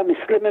 I'm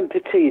slim and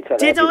petite.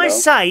 Did I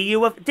say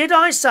you were? Did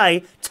I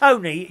say,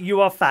 Tony,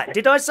 you are fat?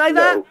 Did I say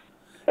that? No.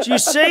 Do you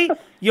see?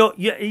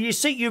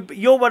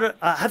 You're one.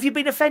 Have you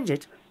been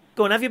offended?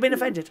 Go on. Have you been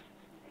offended?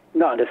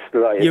 No, that's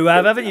right. You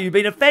have, haven't you? You've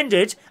been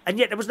offended, and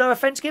yet there was no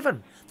offence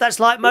given. That's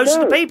like most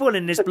of the people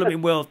in this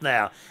blooming world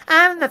now.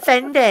 I'm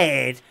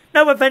offended.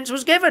 No offence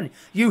was given.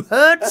 You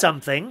heard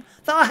something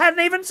that I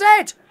hadn't even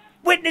said.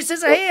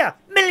 Witnesses are here.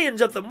 Millions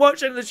of them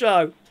watching the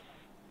show.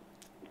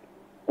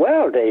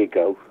 Well, there you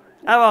go.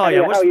 How are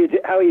you?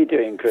 How are you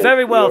doing, Chris?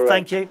 Very well,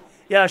 thank you.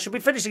 Yeah, I should be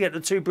finishing at the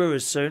Two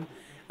Brewers soon.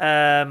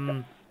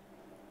 They're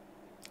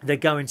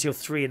going till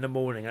 3 in the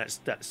morning.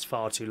 That's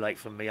far too late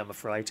for me, I'm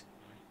afraid.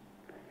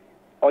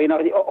 Oh, you're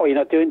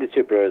not doing the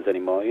Two Brewers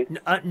anymore, are you?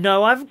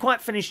 No, I haven't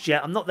quite finished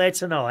yet. I'm not there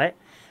tonight.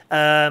 But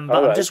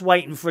I'm just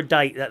waiting for a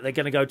date that they're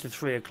going to go to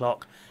 3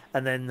 o'clock,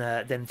 and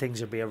then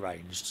things will be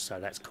arranged. So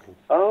that's cool.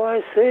 Oh,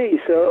 I see.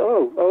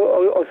 So,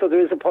 so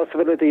there is a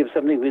possibility of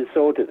something being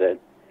sorted then.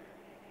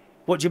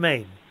 What do you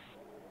mean?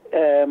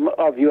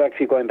 Of you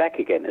actually going back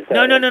again? Is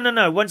that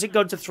No. Once it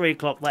got to 3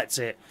 o'clock, that's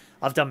it.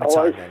 I've done my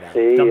time there now.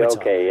 See. Done my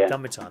Okay, time. yeah.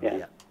 Done my time.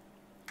 Yeah.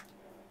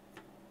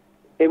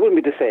 It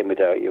wouldn't be the same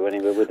without you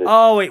anyway, would it?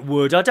 Oh, it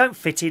would. I don't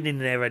fit in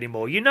there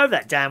anymore. You know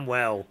that damn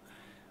well.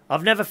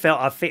 I've never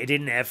felt I've fitted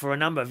in there for a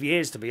number of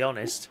years, to be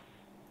honest.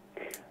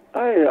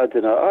 I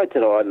don't know. I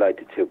like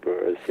the Two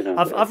Brewers. You know,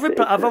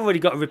 I've already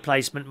got a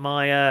replacement.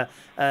 My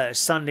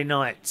Sunday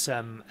night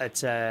in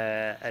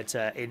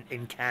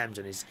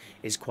Camden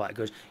is quite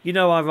good. You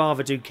know, I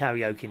rather do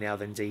karaoke now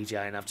than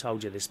DJ, and I've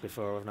told you this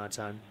before, haven't I,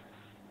 Tone?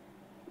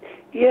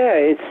 Yeah,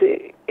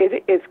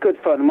 it's good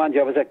fun. Mind you,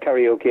 I was at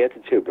karaoke at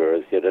the Two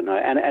Brewers the other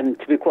night, and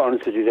to be quite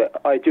honest with you,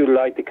 I do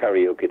like the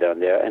karaoke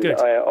down there. And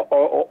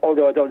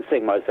although I don't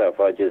sing myself,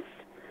 I just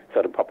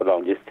sort of pop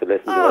along just to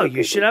listen. Oh, to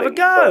you should have a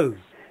go.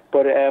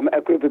 But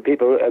a group of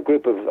people,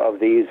 of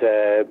these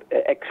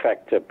X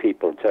Factor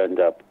people turned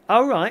up.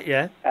 Oh, right,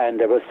 yeah. And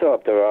they were so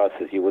up their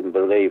arses, you wouldn't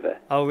believe it.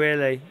 Oh,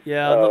 really?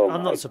 Yeah,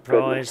 I'm not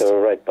surprised. Goodness, they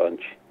were a right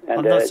bunch. And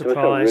I'm not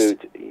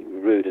surprised. They were so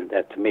rude and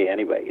that to me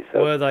anyway.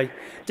 So, were they?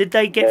 Did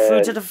they get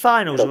through to the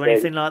finals or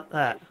anything like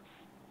that?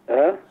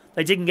 Huh?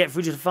 They didn't get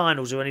through to the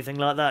finals or anything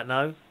like that,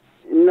 no?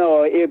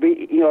 No,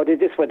 they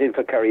just went in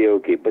for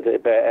karaoke, but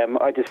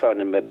I just found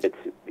them a bit.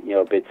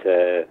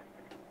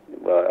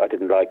 Well, I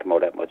didn't like them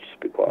all that much, to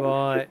be quite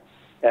honest.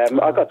 Right.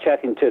 I got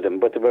chatting to them,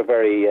 but they were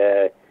very,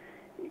 they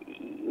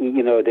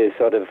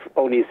sort of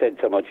only said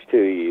so much to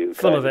you.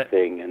 Full of it.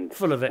 Thing, and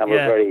full of it,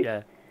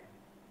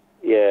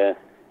 yeah. Yeah,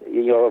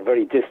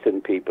 very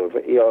distant people.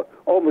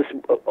 Almost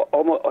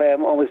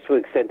to an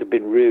extent of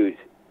being rude,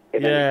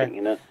 if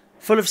anything,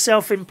 Full of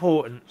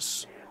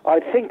self-importance. I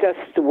think that's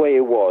the way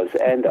it was,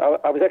 and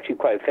I was actually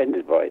quite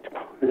offended by it,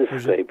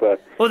 honestly. Well,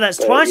 that's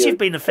twice you've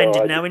been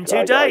offended now in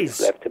 2 days. I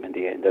just left him in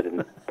the end. I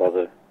didn't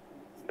bother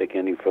making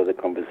any further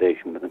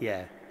conversation with him.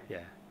 Yeah.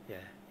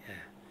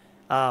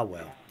 Ah,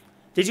 well.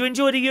 Did you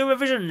enjoy the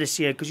Eurovision this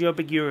year? Because you're a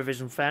big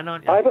Eurovision fan,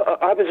 aren't you? I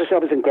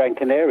was in Gran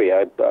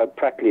Canaria. I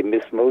practically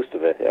missed most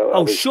of it.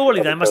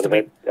 Surely they must have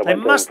been. They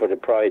must for the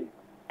Pride.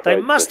 They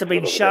must have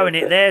been showing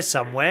it there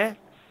somewhere.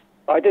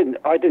 I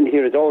didn't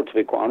hear it all, to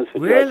be quite honest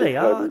with you. Really?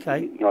 Oh,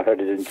 okay. I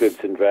heard it in dribs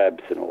and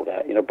drabs and all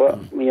that. But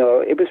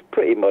it was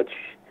pretty much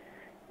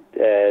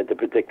the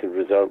predicted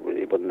result,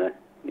 really, wasn't it?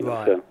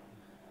 Right. So.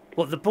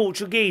 What, the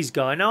Portuguese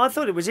guy? No, I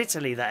thought it was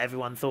Italy that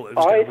everyone thought it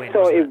was going to win. I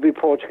thought it would be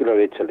Portugal or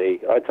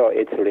Italy. I thought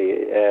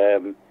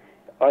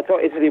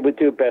Italy would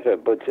do better,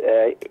 but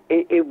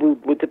it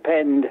would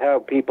depend how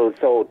people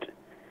thought.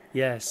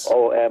 Yes.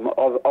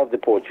 Of the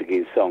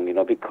Portuguese song,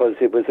 because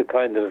it was a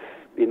kind of,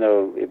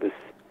 it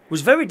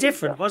was very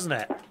different, wasn't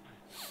it?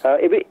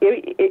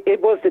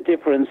 It was a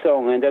different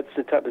song, and that's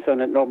the type of song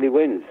that normally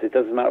wins. It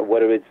doesn't matter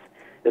whether it's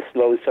a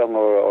slow song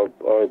or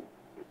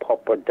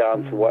pop or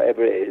dance or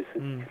whatever it is.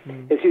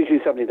 It's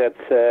usually something that's,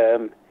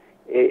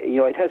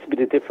 it has to be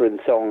the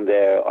different song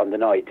there on the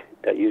night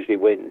that usually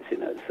wins,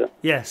 So.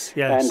 Yes.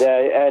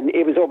 And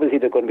it was obviously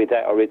they're going to be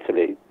that or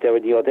Italy. They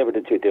were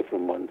the two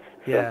different ones.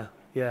 So.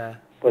 Yeah.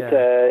 But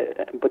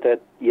that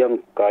young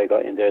guy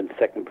got in there in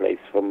second place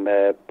from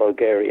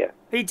Bulgaria.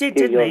 He did,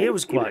 didn't he? He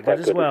was quite good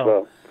as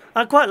well.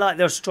 I quite like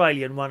the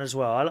Australian one as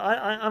well.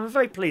 I'm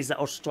very pleased that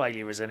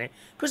Australia is in it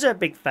because they're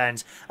big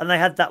fans. And they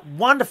had that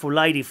wonderful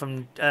lady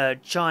from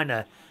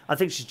China. I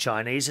think she's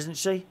Chinese, isn't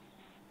she?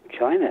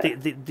 China?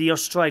 The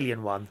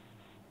Australian one.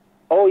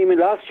 Oh, you mean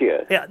last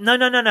year? Yeah.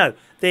 No.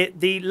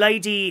 The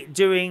lady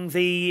doing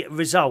the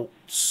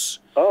results.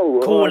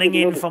 Oh, calling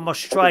in from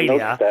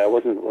Australia.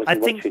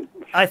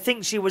 I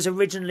think she was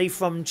originally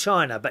from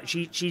China, but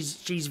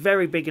she's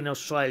very big in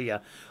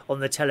Australia on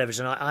the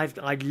television.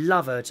 I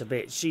love her to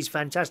bits. She's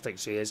fantastic.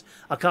 She is.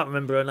 I can't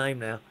remember her name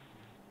now.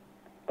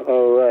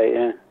 Oh right,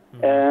 yeah.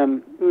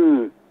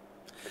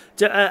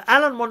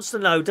 Alan wants to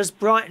know: does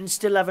Brighton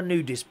still have a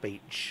nudist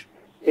beach?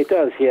 It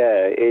does,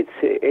 yeah.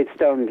 It's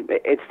down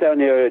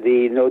near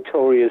the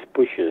notorious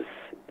bushes.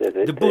 There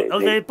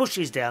are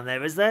bushes down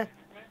there, is there?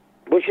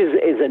 Bushes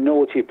is a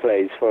naughty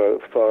place for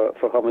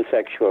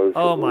homosexuals.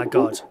 Oh my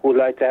God! Who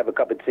like to have a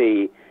cup of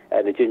tea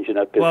and a ginger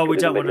nut biscuit. Well, we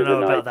don't want to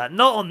know about that.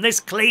 Not on this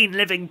clean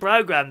living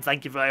programme.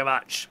 Thank you very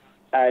much.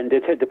 And they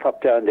tend to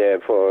pop down there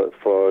for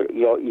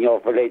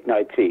late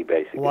night tea,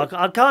 basically. Well,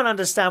 I can't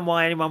understand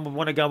why anyone would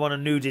want to go on a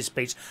nudist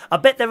beach. I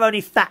bet there are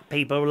only fat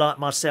people like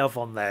myself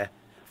on there.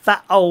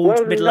 Fat,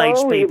 old,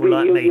 middle-aged people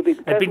like me. You'd be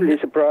pleasantly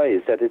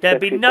surprised that it's there'd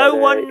be no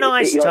one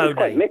nice, Tony. It's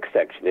quite mixed,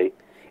 actually.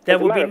 There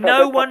would be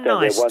no one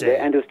nice,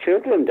 and there's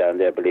children down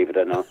there, believe it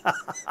or not.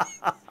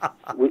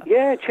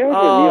 Yeah, children.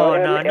 Oh,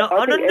 no, not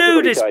on a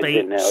nudist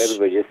beach.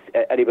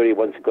 Anybody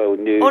wants to go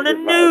nude. On a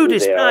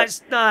nudist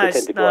beach,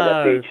 nice.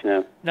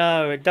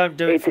 No, don't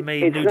do it for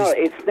me.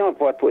 It's not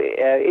what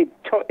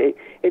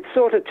it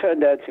sort of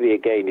turned out to be a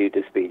gay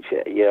nudist beach,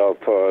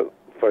 for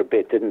a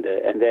bit, didn't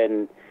it?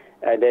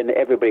 And then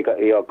everybody got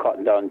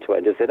cottoned on to it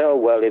and they said, oh,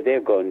 well, if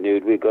they're going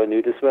nude, we go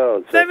nude as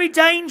well. So. Very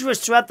dangerous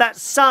to have that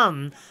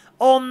sun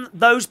on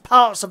those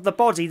parts of the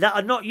body that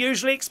are not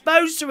usually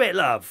exposed to it,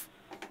 love.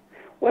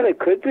 Well, it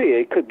could be.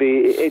 It could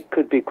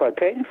be quite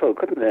painful,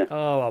 couldn't it?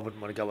 Oh, I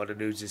wouldn't want to go on a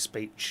nudist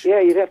beach. Yeah,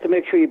 you'd have to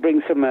make sure you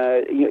bring some,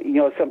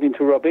 something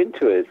to rub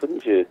into it,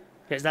 wouldn't you?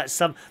 Yes, that's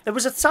some. There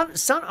was one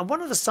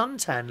of the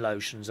suntan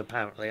lotions.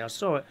 Apparently, I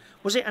saw it.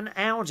 Was it an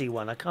Audi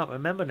one? I can't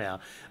remember now.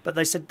 But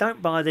they said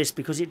don't buy this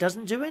because it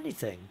doesn't do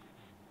anything.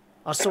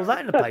 I saw that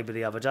in the paper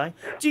the other day.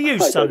 Do you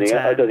use suntan?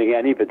 I don't think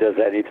any of it does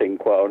anything.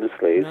 Quite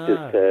honestly,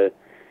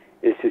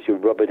 it's just you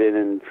rub it in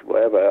and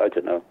whatever. I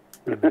don't know.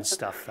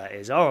 Stuff that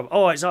is.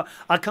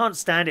 I can't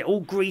stand it.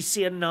 All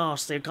greasy and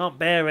nasty. I can't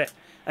bear it.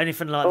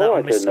 Anything like that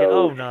on my skin.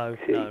 Oh, no.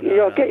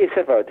 Get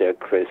yourself out there,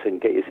 Chris, and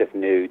get yourself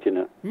nude,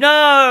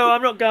 No,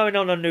 I'm not going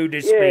on a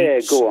nudist beach. Yeah,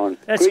 go on.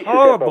 That's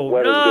horrible.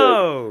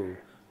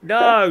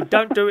 No,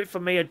 don't do it for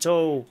me at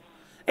all.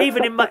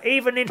 Even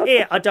in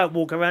here, I don't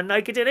walk around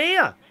naked in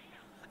here.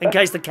 In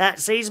case the cat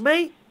sees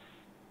me.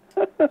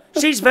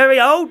 She's very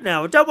old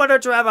now. I don't want her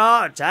to have a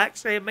heart attack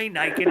seeing me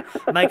naked,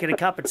 making a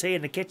cup of tea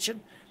in the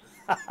kitchen.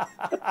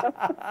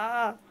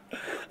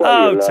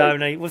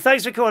 Tony. Well,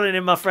 thanks for calling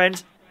in, my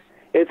friend.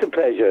 It's a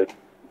pleasure.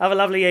 Have a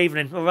lovely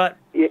evening, all right?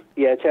 Yeah,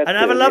 chat and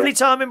have a lovely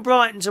time in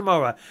Brighton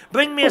tomorrow.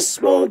 Bring me a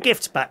small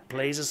gift back,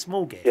 please, a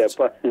small gift. Yeah,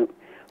 but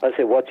I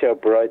say watch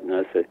out, Brighton,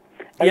 I say.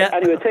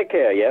 Anyway, take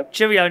care, yeah?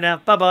 Cheerio now.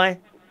 Bye-bye.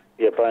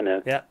 Yeah, bye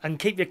now. Yeah, and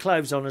keep your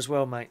clothes on as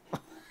well, mate.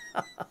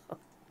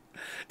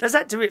 Does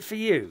that do it for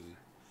you?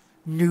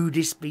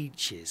 Nudist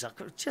beaches. I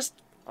could just...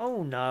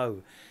 Oh,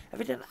 no.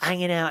 Everything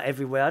hanging out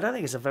everywhere. I don't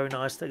think it's a very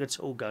nice thing at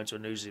all going to a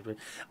nudist beach.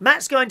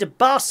 Matt's going to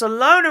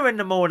Barcelona in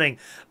the morning.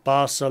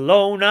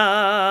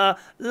 Barcelona.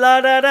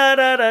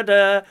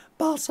 La-da-da-da-da-da.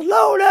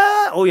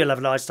 Barcelona. Oh, you'll have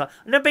a nice time.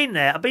 I've never been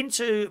there. I've been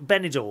to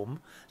Benidorm.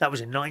 That was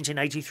in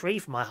 1983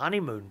 for my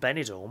honeymoon,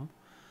 Benidorm.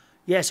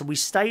 Yes, and we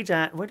stayed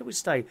at... Where did we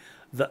stay?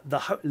 The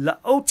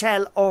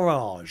Hotel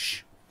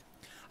Orange.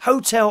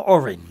 Hotel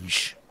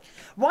Orange.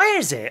 Why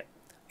is it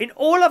in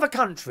all other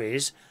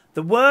countries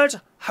The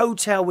word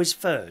hotel is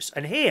first.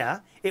 And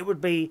here, it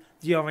would be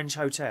the Orange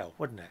Hotel,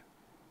 wouldn't it?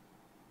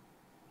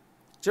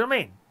 Do you know what I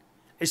mean?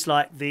 It's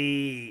like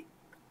the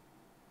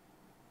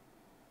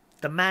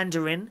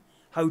Mandarin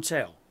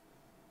Hotel.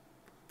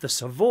 The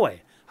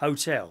Savoy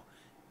Hotel.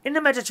 In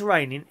the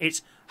Mediterranean,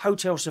 it's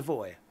Hotel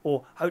Savoy.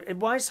 Or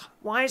why is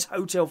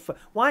hotel?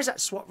 Why is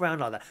that swapped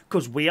round like that?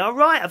 Because we are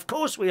right. Of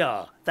course we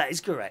are. That is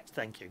correct.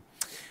 Thank you.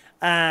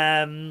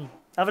 Have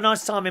a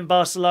nice time in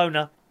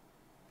Barcelona,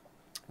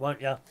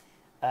 won't you?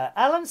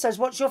 Alan says,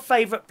 "What's your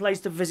favourite place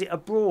to visit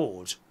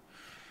abroad?"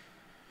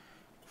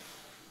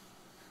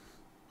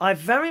 I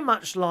very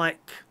much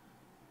like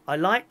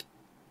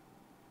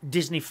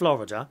Disney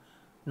Florida,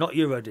 not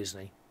Euro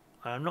Disney.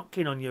 I'm not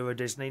keen on Euro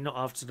Disney, not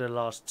after the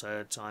last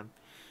time.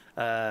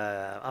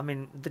 I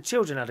mean, the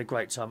children had a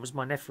great time. It was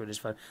my nephew and his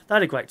friend. They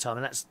had a great time,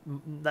 and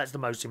that's the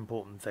most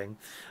important thing.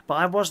 But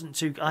I wasn't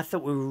too... I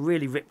thought we were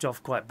really ripped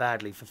off quite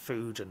badly for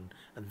food and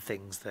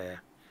things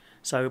there.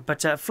 So,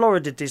 but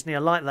Florida Disney, I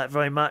like that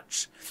very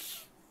much.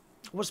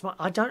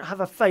 I don't have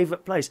a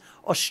favourite place.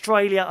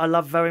 Australia I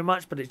love very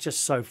much, but it's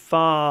just so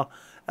far.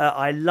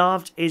 I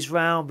loved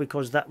Israel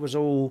because that was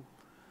all...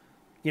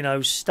 you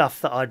know,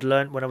 stuff that I'd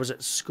learnt when I was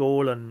at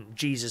school and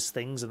Jesus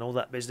things and all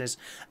that business,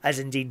 as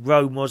indeed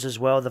Rome was as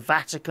well. The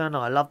Vatican,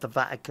 I love the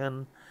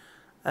Vatican.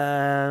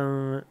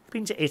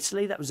 Been to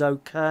Italy, that was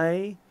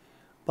okay.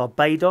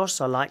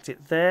 Barbados, I liked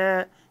it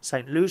there.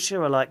 St. Lucia,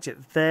 I liked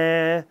it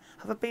there.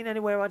 Have I been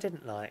anywhere I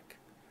didn't like?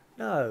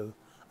 No.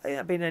 I think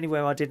I've been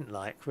anywhere I didn't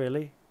like,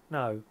 really.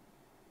 No.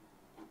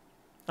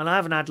 And I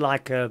haven't had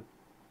like a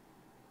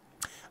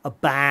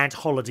bad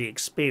holiday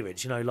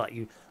experience, you know, like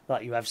you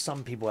have.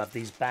 Some people have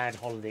these bad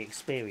holiday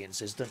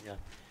experiences, don't you?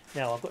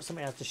 Now, I've got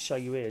something else to show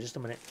you here. Just a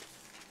minute.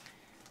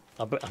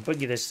 I'll bring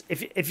you this.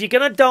 If you're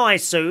going to die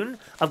soon,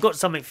 I've got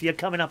something for you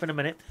coming up in a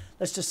minute.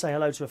 Let's just say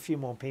hello to a few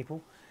more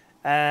people.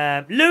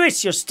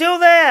 Lewis, you're still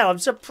there. I'm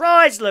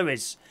surprised,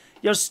 Lewis.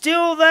 You're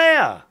still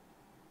there.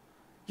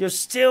 You're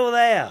still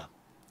there.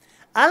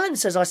 Alan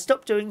says, I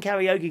stopped doing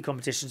karaoke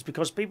competitions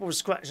because people were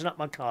scratching up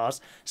my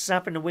cars,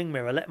 snapping the wing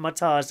mirror, letting my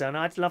tyres down.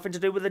 I had nothing to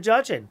do with the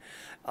judging.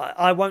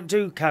 I won't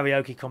do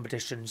karaoke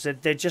competitions.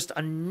 They're just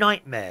a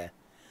nightmare.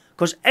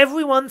 Because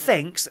everyone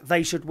thinks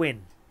they should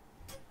win.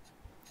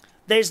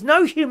 There's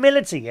no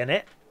humility in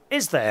it,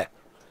 is there?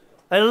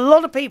 A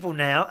lot of people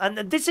now, and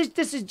this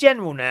is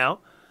general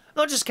now,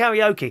 not just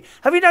karaoke.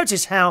 Have you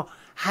noticed how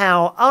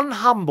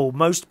unhumble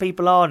most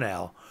people are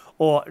now?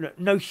 Or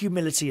no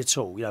humility at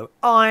all. You know,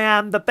 I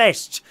am the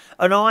best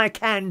and I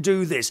can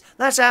do this.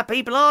 That's how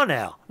people are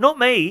now. Not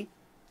me.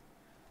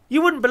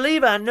 You wouldn't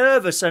believe how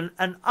nervous and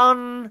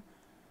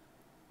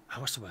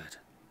what's the word?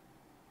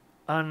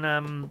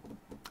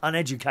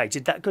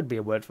 Uneducated. That could be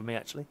a word for me,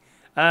 actually.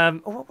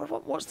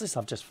 What's this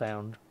I've just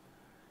found?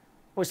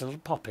 Oh, it's a little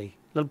poppy.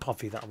 Little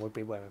poppy that I would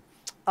be wearing.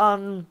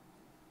 Oh,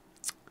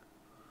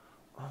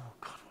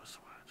 God.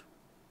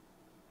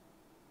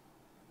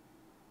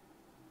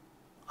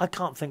 I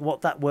can't think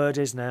what that word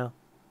is now.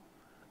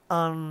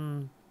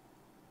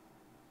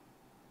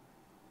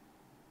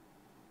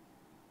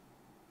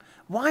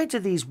 Why do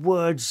these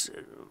words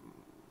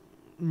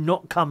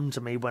not come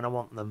to me when I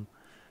want them?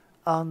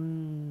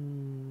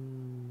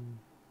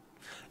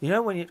 You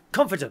know, when you're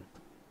confident.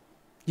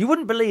 You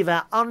wouldn't believe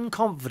how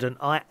unconfident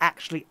I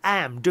actually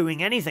am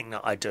doing anything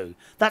that I do.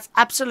 That's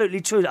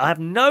absolutely true. I have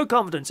no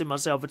confidence in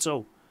myself at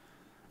all.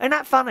 Ain't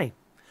that funny?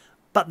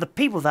 But the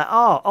people that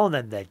are, oh,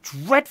 then they're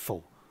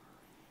dreadful.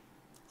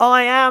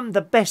 I am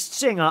the best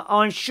singer.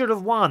 I should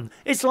have won.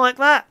 It's like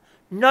that.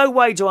 No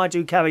way do I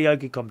do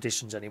karaoke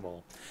competitions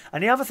anymore.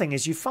 And the other thing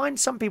is you find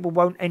some people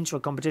won't enter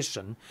a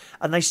competition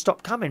and they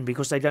stop coming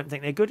because they don't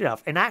think they're good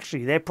enough. And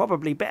actually, they're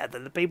probably better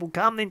than the people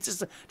coming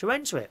to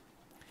enter it.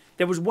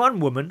 There was one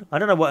woman, I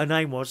don't know what her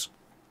name was,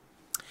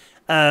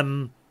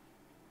 and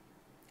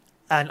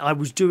I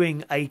was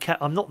doing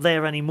I'm not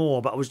there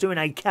anymore, but I was doing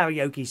a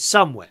karaoke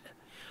somewhere.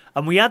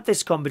 And we had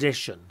this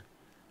competition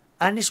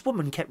and this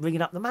woman kept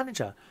ringing up the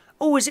manager.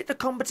 Oh, is it the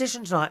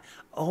competition tonight?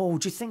 Oh,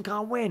 do you think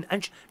I'll win?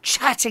 And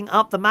chatting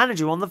up the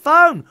manager on the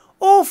phone.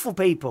 Awful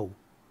people.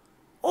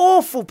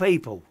 Awful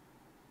people.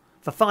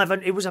 For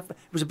 500, it was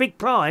a big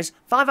prize,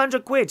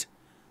 500 quid.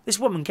 This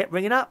woman kept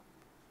ringing up.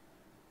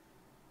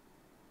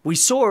 We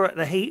saw her at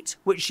the heat,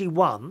 which she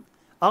won.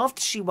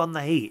 After she won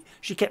the heat,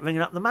 she kept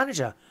ringing up the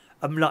manager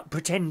and like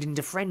pretending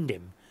to friend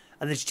him.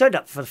 And then she turned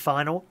up for the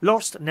final,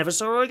 lost, never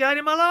saw her again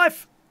in my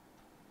life.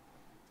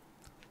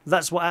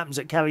 That's what happens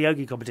at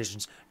karaoke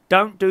competitions.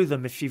 Don't do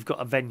them if you've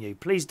got a venue.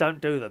 Please don't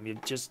do them.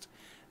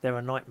 They're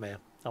a nightmare.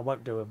 I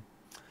won't do them.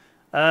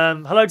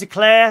 Hello to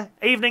Claire.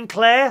 Evening,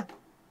 Claire.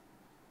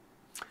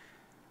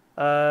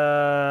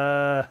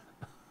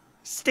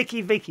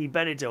 Sticky Vicky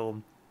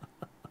Benidorm.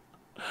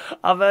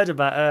 I've heard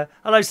about her.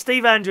 Hello,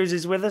 Steve Andrews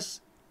is with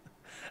us.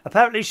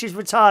 Apparently she's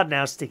retired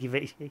now, Sticky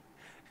Vicky.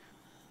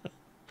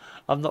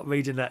 I'm not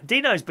reading that.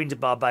 Dino's been to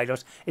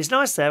Barbados. It's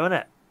nice there, isn't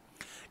it?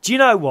 Do you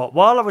know what?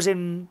 While I was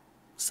in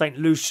St.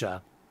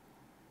 Lucia,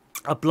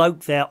 a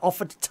bloke there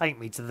offered to take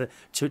me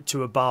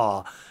to a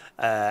bar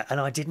And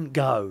I didn't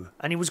go.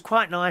 And it was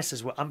quite nice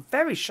as well. I'm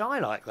very shy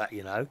like that,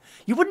 you know.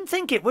 You wouldn't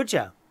think it, would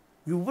you?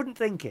 You wouldn't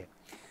think it.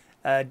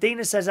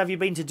 Dina says, have you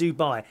been to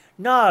Dubai?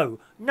 No,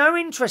 no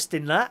interest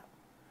in that.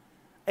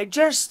 It's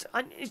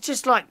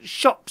just like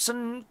shops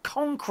and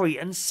concrete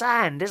and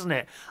sand, isn't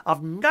it?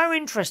 I've no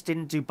interest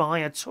in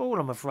Dubai at all,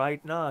 I'm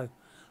afraid. No.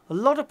 A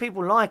lot of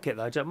people like it,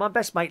 though. My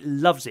best mate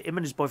loves it. Him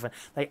and his boyfriend,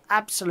 they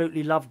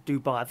absolutely love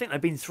Dubai. I think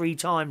they've been 3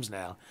 times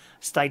now.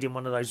 Stayed in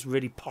one of those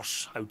really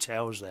posh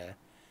hotels there.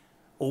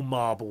 All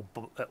marble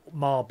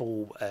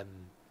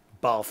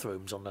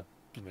bathrooms on the,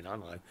 I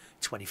don't know,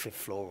 25th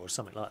floor or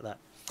something like that.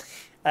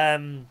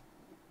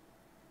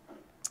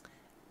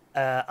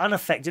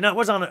 Unaffected. No, it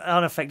was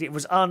unaffected. It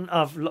was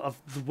the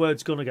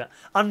word's gone again.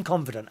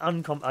 Unconfident. I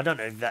don't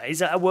know if that is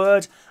that a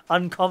word.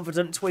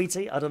 Unconfident,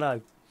 Tweety. I don't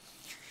know.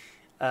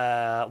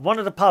 One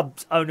of the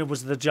pub's owner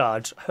was the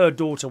judge. Her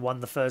daughter won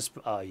the first.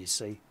 Oh, you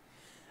see,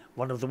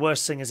 one of the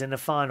worst singers in the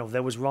final.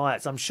 There was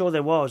riots. I'm sure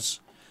there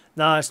was.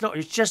 No, it's not.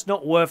 It's just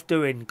not worth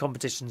doing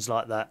competitions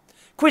like that.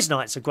 Quiz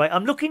nights are great.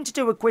 I'm looking to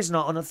do a quiz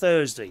night on a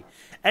Thursday.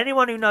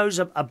 Anyone who knows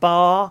a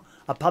bar,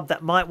 a pub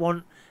that might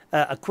want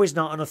a quiz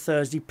night on a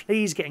Thursday,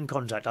 please get in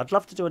contact. I'd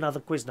love to do another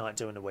quiz night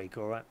during the week.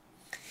 All right.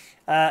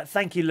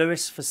 Thank you,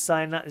 Lewis, for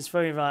saying that. It's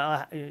very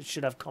right. I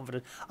should have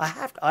confidence.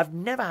 I've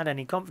never had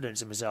any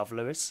confidence in myself,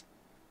 Lewis.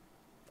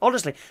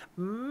 Honestly,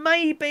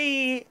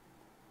 maybe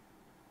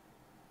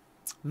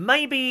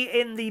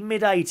in the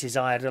mid-80s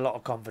I had a lot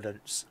of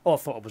confidence. Or I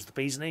thought I was the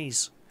bee's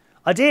knees.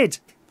 I did.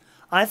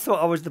 I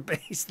thought I was the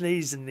bee's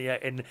knees in the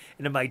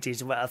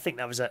mid-80s. Well, I think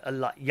that was a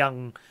like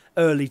young,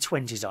 early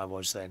 20s I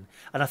was then.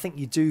 And I think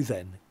you do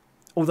then.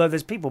 Although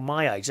there's people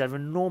my age that have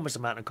an enormous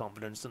amount of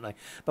confidence, don't they?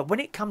 But when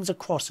it comes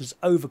across as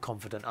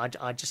overconfident,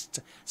 I just,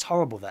 it's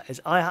horrible that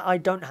is. I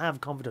don't have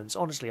confidence.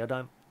 Honestly, I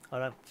don't.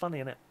 Funny,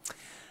 isn't it?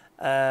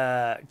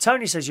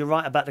 Tony says you're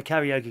right about the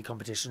karaoke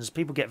competitions.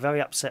 People get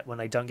very upset when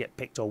they don't get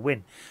picked or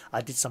win.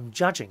 I did some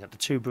judging at the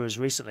 2 Brewers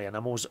recently, and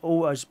I'm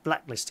always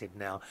blacklisted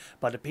now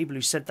by the people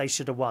who said they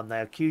should have won.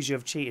 They accuse you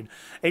of cheating.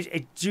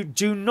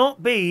 Do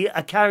not be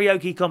a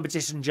karaoke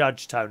competition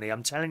judge, Tony.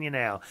 I'm telling you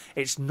now,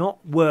 it's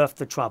not worth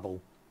the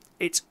trouble.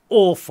 It's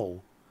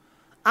awful.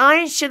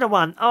 I should have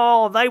won.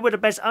 Oh, they were the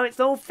best. Oh, it's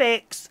all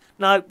fixed.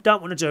 No,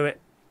 don't want to do it.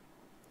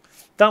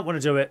 Don't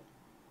want to do it.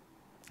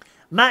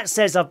 Matt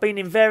says, I've been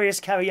in various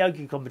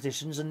karaoke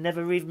competitions and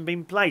never even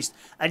been placed.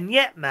 And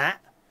yet, Matt,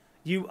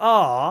 you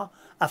are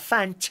a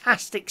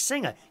fantastic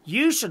singer.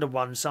 You should have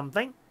won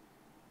something.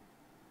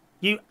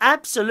 You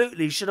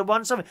absolutely should have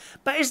won something.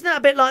 But isn't that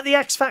a bit like the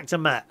X Factor,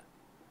 Matt?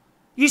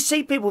 You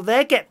see people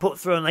there get put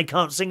through and they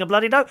can't sing a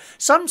bloody note.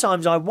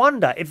 Sometimes I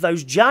wonder if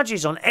those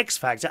judges on X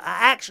Factor are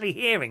actually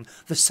hearing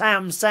the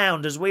same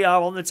sound as we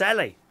are on the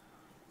telly.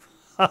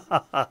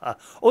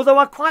 Although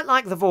I quite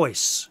like the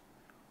voice.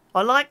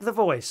 I like the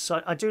voice.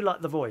 I do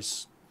like the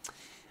voice.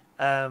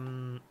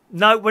 No,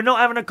 we're not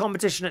having a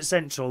competition at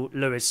Central,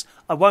 Lewis.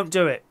 I won't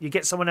do it. You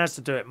get someone else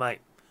to do it,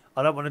 mate.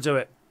 I don't want to do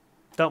it.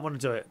 Don't want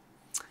to do it.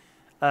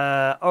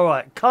 All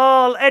right.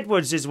 Carl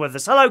Edwards is with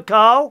us. Hello,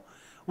 Carl.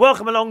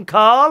 Welcome along,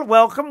 Carl.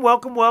 Welcome,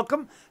 welcome,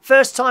 welcome.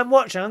 First time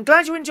watching. I'm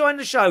glad you're enjoying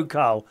the show,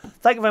 Carl.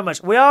 Thank you very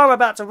much. We are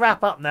about to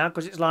wrap up now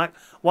because it's like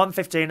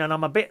 1:15 and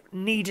I'm a bit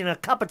needing a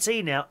cup of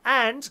tea now.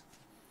 And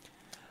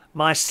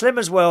my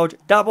Slimmer's World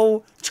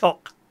double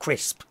choc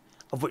crisp,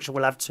 of which I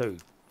will have 2.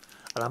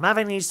 And I'm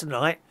having these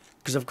tonight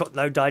because I've got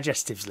no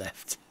digestives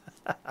left.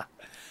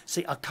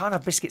 See, I can't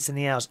have biscuits in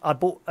the house. I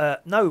bought,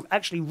 no,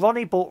 actually,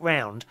 Ronnie bought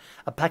round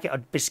a packet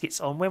of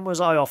biscuits on, when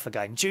was I off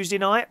again? Tuesday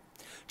night,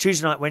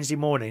 Wednesday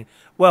morning.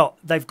 Well,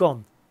 they've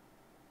gone.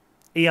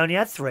 He only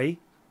had 3.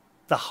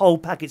 The whole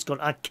packet's gone.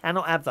 I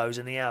cannot have those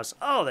in the house.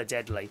 Oh, they're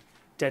deadly.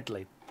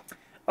 Deadly.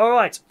 All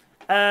right.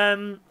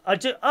 I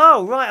do.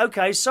 Oh, right.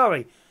 Okay.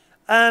 Sorry.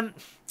 I'd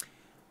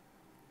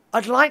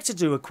like to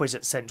do a quiz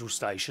at Central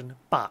Station,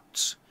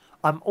 but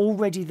I'm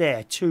already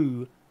there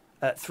 3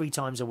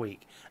 times a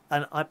week.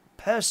 And I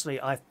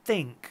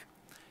think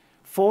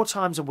 4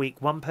 times a week,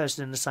 one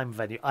person in the same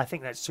venue, I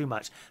think that's too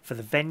much for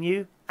the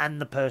venue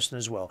and the person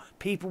as well.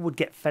 People would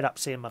get fed up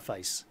seeing my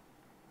face.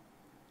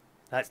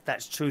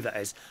 That's true, that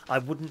is. I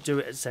wouldn't do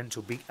it at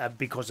Central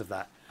because of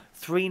that.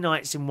 3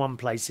 nights in one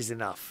place is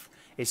enough.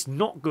 It's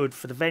not good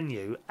for the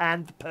venue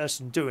and the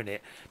person doing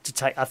it to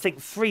take. I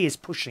think 3 is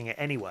pushing it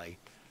anyway.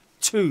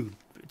 2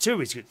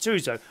 is good. 2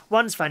 is good.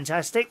 1's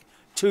fantastic.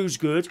 2's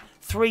good.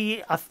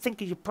 3, I think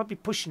you're probably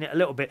pushing it a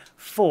little bit.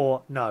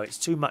 4, no, it's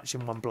too much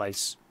in one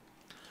place.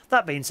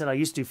 That being said, I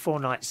used to do 4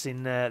 nights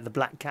in the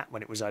Black Cat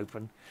when it was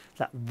open.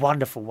 That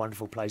wonderful,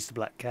 wonderful place, the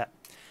Black Cat.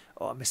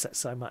 Oh, I miss that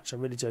so much. I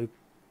really do.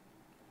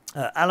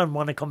 Alan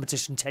won a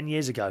competition 10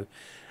 years ago.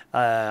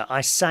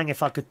 I sang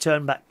If I Could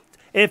Turn Back...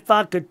 If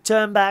I could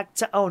turn back...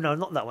 Oh, no,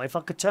 not that way. If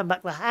I could turn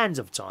back the hands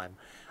of time.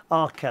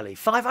 R. Kelly.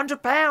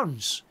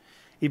 £500.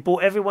 He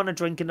bought everyone a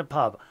drink in the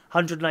pub.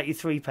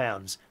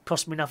 £183.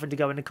 Cost me nothing to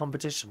go in the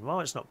competition. Well,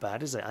 it's not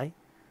bad, is it, eh?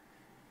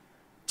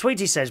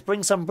 Tweety says,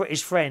 bring some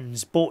British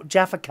friends. Bought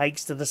Jaffa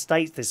cakes to the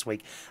States this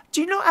week.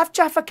 Do you not have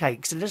Jaffa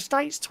cakes in the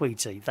States,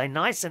 Tweety? They're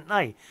nice, aren't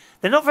they?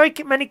 They're not very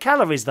many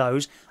calories,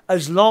 those,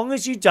 as long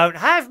as you don't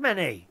have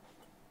many.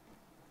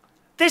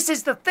 This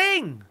is the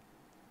thing.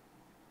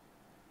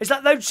 It's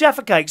like those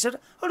Jaffa cakes.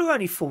 Oh, they're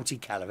only 40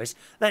 calories.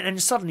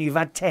 And suddenly you've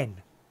had 10.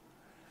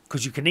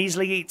 Because you can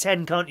easily eat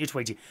 10, can't you,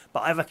 Tweety?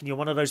 But I reckon you're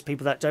one of those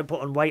people that don't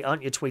put on weight,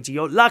 aren't you, Tweety?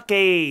 You're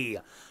lucky.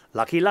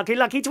 Lucky, lucky,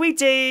 lucky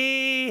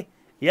Tweety.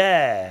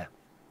 Yeah.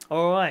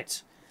 All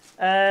right.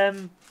 I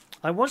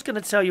was going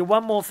to tell you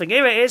one more thing.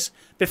 Here it is.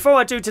 Before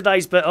I do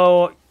today's,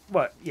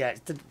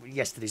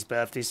 yesterday's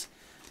birthdays.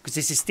 Because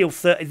this is still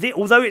Thursday.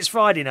 Although it's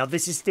Friday now,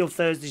 this is still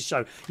Thursday's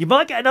show. You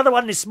might get another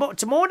one tomorrow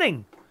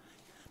morning.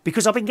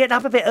 Because I've been getting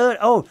up a bit early.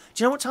 Oh, do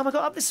you know what time I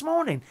got up this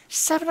morning?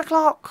 7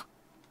 o'clock.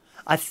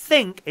 I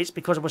think it's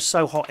because I was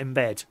so hot in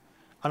bed.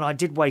 And I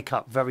did wake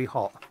up very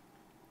hot.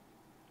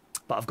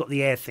 But I've got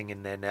the air thing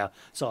in there now.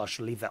 So I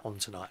shall leave that on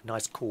tonight.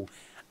 Nice cool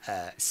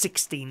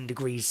 16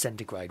 degrees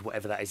centigrade.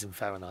 Whatever that is in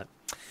Fahrenheit.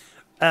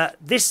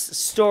 This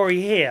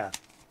story here.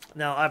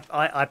 Now,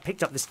 I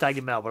picked up this Daily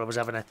Mail while I was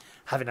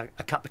having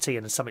a cup of tea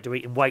and something to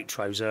eat in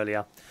Waitrose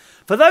earlier.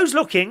 For those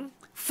looking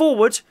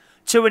forward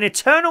to an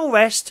eternal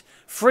rest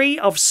free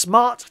of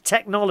smart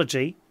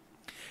technology,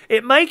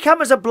 it may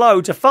come as a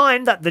blow to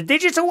find that the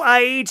digital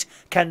age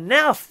can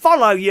now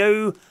follow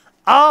you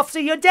after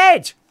you're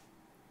dead.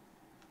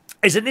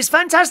 Isn't this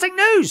fantastic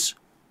news?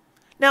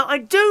 Now, I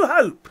do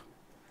hope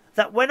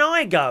that when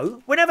I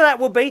go, whenever that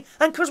will be,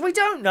 and because we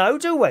don't know,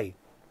 do we?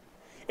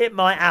 It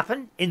might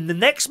happen in the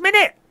next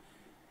minute.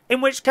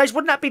 In which case,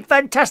 wouldn't that be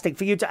fantastic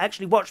for you to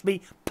actually watch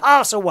me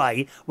pass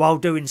away while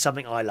doing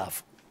something I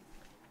love?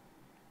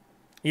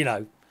 You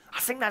know, I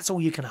think that's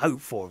all you can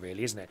hope for,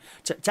 really, isn't it?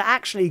 To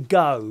actually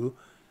go.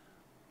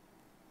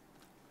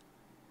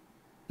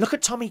 Look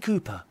at Tommy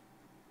Cooper.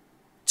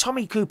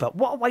 Tommy Cooper,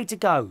 what a way to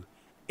go.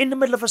 In the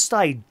middle of a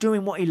stage,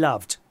 doing what he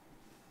loved.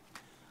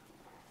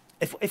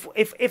 If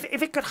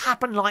it could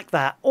happen like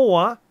that,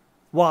 or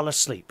while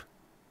asleep.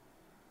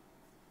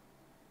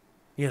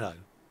 You know,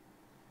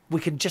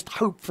 we can just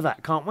hope for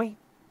that, can't we?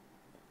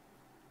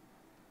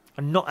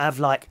 And not have,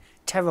 like,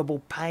 terrible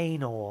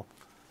pain or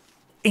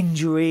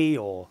injury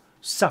or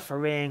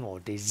suffering or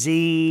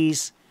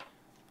disease.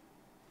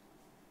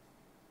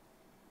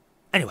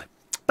 Anyway,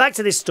 back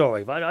to this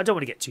story, but I don't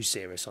want to get too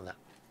serious on that.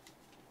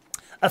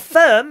 A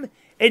firm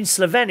in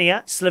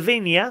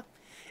Slovenia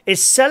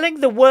is selling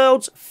the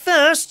world's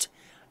first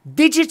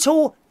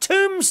digital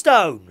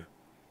tombstone.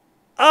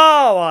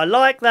 Oh, I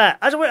like that.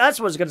 That's what I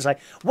was going to say.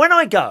 When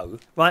I go,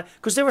 right,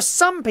 because there are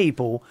some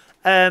people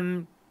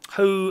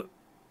who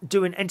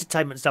doing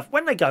entertainment stuff,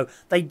 when they go,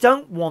 they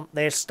don't want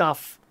their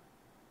stuff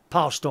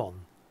passed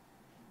on.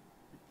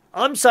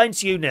 I'm saying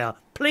to you now,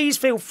 please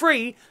feel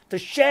free to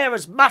share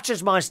as much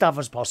of my stuff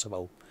as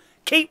possible.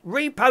 Keep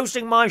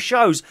reposting my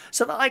shows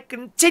so that I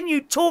continue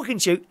talking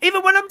to you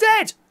even when I'm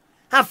dead.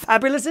 How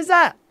fabulous is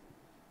that?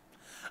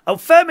 A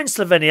firm in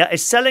Slovenia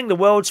is selling the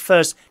world's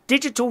first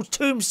digital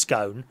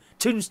tombstone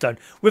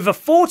with a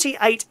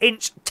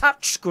 48-inch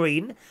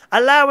touchscreen,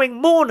 allowing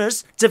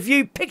mourners to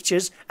view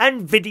pictures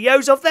and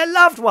videos of their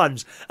loved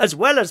ones, as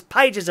well as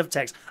pages of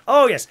text.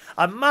 Oh yes,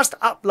 I must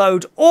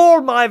upload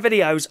all my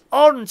videos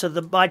onto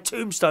my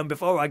tombstone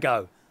before I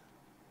go.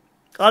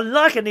 I'm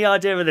liking the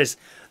idea of this.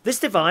 This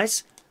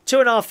device,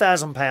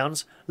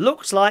 £2,500,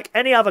 looks like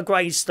any other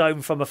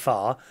gravestone from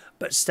afar,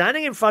 but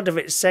standing in front of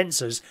its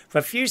sensors for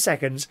a few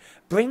seconds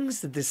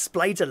brings the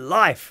display to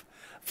life.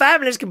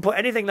 Families can put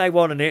anything they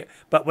want in it,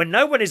 but when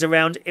no one is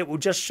around, it will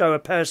just show a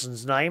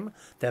person's name,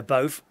 their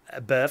birth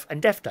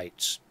and death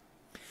dates.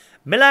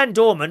 Milan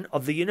Dorman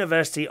of the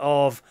University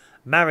of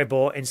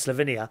Maribor in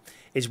Slovenia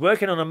is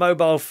working on a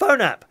mobile phone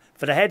app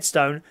for the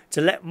headstone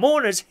to let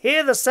mourners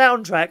hear the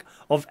soundtrack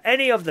of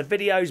any of the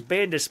videos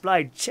being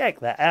displayed. Check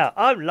that out.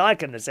 I'm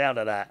liking the sound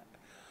of that.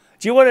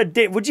 Do you want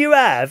would you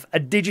have a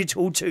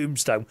digital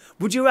tombstone?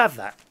 Would you have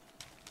that?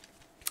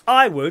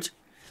 I would.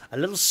 A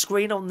little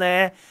screen on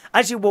there.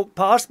 As you walk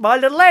past, my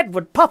little head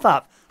would pop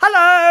up.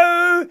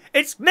 Hello,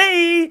 it's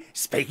me,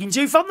 speaking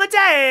to you from the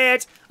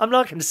dead. I'm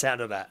liking the sound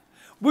of that.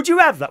 Would you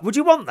have that? Would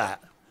you want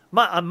that?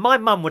 My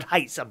mum would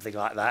hate something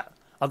like that.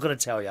 I've got to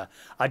tell you.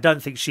 I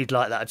don't think she'd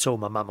like that at all,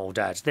 my mum or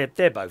dad.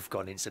 They're both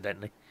gone,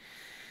 incidentally.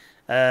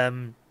 I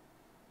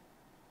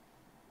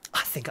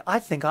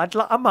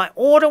might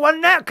order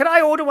one now. Can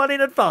I order one in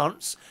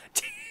advance?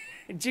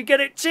 Do you get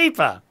it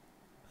cheaper?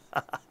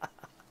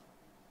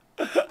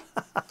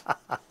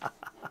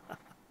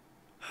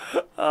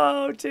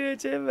 Oh,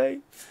 dear me.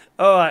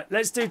 All right,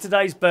 let's do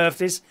today's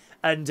birthdays,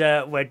 and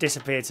we'll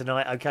disappear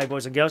tonight, okay,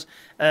 boys and girls?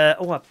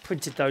 I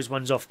printed those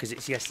ones off because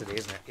it's yesterday,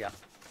 isn't it? Yeah.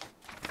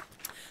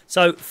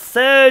 So,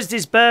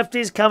 Thursday's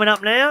birthday's coming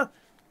up now.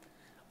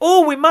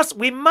 Oh, we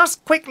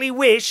must quickly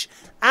wish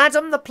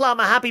Adam the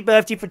Plumber happy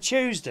birthday for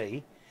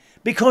Tuesday,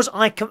 because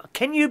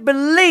can you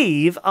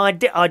believe I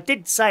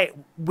did say it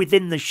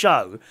within the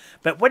show,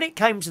 but when it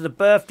came to the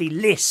birthday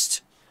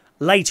list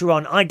later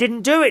on, I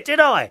didn't do it, did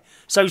I?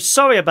 So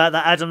sorry about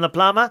that, Adam the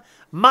Plumber.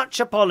 Much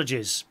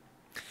apologies.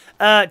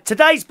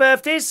 Today's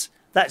birthdays,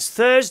 that's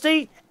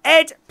Thursday.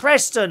 Ed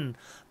Preston,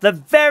 the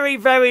very,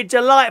 very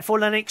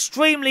delightful and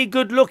extremely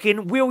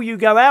good-looking Will You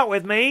Go Out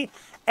With Me?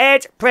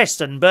 Ed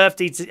Preston,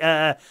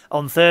 birthday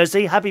on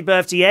Thursday. Happy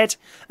birthday, Ed.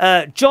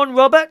 John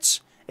Roberts,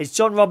 it's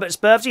John Roberts'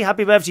 birthday.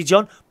 Happy birthday,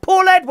 John.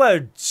 Paul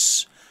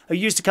Edwards, who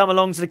used to come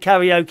along to the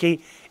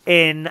karaoke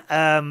in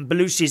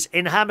Belushi's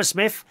in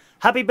Hammersmith.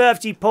 Happy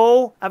birthday,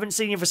 Paul. Haven't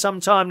seen you for some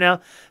time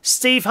now.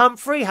 Steve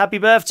Humphrey, happy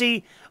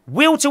birthday.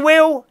 Will to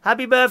Will,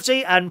 happy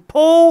birthday. And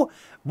Paul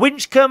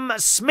Winchcombe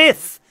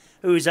Smith,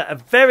 who is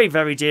a very,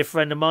 very dear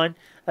friend of mine.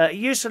 He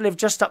used to live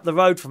just up the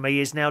road from me.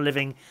 He is now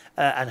living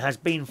and has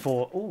been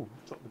for... Oh,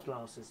 drop the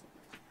glasses.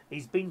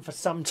 He's been for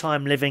some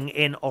time living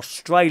in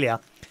Australia.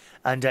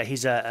 And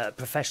he's a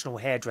professional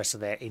hairdresser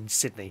there in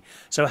Sydney.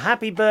 So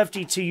happy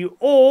birthday to you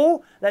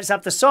all. Let's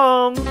have the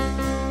song.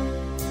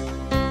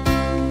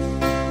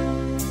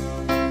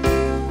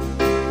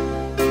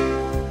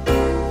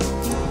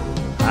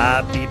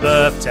 Happy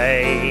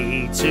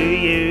birthday to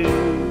you.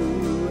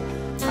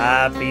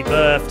 Happy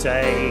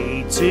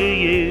birthday to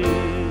you.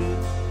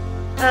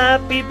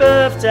 Happy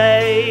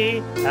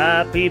birthday.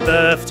 Happy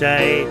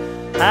birthday.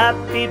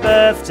 Happy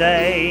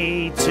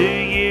birthday to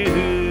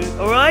you.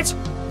 All right?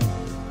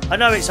 I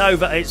know it's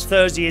over. It's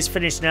Thursday. It's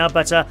finished now.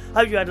 But I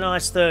hope you had a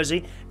nice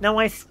Thursday. Now,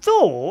 I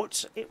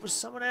thought it was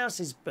someone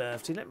else's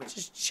birthday. Let me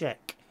just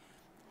check.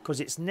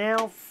 Because it's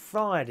now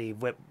Friday.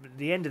 We're at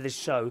the end of this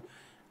show.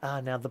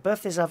 Now, the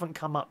birthdays haven't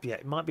come up yet.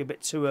 It might be a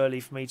bit too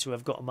early for me to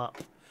have got them up.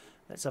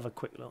 Let's have a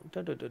quick look.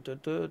 No,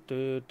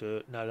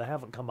 they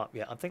haven't come up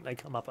yet. I think they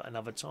come up at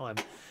another time.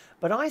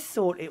 But I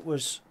thought it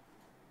was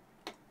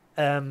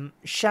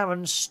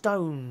Sharon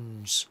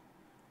Stone's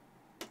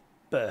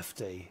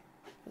birthday.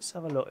 Let's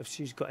have a look if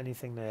she's got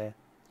anything there.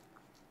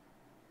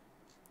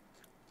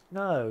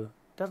 No,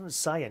 doesn't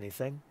say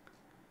anything.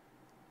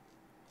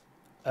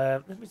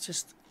 Let me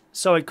just...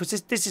 Sorry,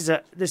 because this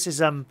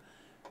is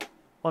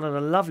one of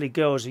the lovely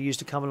girls who used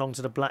to come along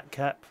to the Black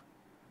Cap.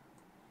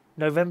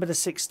 November the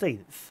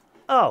 16th.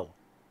 Oh.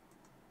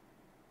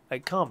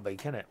 It can't be,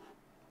 can it?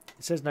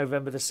 It says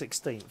November the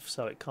 16th,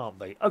 so it can't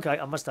be. Okay,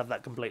 I must have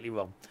that completely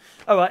wrong.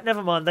 All right,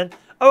 never mind then.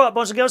 All right,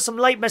 boys and girls, some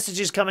late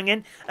messages coming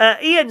in.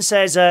 Ian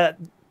says...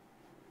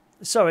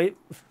 sorry.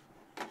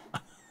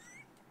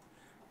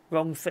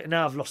 Wrong thing.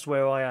 Now I've lost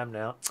where I am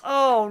now.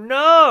 Oh,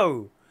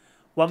 no.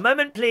 One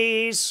moment,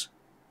 please.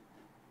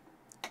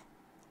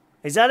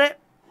 Is that it?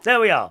 There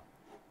we are.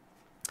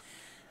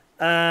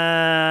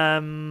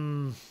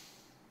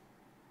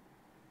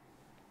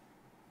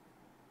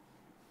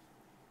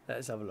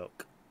 Let's have a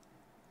look.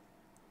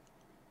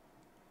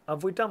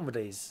 Have we done with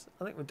these?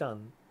 I think we're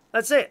done.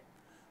 That's it.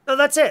 No,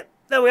 that's it.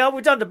 There we are.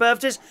 We've done the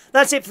birthdays.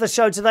 That's it for the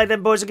show today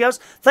then, boys and girls.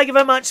 Thank you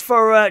very much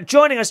for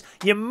joining us.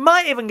 You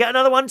might even get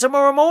another one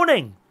tomorrow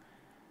morning.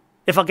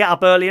 If I get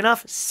up early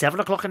enough. 7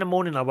 o'clock in the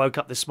morning I woke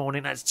up this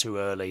morning. That's too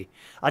early.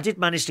 I did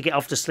manage to get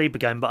off to sleep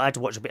again, but I had to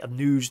watch a bit of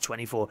News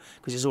 24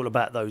 because it's all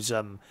about those...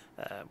 we're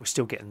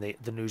still getting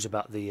the news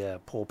about the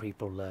poor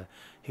people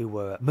who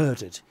were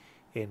murdered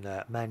in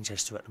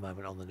Manchester at the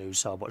moment on the news,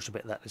 so I watched a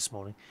bit of that this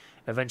morning.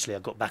 Eventually I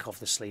got back off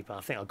the sleep, and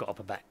I think I got up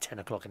about 10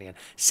 o'clock in the end.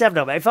 7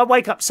 o'clock. If I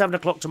wake up 7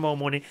 o'clock tomorrow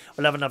morning,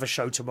 we'll have another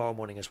show tomorrow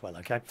morning as well,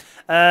 okay?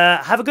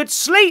 Have a good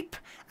sleep,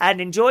 and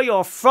enjoy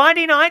your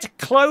Friday night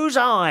close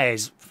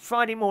eyes.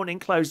 Friday morning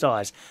closed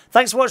eyes.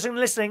 Thanks for watching and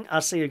listening.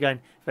 I'll see you again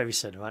very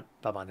soon, all right?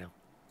 Bye-bye now.